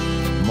year,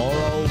 more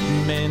old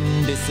men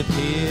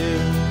disappear.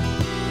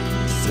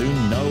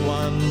 Soon no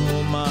one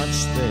will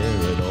march there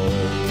at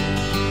all.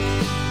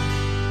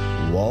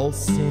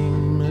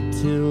 Waltzing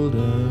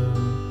Matilda,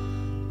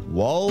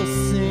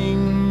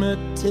 Waltzing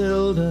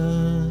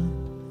Matilda,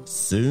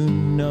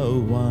 soon no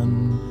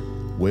one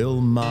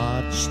will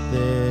march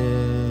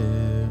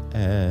there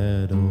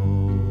at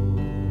all.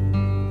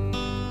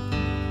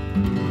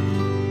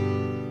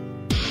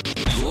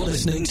 You're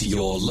listening to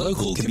your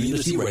local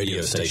community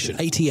radio station,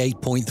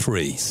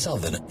 88.3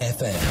 Southern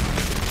FM.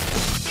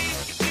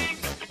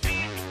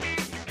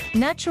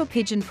 Natural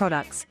Pigeon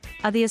Products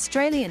are the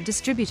Australian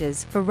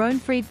distributors for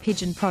Röhnfried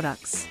Pigeon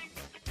Products.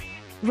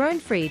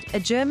 Röhnfried, a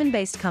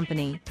German-based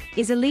company,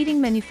 is a leading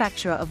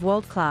manufacturer of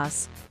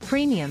world-class,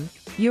 premium,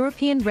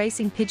 European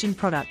racing pigeon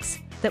products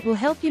that will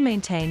help you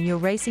maintain your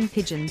racing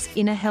pigeons'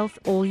 inner health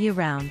all year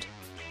round.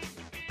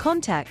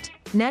 Contact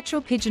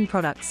Natural Pigeon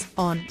Products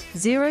on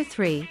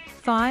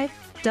 035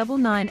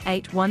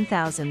 998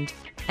 1000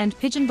 and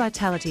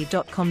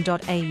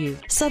pigeonvitality.com.au.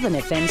 Southern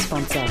FM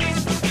sponsor.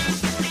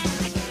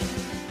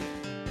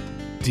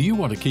 Do you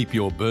want to keep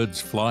your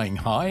birds flying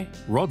high?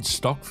 Rod's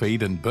Stock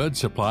Feed and Bird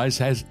Supplies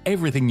has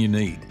everything you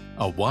need.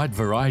 A wide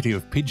variety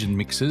of pigeon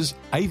mixes,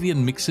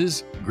 avian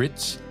mixes,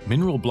 grits,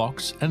 mineral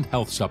blocks and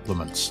health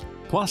supplements.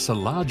 Plus a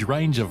large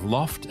range of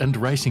loft and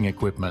racing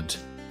equipment.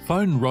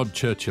 Phone Rod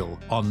Churchill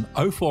on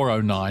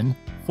 0409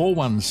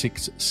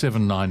 416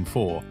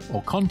 794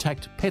 or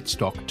contact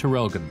Petstock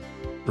Terrelgan.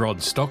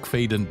 Rod Stock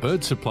Feed and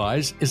Bird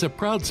Supplies is a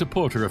proud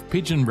supporter of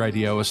Pigeon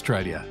Radio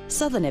Australia.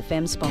 Southern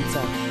FM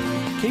sponsor.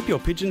 Keep your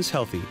pigeons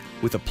healthy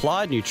with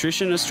Applied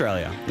Nutrition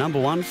Australia,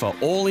 #1 for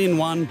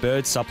all-in-one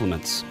bird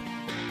supplements.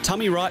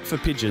 Tummy Right for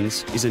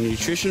Pigeons is a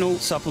nutritional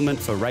supplement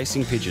for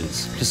racing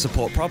pigeons to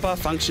support proper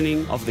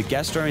functioning of the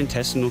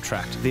gastrointestinal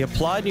tract. The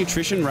Applied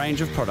Nutrition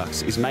range of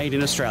products is made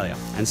in Australia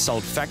and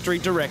sold factory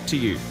direct to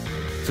you.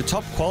 For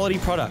top quality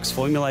products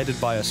formulated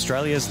by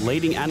Australia's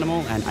leading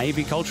animal and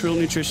avicultural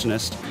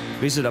nutritionist,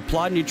 visit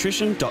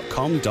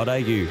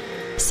appliednutrition.com.au.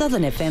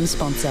 Southern FM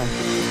sponsor.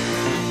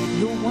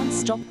 Your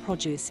one-stop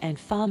produce and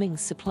farming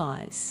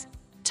supplies.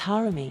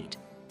 Tara Meat.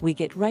 We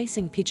get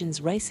racing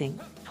pigeons racing,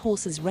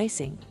 horses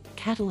racing,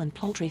 cattle and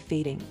poultry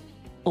feeding.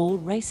 All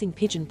racing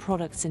pigeon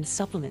products and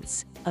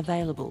supplements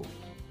available.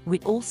 We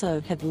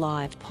also have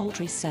live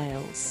poultry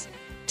sales.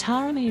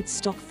 Tara Meat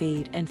stock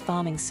feed and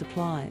farming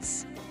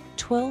supplies.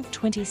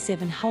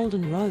 1227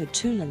 Holden Road,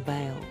 Toolan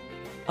Vale.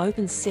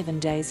 Open 7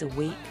 days a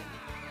week.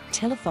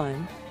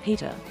 Telephone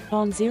Peter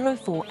on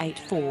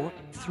 0484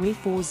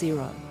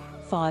 340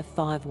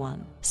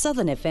 551.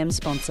 Southern FM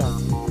sponsor.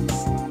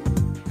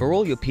 For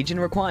all your pigeon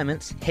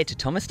requirements, head to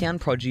Thomastown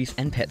Produce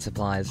and Pet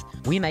Supplies.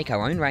 We make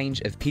our own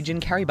range of pigeon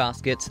carry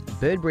baskets,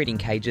 bird breeding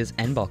cages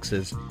and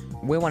boxes.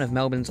 We're one of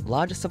Melbourne's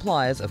largest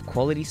suppliers of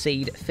quality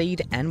seed,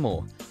 feed and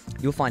more.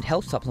 You'll find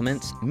health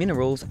supplements,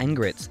 minerals and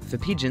grits for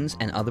pigeons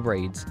and other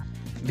breeds.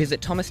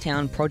 Visit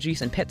Thomastown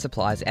Produce and Pet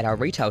Supplies at our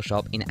retail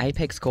shop in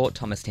Apex Court,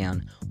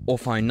 Thomastown, or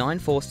phone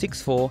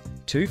 9464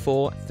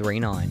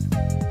 2439.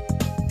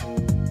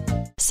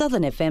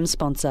 Southern FM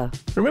sponsor.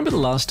 Remember the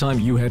last time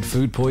you had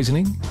food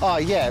poisoning? Oh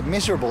yeah,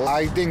 miserable.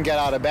 I didn't get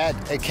out of bed.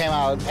 It came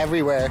out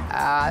everywhere.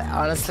 I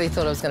honestly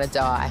thought I was going to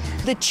die.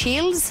 The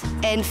chills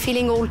and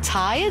feeling all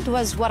tired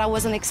was what I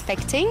wasn't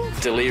expecting.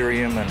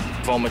 Delirium and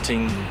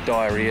vomiting,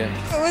 diarrhea.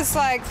 It was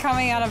like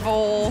coming out of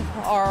all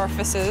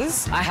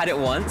orifices. I had it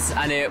once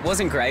and it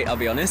wasn't great, I'll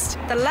be honest.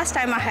 The last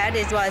time I had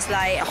it was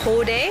like a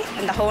whole day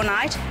and the whole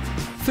night.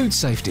 Food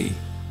safety.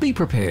 Be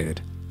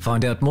prepared.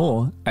 Find out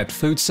more at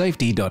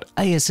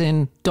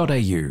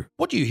foodsafety.asn.au.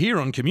 What you hear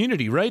on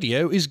community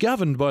radio is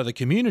governed by the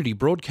Community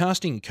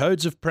Broadcasting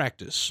Codes of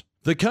Practice.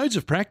 The Codes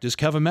of Practice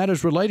cover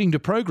matters relating to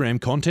program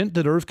content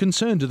that are of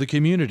concern to the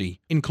community,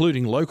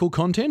 including local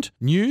content,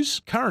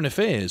 news, current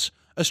affairs,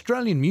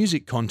 Australian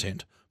music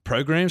content,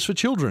 programs for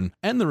children,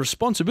 and the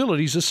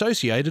responsibilities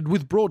associated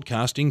with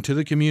broadcasting to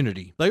the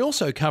community. They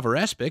also cover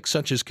aspects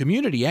such as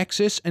community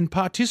access and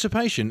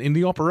participation in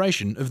the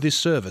operation of this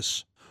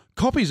service.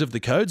 Copies of the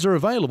codes are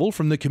available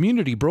from the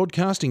Community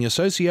Broadcasting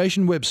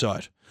Association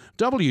website,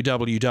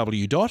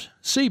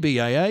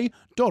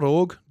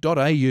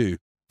 www.cbaa.org.au.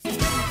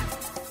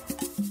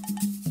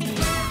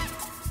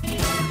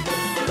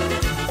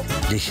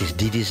 This is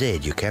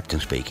DDZ, your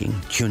captain speaking.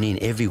 Tune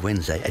in every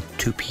Wednesday at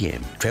 2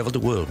 p.m. Travel the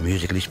world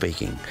musically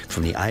speaking,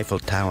 from the Eiffel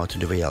Tower to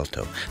the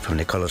Rialto, from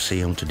the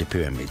Colosseum to the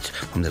Pyramids,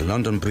 from the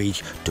London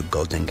Bridge to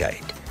Golden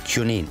Gate.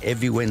 Tune in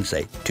every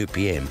Wednesday, 2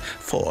 p.m.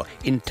 for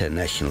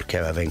International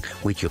Caravan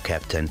with your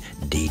captain,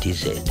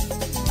 DDZ.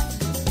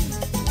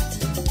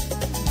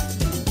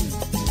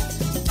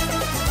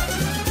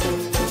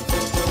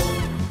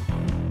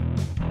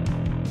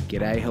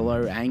 G'day,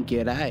 hello and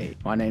g'day.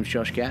 My name's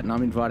Josh Gatt and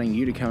I'm inviting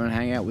you to come and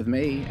hang out with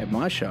me at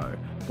my show,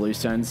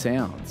 Bluestone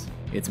Sounds.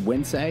 It's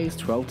Wednesdays,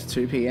 12 to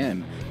 2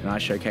 p.m, and I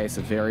showcase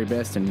the very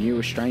best in new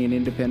Australian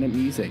independent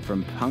music,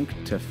 from punk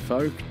to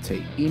folk to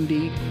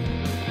indie.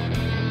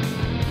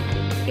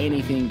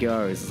 Anything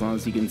goes, as long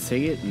as you can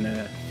see it in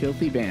a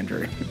filthy band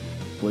room.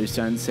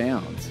 Bluestone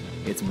Sounds.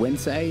 It's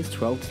Wednesdays,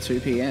 12 to 2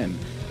 p.m.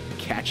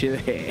 Catch you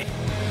there.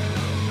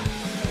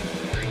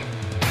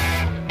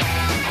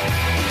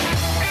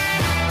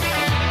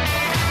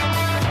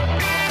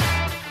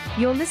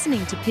 You're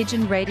listening to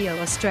Pigeon Radio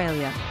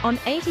Australia on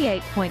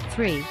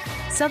 88.3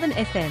 Southern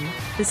FM,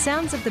 the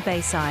sounds of the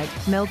Bayside,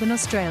 Melbourne,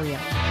 Australia.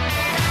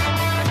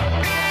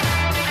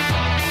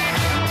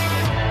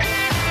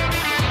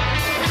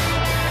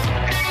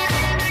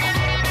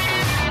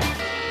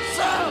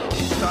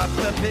 Stop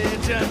the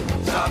pigeon,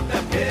 stop the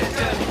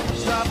pigeon,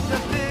 stop the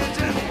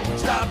pigeon,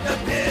 stop the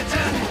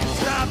pigeon,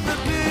 stop the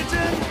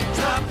pigeon,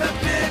 stop the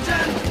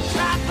pigeon,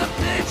 stop the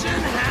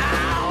pigeon,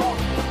 how?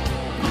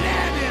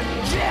 Nab him,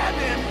 jab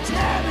him,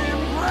 tab him,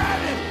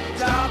 grab him,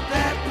 stop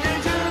that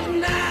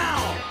pigeon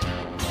now!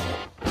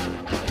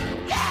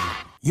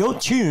 You're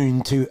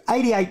tuned to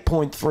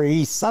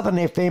 88.3 Southern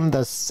FM,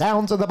 the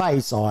sounds of the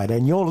Bayside,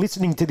 and you're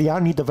listening to the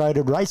only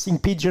devoted racing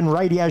pigeon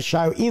radio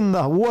show in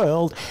the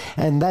world,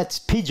 and that's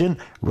Pigeon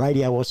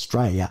Radio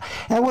Australia.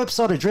 Our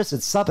website address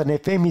at Southern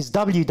FM is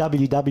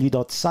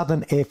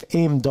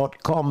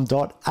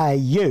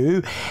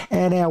www.southernfm.com.au,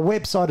 and our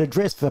website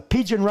address for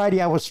Pigeon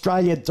Radio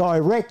Australia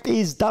direct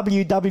is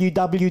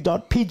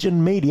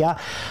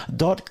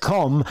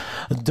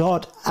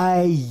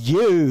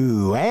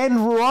www.pigeonmedia.com.au.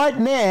 And right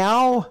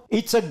now,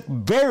 it's a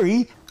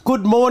very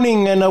good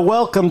morning and a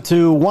welcome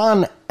to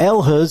Juan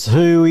Elhers,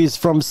 who is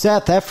from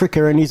South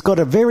Africa, and he's got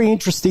a very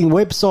interesting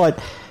website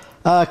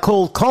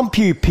called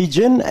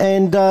CompuPigeon,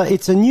 and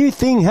it's a new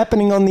thing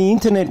happening on the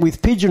internet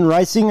with pigeon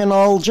racing. And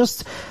I'll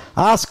just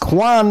ask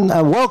Juan,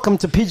 welcome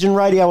to Pigeon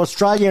Radio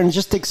Australia, and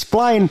just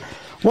explain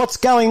what's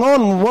going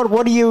on.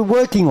 What are you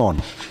working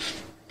on?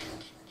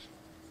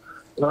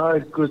 Hi,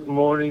 good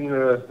morning,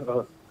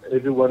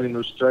 everyone in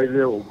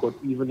Australia, or good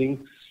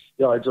evening.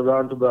 Yeah, it's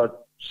around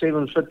about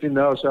 7:50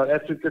 now, South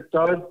Africa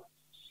time.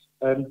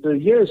 And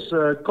yes,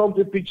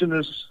 CompuPigeon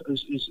is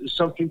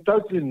something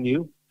totally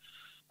new.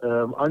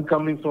 I'm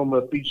coming from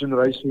a pigeon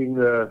racing,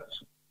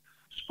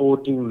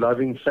 sporting,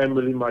 loving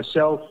family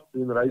myself,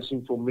 been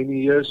racing for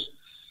many years.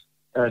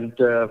 And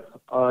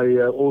I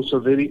also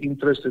very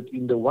interested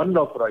in the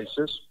one-off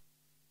races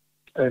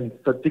in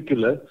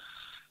particular.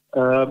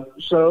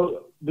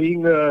 So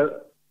being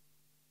a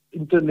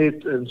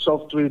internet and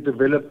software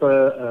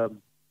developer,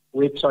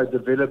 website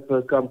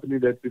developer company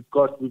that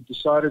we've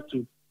decided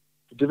to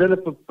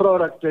develop a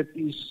product that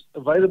is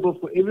available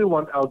for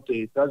everyone out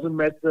there. It doesn't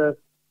matter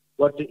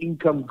what the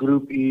income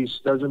group is,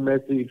 doesn't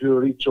matter if you're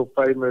rich or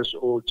famous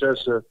or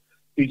just a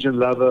pigeon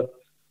lover.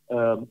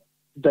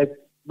 That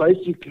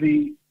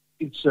basically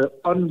it's an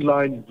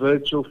online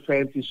virtual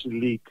fantasy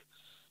league,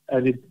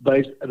 and it's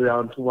based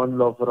around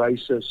one-love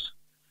races.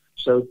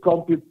 So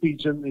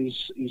CompuPigeon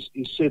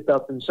is set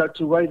up in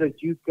such a way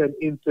that you can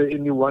enter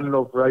any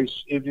one-love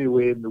race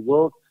everywhere in the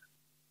world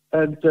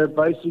and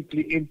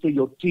basically enter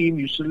your team.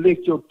 You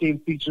select your 10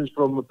 pigeons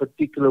from a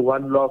particular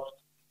one-love.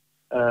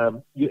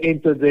 You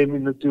enter them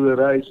into a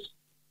race,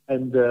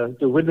 and the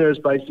winner is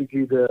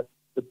basically the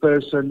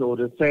person or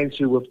the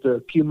fancier with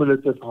the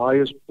cumulative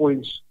highest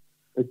points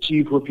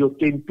achieved with your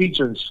 10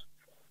 pigeons.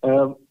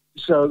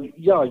 So,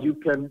 yeah,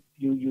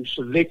 you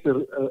select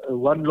a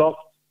one-love.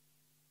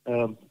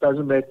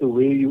 Doesn't matter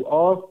where you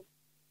are,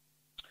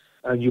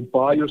 and you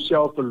buy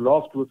yourself a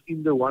loft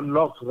within the one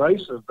loft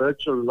race, a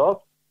virtual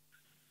loft,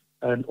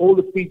 and all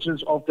the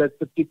pigeons of that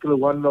particular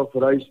one loft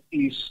race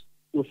is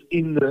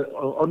within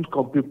on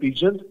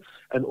CompuPigeon,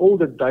 and all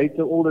the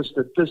data, all the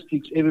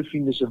statistics,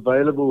 everything is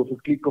available with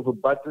a click of a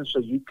button, so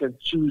you can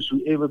choose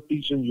whoever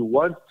pigeon you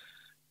want.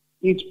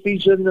 Each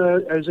pigeon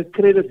has a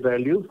credit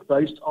value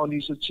based on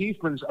his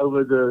achievements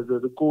over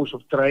the course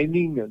of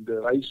training and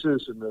the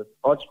races and the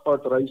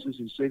hotspot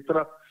races,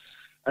 etc.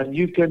 And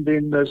you can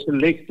then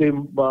select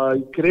them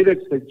by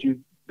credits that you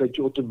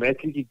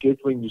automatically get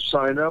when you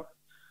sign up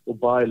or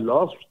buy a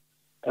loft.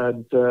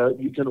 And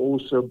you can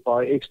also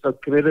buy extra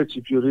credits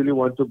if you really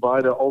want to buy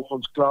the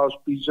Alphonse Klaus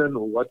pigeon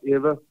or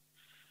whatever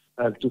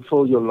to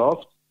fill your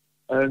loft.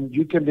 And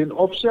you can then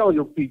offsell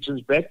your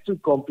pigeons back to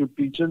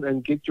CompuPigeon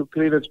and get your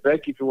credits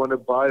back if you want to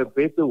buy a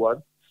better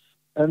one.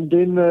 And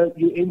then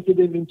you enter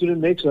them into the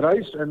next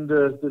race, and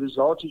the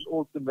result is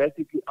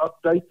automatically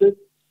updated.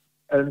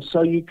 And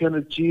so you can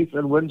achieve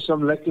and win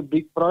some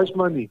big prize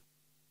money.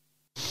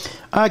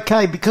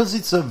 Okay, because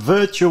it's a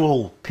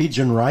virtual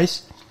pigeon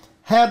race,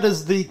 how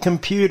does the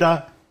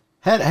computer,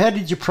 how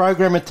did you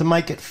program it to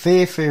make it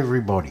fair for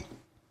everybody?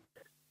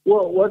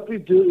 Well, what we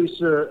do is...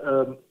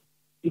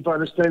 if I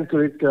understand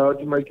correctly, how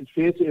to make it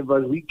fair to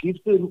everybody, we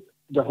give them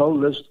the whole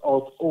list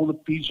of all the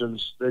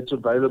pigeons that's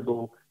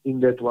available in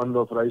that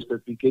one-off race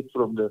that we get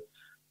from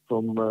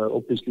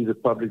obviously the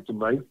public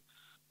domain.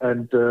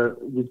 And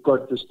we've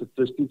got the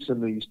statistics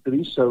and the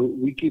history, so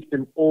we give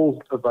them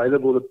all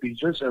available the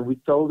pigeons, and we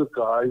tell the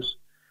guys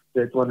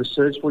that want to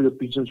search for your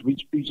pigeons,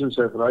 which pigeons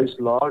have raced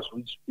last,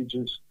 which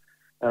pigeons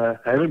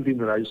haven't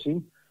been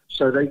racing,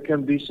 so they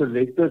can be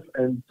selected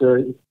and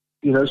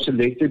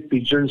selected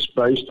pigeons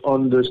based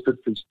on the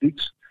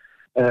statistics,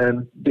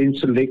 and then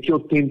select your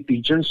 10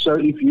 pigeons. So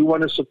if you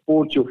want to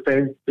support your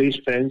best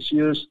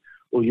fanciers,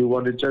 or you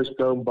want to just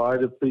go and buy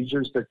the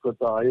pigeons that got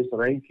the highest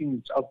ranking,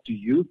 it's up to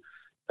you.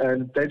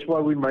 And that's why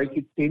we make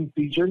it 10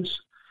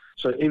 pigeons.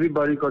 So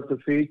everybody got a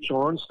fair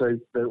chance.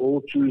 They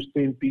all choose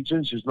 10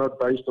 pigeons. It's not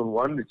based on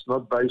one. It's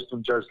not based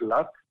on just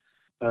luck.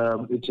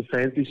 It's a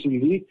fantasy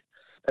league.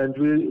 And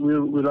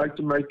we like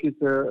to make it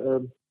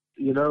an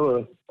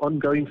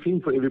ongoing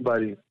thing for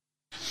everybody.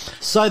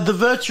 So the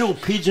virtual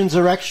pigeons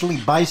are actually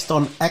based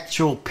on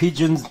actual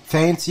pigeons,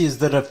 fanciers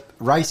that are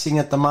racing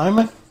at the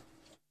moment?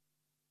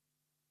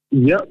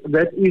 Yeah,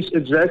 that is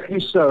exactly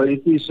so.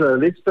 It is,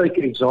 let's take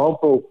an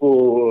example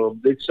for,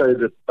 let's say,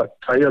 the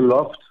Pattaya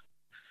loft,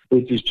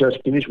 which is just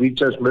finished. We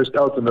just missed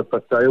out on the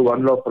Pattaya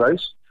one loft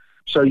race.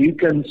 So you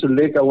can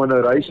select, I want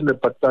to race in the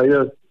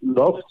Pattaya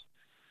loft,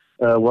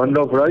 one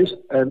loft race,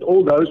 and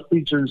all those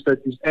pigeons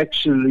that is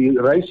actually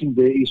racing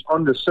there is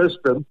on the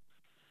system,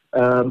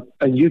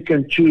 and you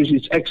can choose,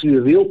 it's actually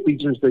real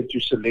pigeons that you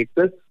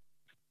selected,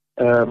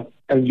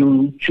 and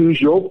you choose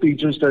your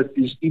pigeons that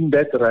is in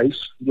that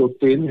race, your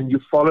 10, and you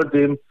follow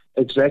them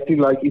exactly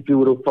like if you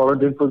would have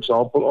followed them, for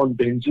example, on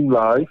Benzing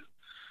Live.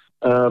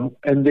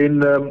 And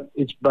then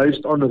it's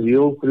based on the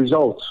real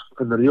results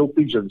and the real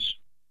pigeons.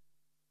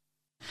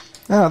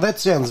 Oh, that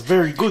sounds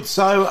very good.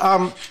 So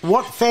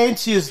what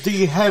fanciers do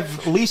you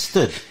have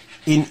listed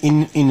in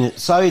it?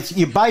 So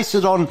you base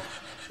it on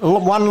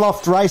one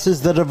loft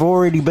races that have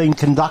already been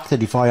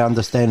conducted, if I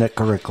understand it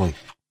correctly.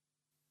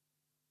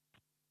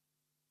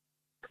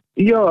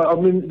 Yeah, I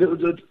mean,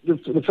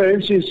 the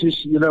fanciers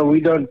is,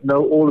 we don't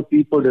know all the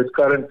people that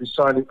currently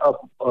signing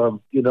up.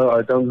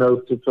 I don't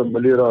know to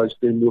familiarize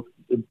them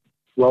with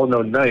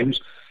well-known names.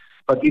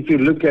 But if you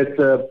look at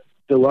the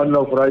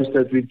one-off race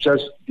that we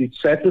just did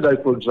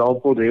Saturday, for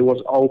example, there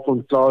was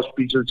Alphonse Klaus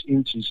pigeons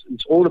inches.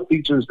 It's all the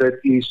pigeons that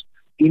is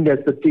in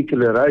that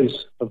particular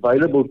race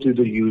available to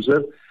the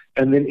user.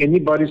 And then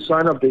anybody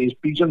sign up. There is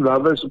pigeon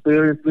lovers,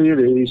 apparently.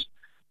 There is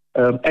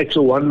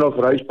actual one-off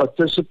race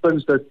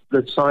participants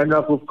that sign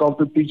up with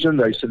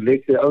CompuPigeon. They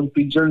select their own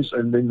pigeons,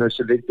 and then they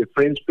select their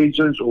friends'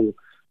 pigeons or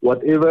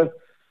whatever.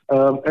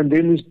 And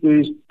then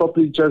there's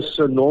probably just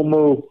a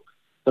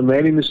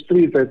man in the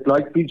street that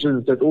like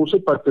pigeons that also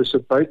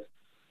participate,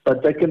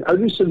 but they can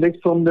only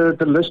select from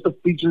the list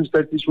of pigeons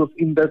that is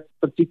within that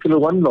particular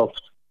one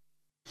loft.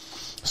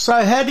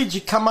 So how did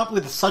you come up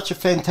with such a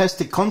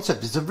fantastic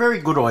concept? It's a very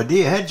good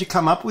idea. How did you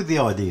come up with the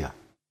idea?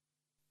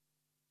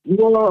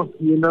 Well,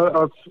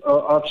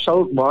 I've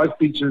sold my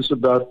pigeons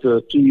about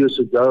 2 years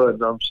ago,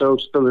 and I'm still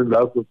in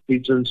love with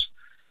pigeons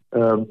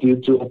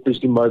due to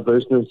obviously my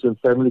business and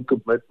family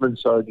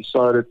commitments. So I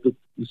decided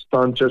it's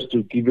time just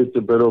to give it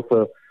a bit of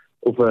a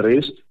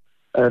rest.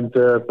 And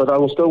but I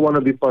will still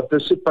want to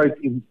participate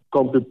in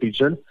Compy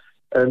Pigeon,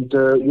 and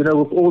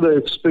with all the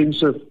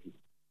expensive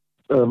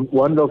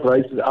one-off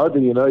races out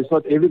there, it's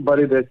not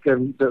everybody that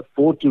can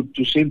afford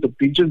to send a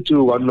pigeon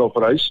to a one-off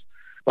race.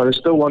 But I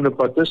still want to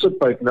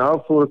participate. Now,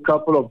 for a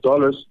couple of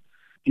dollars,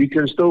 you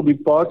can still be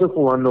part of a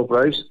one-off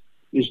race.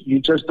 You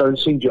just don't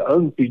send your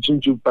own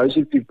pigeons. You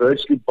basically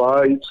virtually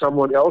buy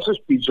someone else's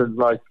pigeon.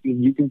 Like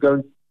you can go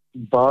and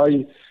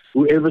buy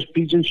whoever's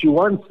pigeons you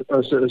want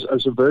as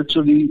a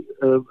virtually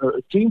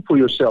team for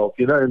yourself,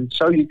 and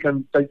so you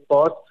can take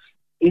part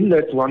in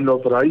that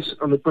one-off race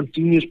on a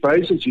continuous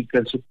basis. You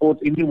can support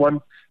any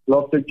one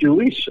lot that you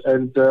wish,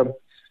 and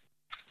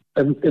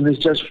it's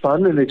just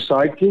fun and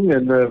exciting,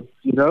 and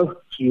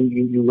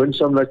you win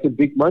some like a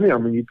big money. I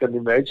mean, you can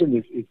imagine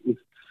if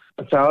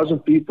 1,000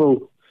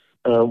 people,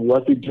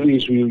 what we do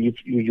is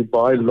you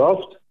buy a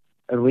loft,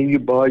 and when you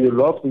buy your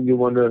loft and you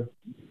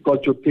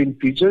got your 10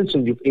 pigeons,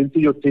 and you've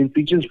entered your 10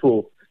 pigeons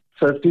for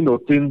 $15 or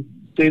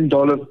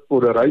 $10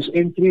 for a race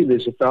entry.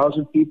 There's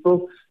 1,000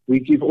 people. We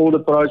give all the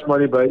prize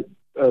money by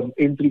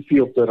entry fee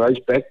of the race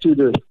back to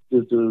the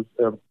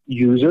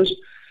users.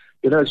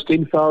 It's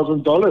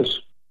 $10,000.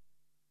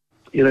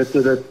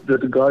 That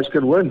the guys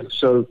can win.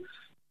 So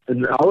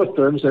in our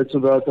terms, that's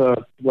about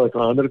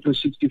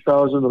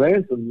 160,000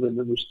 rand, and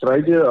in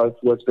Australia,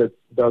 what's that?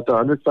 About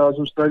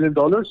 100,000 Australian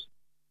dollars.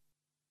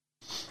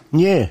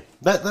 Yeah,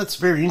 that's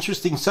very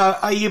interesting. So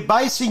are you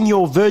basing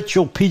your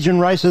virtual pigeon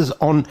races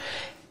on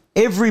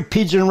every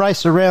pigeon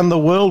race around the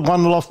world,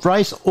 one loft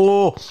race,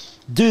 or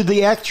do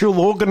the actual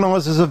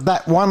organisers of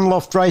that one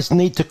loft race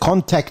need to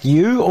contact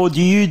you, or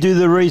do you do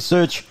the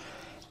research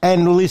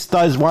and list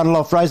those one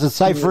loft races?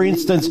 Say, for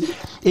instance,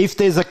 if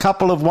there's a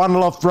couple of one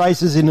loft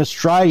races in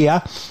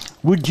Australia,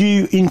 would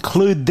you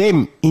include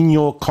them in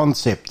your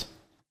concept?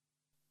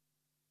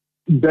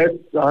 That's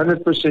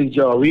 100%,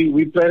 yeah.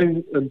 We're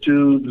planning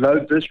to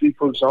load this week,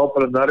 for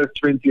example, another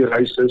 20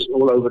 races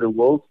all over the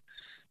world.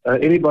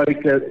 Any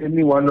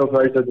one of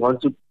those that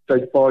wants to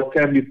take part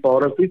can be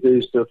part of it.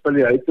 There's the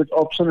affiliated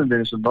option, and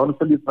there's a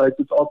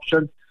non-affiliated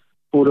option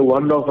for the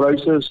one-off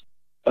races.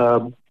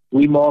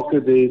 We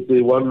market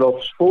the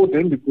one-offs for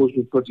them because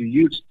we've got a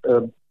huge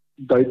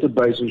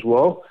database as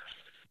well.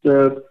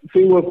 The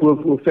thing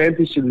with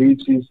Fantasy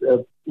Leagues is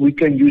we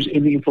can use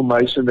any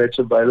information that's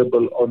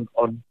available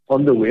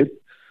on the web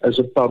as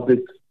a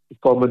public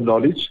common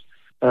knowledge.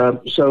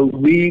 So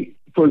we,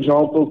 for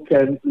example,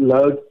 can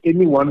load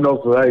any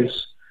one-off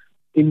race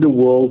in the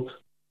world,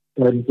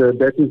 and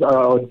that is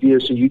our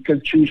idea. So you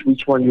can choose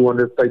which one you want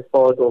to take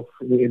part of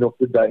at the end of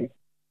the day.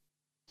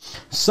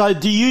 So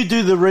do you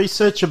do the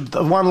research of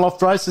the one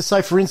loft races?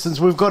 Say, for instance,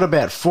 we've got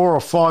about 4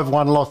 or 5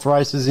 one loft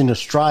races in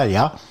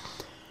Australia.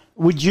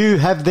 Would you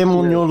have them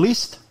on your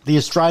list, the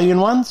Australian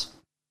ones?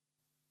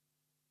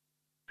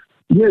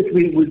 Yes,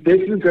 we're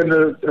definitely going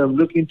to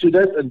look into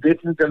that, and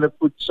definitely going to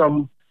put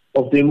some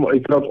of them,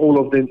 if not all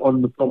of them,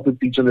 on the Compy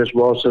Pigeon as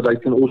well, so they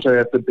can also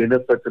have the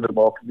benefit and the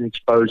marketing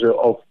exposure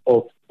of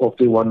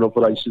the one-off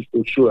races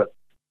for sure.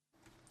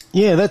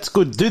 Yeah, that's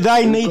good. Do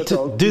they need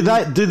to? Do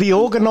the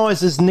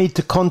organisers need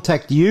to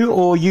contact you,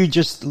 or you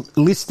just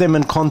list them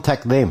and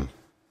contact them?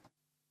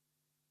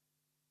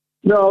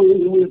 No,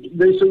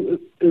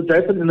 it's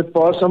happened in the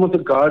past. Some of the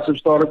guys have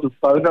started to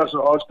phone us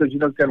and ask us,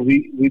 can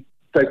we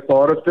take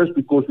part of this,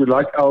 because we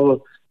like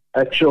our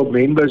actual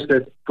members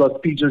that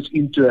got pigeons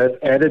in to have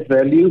added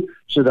value,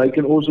 so they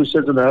can also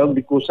sit at home,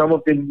 because some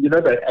of them,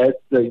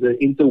 they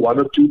enter 1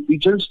 or 2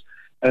 pigeons,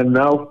 and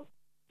now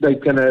they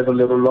can have a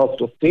little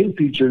loft of 10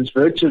 pigeons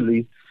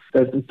virtually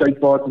that will take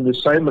part in the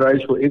same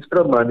race for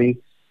extra money,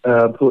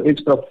 for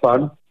extra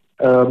fun.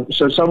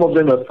 So some of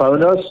them have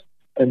phoned us,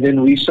 and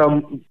then we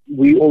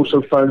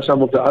also phone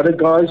some of the other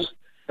guys,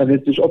 and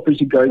it is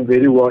obviously going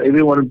very well.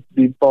 Everyone will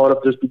be part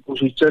of this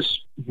because it's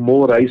just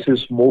more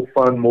races, more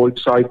fun, more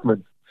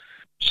excitement.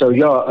 So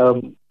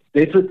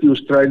definitely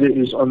Australia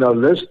is on our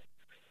list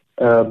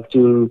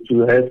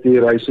to have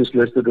their races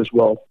listed as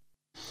well.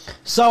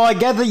 So I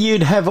gather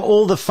you'd have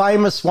all the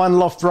famous one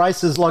loft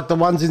races like the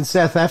ones in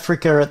South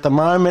Africa at the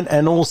moment,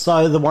 and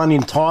also the one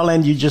in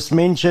Thailand you just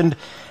mentioned,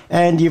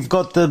 and you've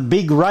got the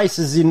big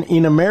races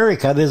in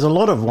America. There's a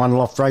lot of one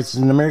loft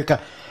races in America,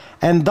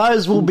 and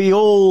those will be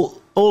all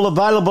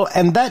available,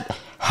 and that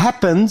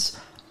happens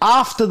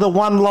after the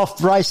one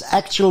loft race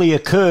actually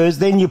occurs.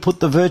 Then you put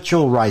the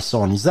virtual race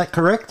on. Is that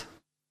correct?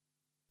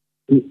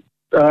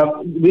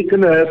 We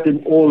can have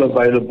them all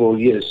available,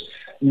 yes.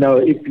 Now,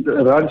 it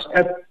runs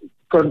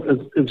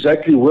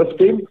exactly with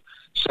them.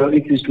 So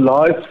it is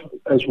live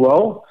as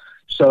well.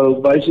 So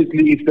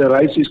basically, if the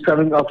race is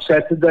coming up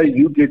Saturday,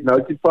 you get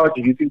notified.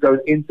 You can go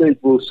and enter.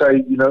 It will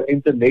say,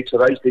 enter next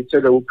race. Let's say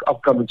the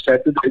upcoming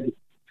Saturday,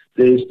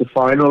 there's the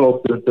final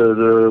of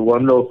the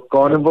one of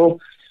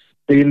Carnival.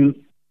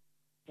 Then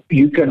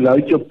you can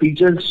load your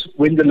pigeons.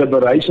 When the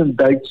liberation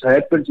dates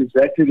happens,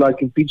 exactly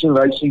like in pigeon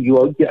racing, you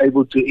won't be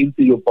able to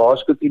enter your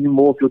basket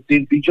anymore of your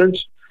 10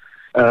 pigeons.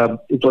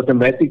 It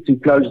automatically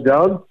closes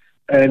down.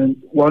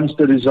 And once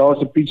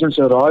the pigeons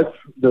arrive,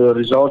 the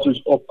results is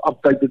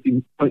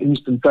updated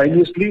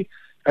instantaneously.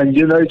 And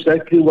you know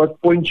exactly what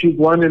points you've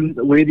won and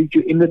where did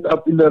you end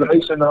up in the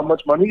race and how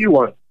much money you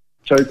won.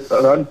 So it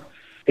runs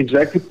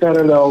exactly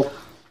parallel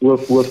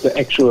with the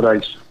actual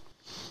race.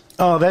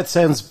 Oh, that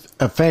sounds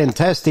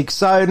fantastic.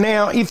 So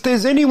now, if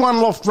there's any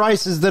One Loft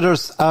races that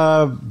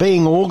are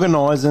being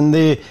organised and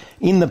they're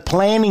in the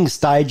planning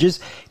stages,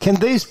 can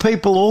these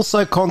people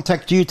also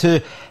contact you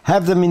to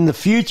have them in the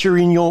future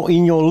in your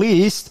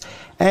list?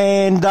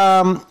 And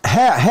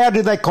how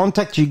do they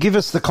contact you? Give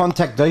us the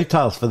contact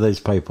details for these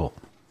people.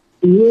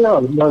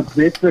 Yeah, no,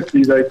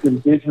 definitely. They can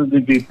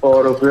definitely be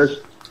part of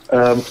this.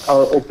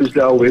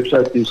 Obviously, our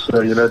website is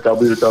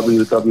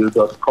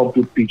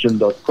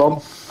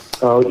www.completepigeon.com.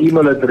 Our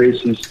email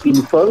address is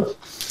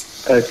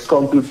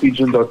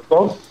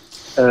info@completepigeon.com,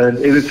 and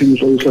everything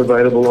is also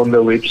available on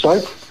the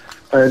website.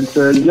 And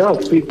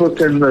people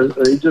can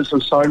register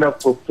or sign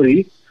up for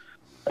free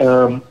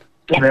and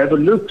have a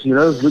look.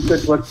 Look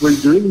at what we're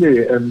doing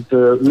there, and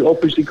we're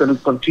obviously going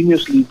to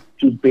continuously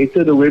to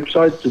better the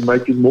website to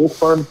make it more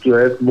fun, to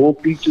have more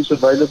features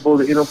available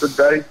at the end of the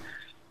day.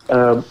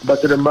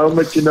 But at the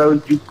moment, you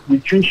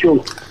choose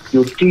your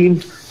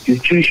team. You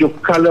choose your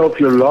color of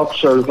your loft.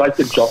 So like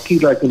a jockey,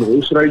 like in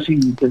horse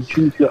racing, you can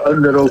choose your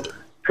own little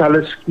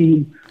color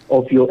scheme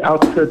of your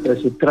outfit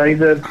as a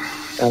trainer.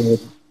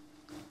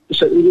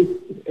 So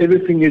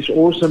everything is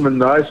awesome and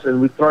nice,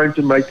 and we're trying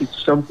to make it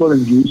simple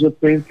and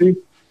user-friendly.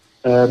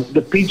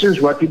 The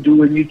pigeons, what you do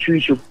when you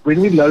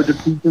when we load the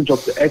pigeons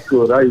of the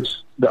actual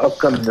race, the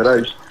upcoming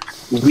race,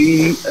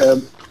 we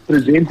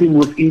present them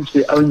with each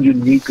their own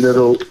unique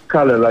little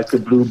color, like a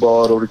blue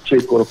bar or a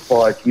check or a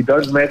white. We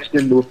don't match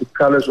them with the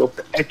colors of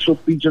the actual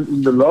pigeon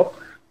in the loft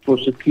for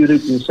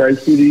security and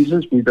safety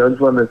reasons. We don't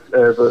want to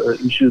have an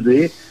issue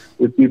there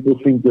where people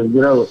think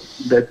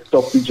that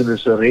top pigeon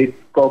is a red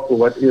cock or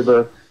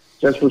whatever.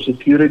 Just for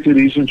security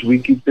reasons, we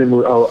keep them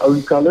with our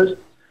own colors.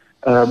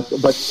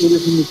 But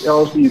everything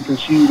else, you can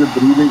see who the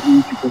breeder is,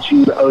 you can see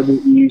who the owner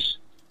is.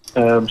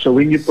 So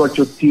when you've got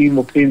your team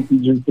of 10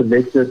 pigeons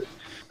selected,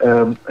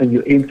 and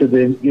you enter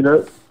them,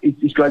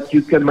 it's like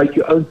you can make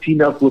your own team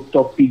up with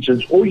top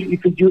pigeons. Or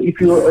if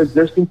you're an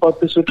existing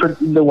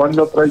participant in the One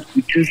Loft race,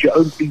 you choose your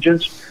own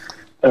pigeons,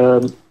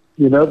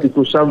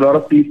 because a lot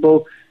of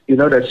people,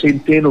 they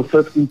send 10 or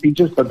 15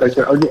 pigeons, but they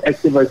can only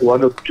activate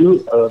 1 or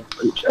 2,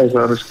 as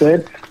I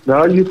understand.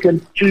 Now you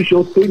can choose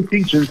your 10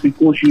 pigeons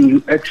because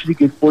you actually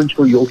get points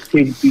for your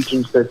 10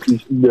 pigeons that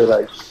is in the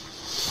race.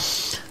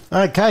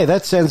 Okay,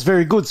 that sounds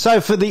very good.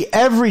 So for the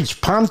average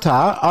punter,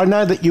 I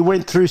know that you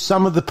went through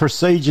some of the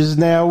procedures.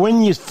 Now,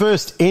 when you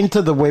first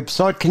enter the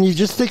website, can you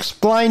just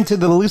explain to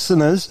the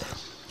listeners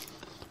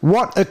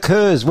what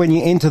occurs when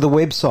you enter the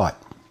website?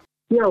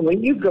 Yeah,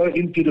 when you go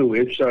into the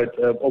website,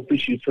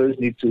 obviously you first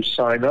need to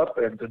sign up,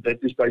 and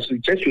that is basically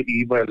just your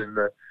email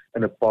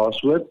and a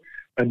password,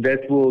 and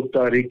that will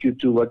direct you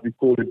to what we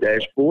call the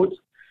dashboard.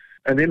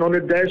 And then on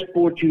the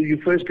dashboard, you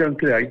first can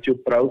create your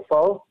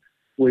profile,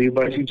 where you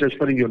basically just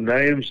put in your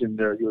names and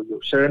your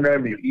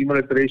surname, your email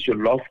address, your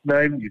loft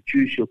name. You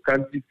choose your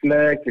country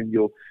flag and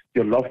your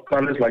loft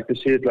colors, like I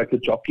said, like a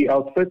jockey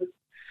outfit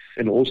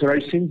and horse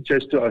racing,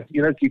 just to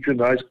keep you a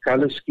nice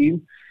color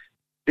scheme.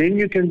 Then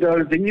you can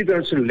go. Then you go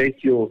and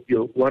select your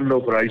One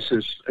Loft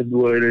races, and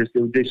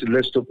there's a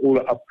list of all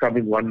the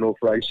upcoming One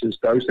Loft races,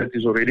 those that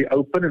is already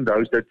open and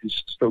those that is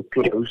still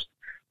closed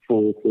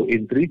for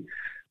entry.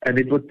 And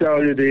it will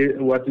tell you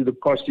there what the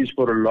cost is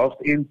for a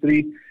loft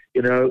entry.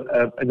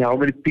 And how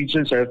many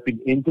pigeons have been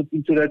entered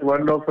into that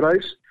One Loft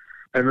race.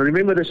 And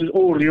remember, this is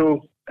all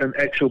real and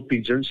actual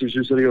pigeons. This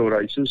is real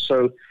races.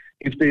 So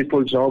if there,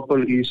 for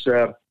example, is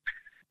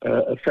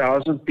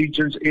 1,000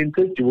 pigeons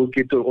entered, you will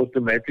get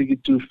automatically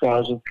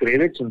 2,000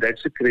 credits, and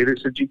that's the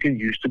credits that you can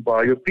use to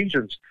buy your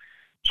pigeons.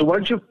 So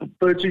once you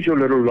purchase your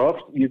little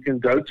loft, you can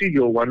go to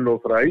your One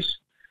Loft race,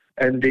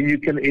 and then you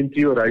can enter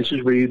your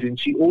races where you can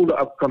see all the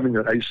upcoming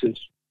races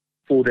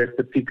for that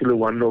particular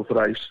One Loft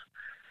race.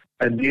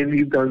 And then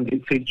you go and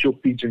fetch your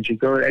pigeons. You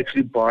go and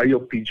actually buy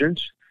your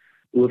pigeons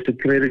with the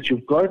credits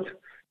you've got.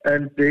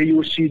 And there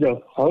you'll see the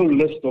whole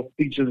list of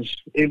pigeons,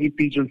 every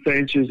pigeon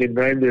fanciers, their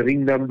name, their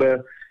ring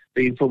number,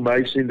 the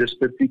information, the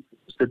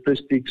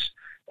statistics.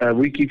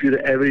 We give you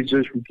the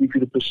averages. We give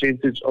you the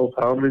percentage of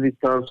how many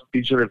times a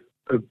pigeon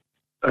have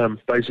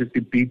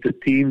basically beat the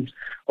team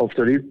of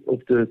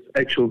the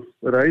actual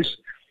race.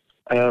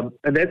 And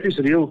that is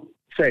real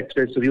facts.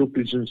 That's real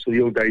pigeons,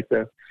 real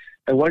data.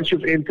 And once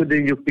you've entered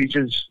in your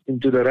pigeons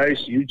into the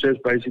race, you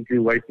just basically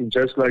waiting,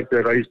 just like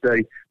the race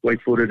day,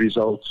 wait for the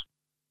results.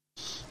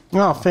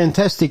 Oh,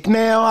 fantastic.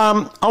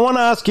 Now, I want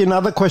to ask you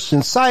another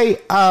question. Say,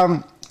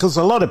 because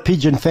a lot of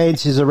pigeon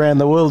fanciers around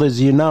the world, as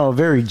you know, are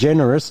very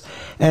generous,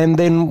 and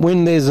then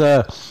when there's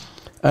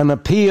an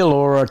appeal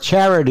or a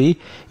charity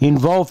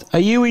involved, are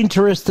you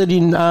interested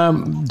in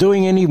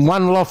doing any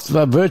one-off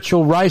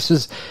virtual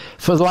races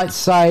for, let's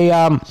say,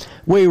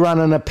 we run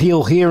an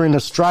appeal here in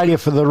Australia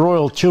for the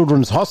Royal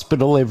Children's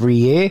Hospital every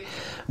year.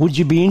 Would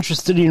you be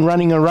interested in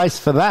running a race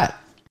for that?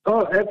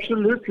 Oh,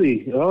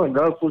 absolutely. Oh,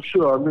 no, for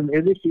sure. I mean,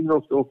 anything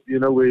of where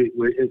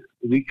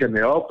we can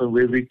help and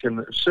where we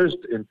can assist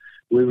and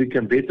where we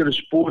can better the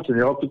sport and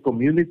help the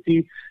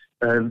community.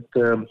 And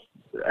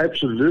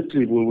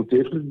absolutely, we will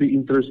definitely be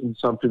interested in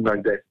something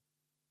like that.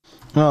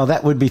 Oh,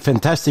 that would be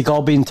fantastic.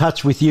 I'll be in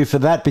touch with you for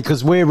that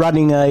because we're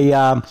running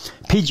a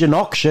pigeon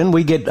auction.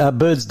 We get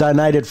birds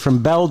donated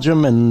from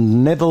Belgium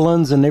and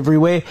Netherlands and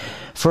everywhere.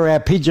 For our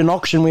pigeon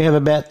auction, we have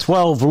about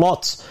 12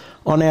 lots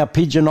on our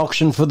pigeon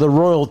auction for the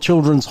Royal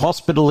Children's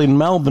Hospital in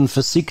Melbourne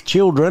for sick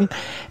children,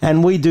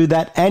 and we do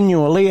that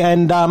annually,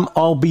 and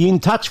I'll be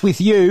in touch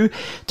with you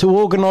to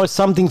organise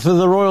something for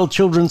the Royal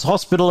Children's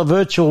Hospital, a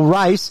virtual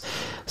race,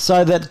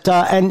 so that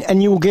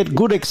and you'll get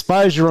good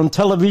exposure on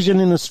television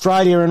in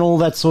Australia and all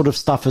that sort of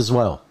stuff as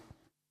well.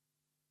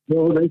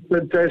 Well, that's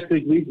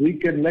fantastic. We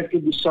can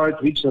actually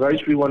decide which race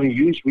we want to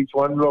use, which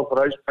one of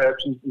race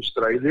perhaps in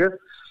Australia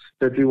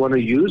that we want to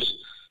use.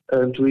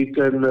 And we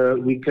can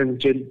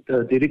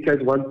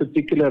dedicate one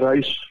particular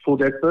race for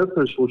that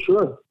purpose, for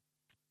sure.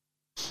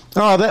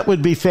 Oh, that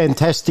would be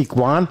fantastic,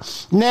 Juan.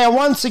 Now,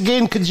 once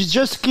again, could you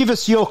just give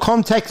us your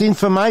contact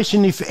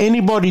information if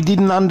anybody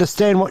didn't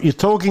understand what you're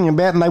talking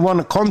about and they want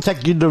to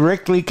contact you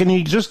directly? Can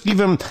you just give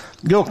them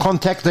your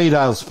contact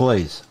details,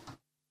 please?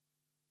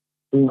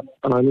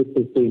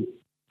 100%.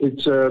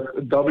 It's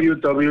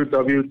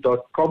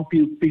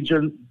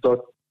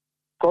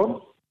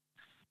www.compupigeon.com.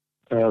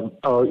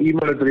 Our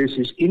email address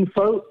is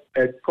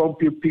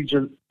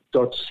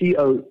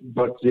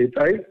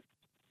info@compupigeon.co.za,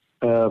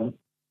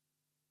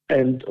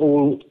 and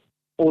all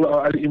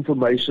our other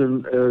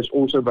information is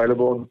also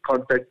available on the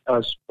Contact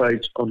Us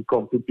page on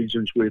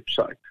CompuPigeon's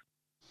website.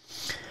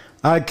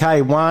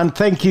 Okay, Juan,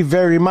 thank you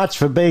very much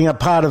for being a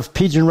part of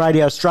Pigeon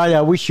Radio Australia.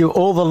 I wish you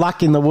all the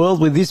luck in the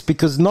world with this,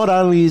 because not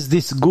only is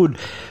this good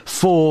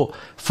for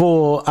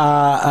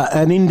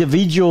an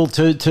individual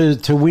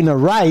to win a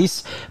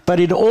race, but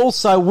it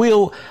also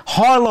will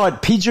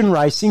highlight pigeon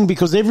racing,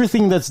 because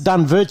everything that's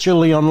done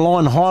virtually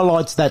online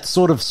highlights that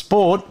sort of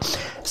sport.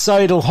 So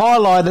it'll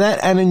highlight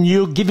that, and then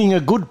you're giving a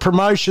good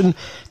promotion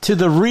to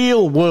the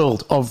real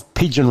world of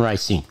pigeon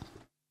racing.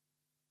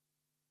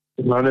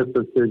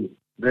 100%.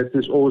 That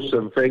is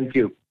awesome. Thank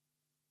you.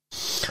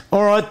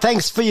 All right.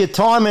 Thanks for your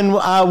time, and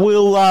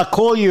we'll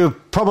call you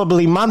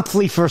probably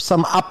monthly for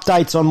some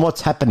updates on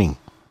what's happening.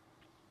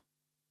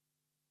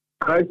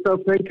 Great stuff.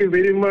 Thank you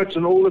very much,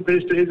 and all the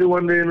best to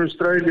everyone there in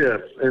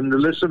Australia and the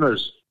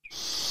listeners.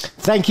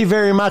 Thank you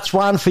very much,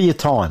 Juan, for your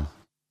time.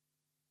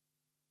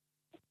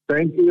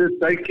 Thank you.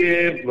 Take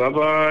care.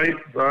 Bye-bye.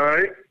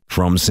 Bye.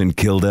 From St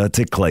Kilda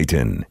to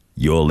Clayton,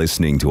 you're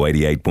listening to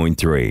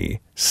 88.3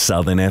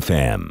 Southern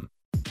FM.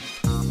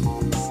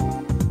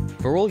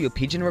 For all your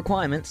pigeon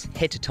requirements,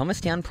 head to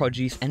Thomastown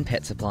Produce and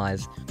Pet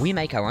Supplies. We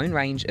make our own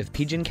range of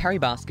pigeon carry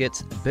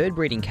baskets, bird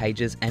breeding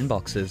cages and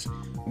boxes.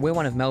 We're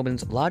one of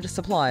Melbourne's largest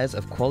suppliers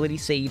of quality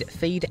seed,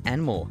 feed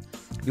and more.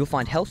 You'll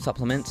find health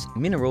supplements,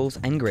 minerals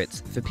and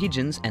grits for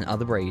pigeons and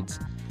other breeds.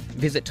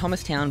 Visit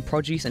Thomastown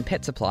Produce and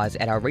Pet Supplies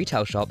at our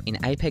retail shop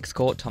in Apex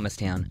Court,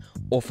 Thomastown,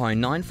 or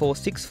phone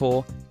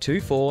 9464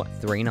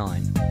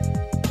 2439.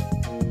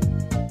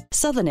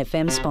 Southern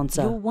FM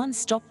sponsor. Your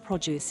one-stop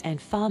produce and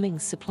farming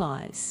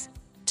supplies.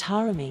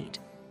 Tara Meat.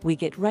 We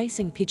get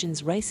racing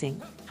pigeons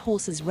racing,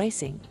 horses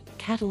racing,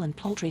 cattle and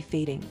poultry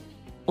feeding.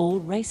 All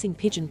racing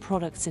pigeon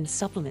products and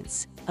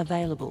supplements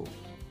available.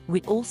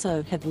 We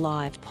also have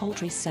live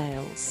poultry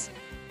sales.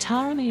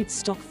 Tara Meat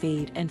stock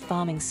feed and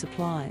farming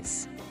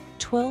supplies.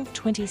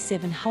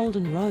 1227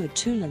 Holden Road,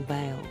 Toolan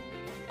Vale.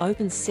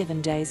 Open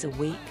 7 days a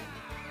week.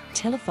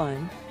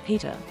 Telephone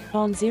Peter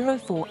on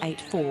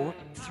 0484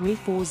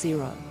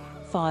 340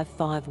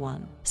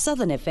 551.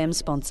 Southern FM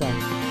sponsor.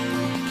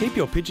 Keep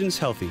your pigeons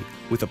healthy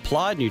with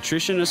Applied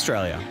Nutrition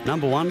Australia,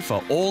 #1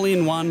 for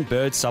all-in-one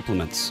bird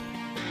supplements.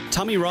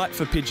 Tummy Right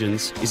for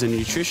Pigeons is a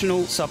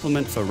nutritional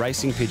supplement for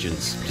racing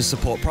pigeons to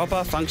support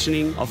proper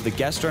functioning of the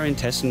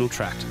gastrointestinal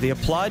tract. The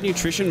Applied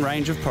Nutrition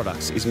range of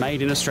products is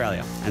made in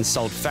Australia and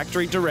sold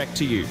factory direct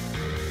to you.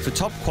 For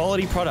top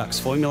quality products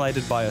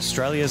formulated by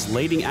Australia's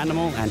leading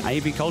animal and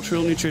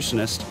avicultural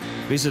nutritionist,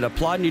 visit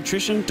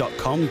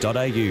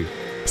appliednutrition.com.au.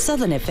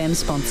 Southern FM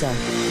sponsor.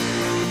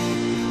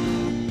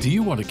 Do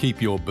you want to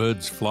keep your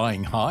birds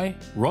flying high?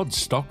 Rod's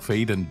Stock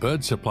Feed and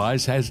Bird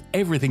Supplies has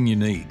everything you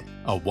need.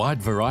 A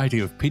wide variety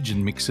of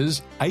pigeon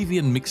mixes,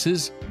 avian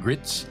mixes,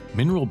 grits,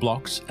 mineral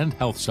blocks and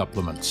health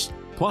supplements.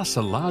 Plus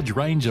a large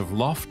range of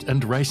loft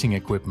and racing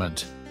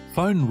equipment.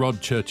 Phone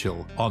Rod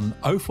Churchill on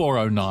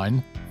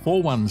 0409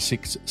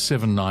 416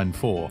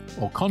 794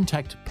 or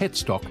contact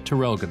Petstock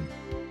Terrelgan.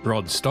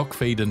 Rod Stock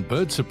Feed and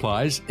Bird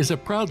Supplies is a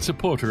proud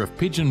supporter of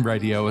Pigeon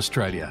Radio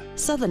Australia.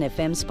 Southern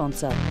FM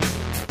sponsor.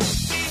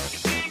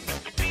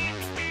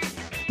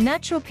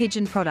 Natural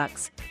Pigeon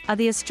Products are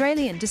the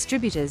Australian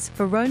distributors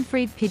for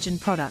Röhnfried Pigeon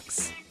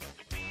Products.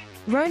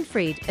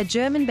 Röhnfried, a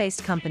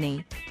German-based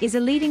company, is a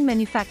leading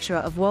manufacturer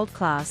of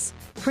world-class,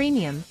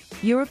 premium,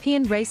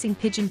 European racing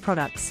pigeon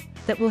products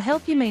that will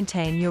help you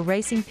maintain your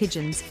racing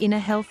pigeons' inner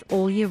health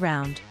all year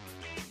round.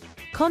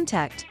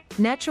 Contact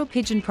Natural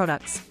Pigeon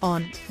Products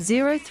on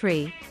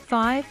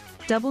 035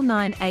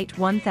 998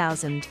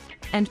 1000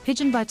 and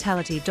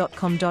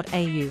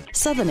pigeonvitality.com.au.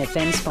 Southern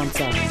FM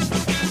sponsor.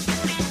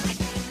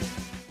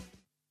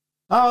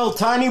 Oh,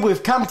 Tony,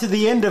 we've come to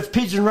the end of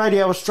Pigeon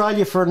Radio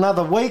Australia for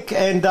another week,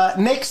 and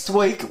next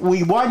week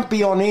we won't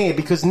be on air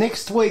because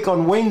next week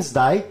on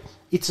Wednesday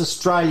it's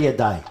Australia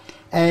Day,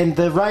 and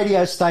the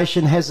radio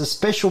station has a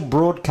special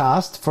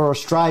broadcast for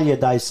Australia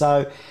Day,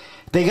 so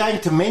they're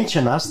going to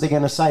mention us. They're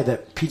going to say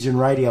that Pigeon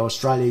Radio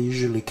Australia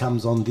usually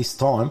comes on this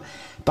time,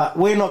 but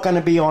we're not going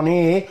to be on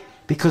air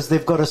because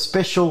they've got a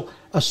special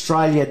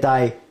Australia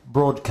Day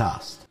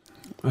broadcast.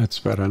 That's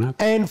fair enough.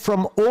 And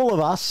from all of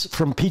us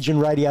from Pigeon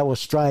Radio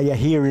Australia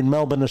here in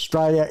Melbourne,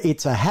 Australia,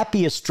 it's a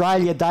happy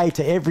Australia Day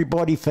to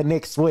everybody for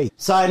next week.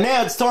 So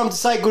now it's time to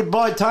say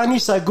goodbye, Tony.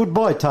 So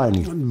goodbye,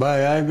 Tony.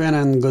 Bye, Ivan,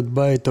 and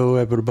goodbye to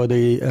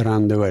everybody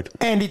around the world.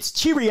 And it's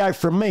cheerio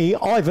from me,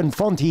 Ivan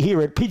Fonte, here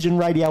at Pigeon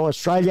Radio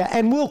Australia,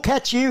 and we'll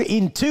catch you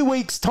in 2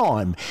 weeks'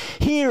 time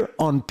here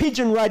on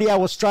Pigeon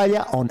Radio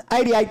Australia on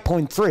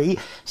 88.3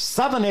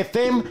 Southern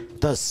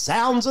FM, the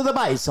sounds of the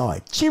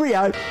Bayside.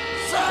 Cheerio.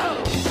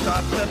 So,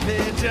 stop the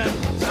pigeon,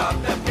 stop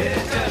the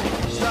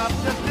pigeon.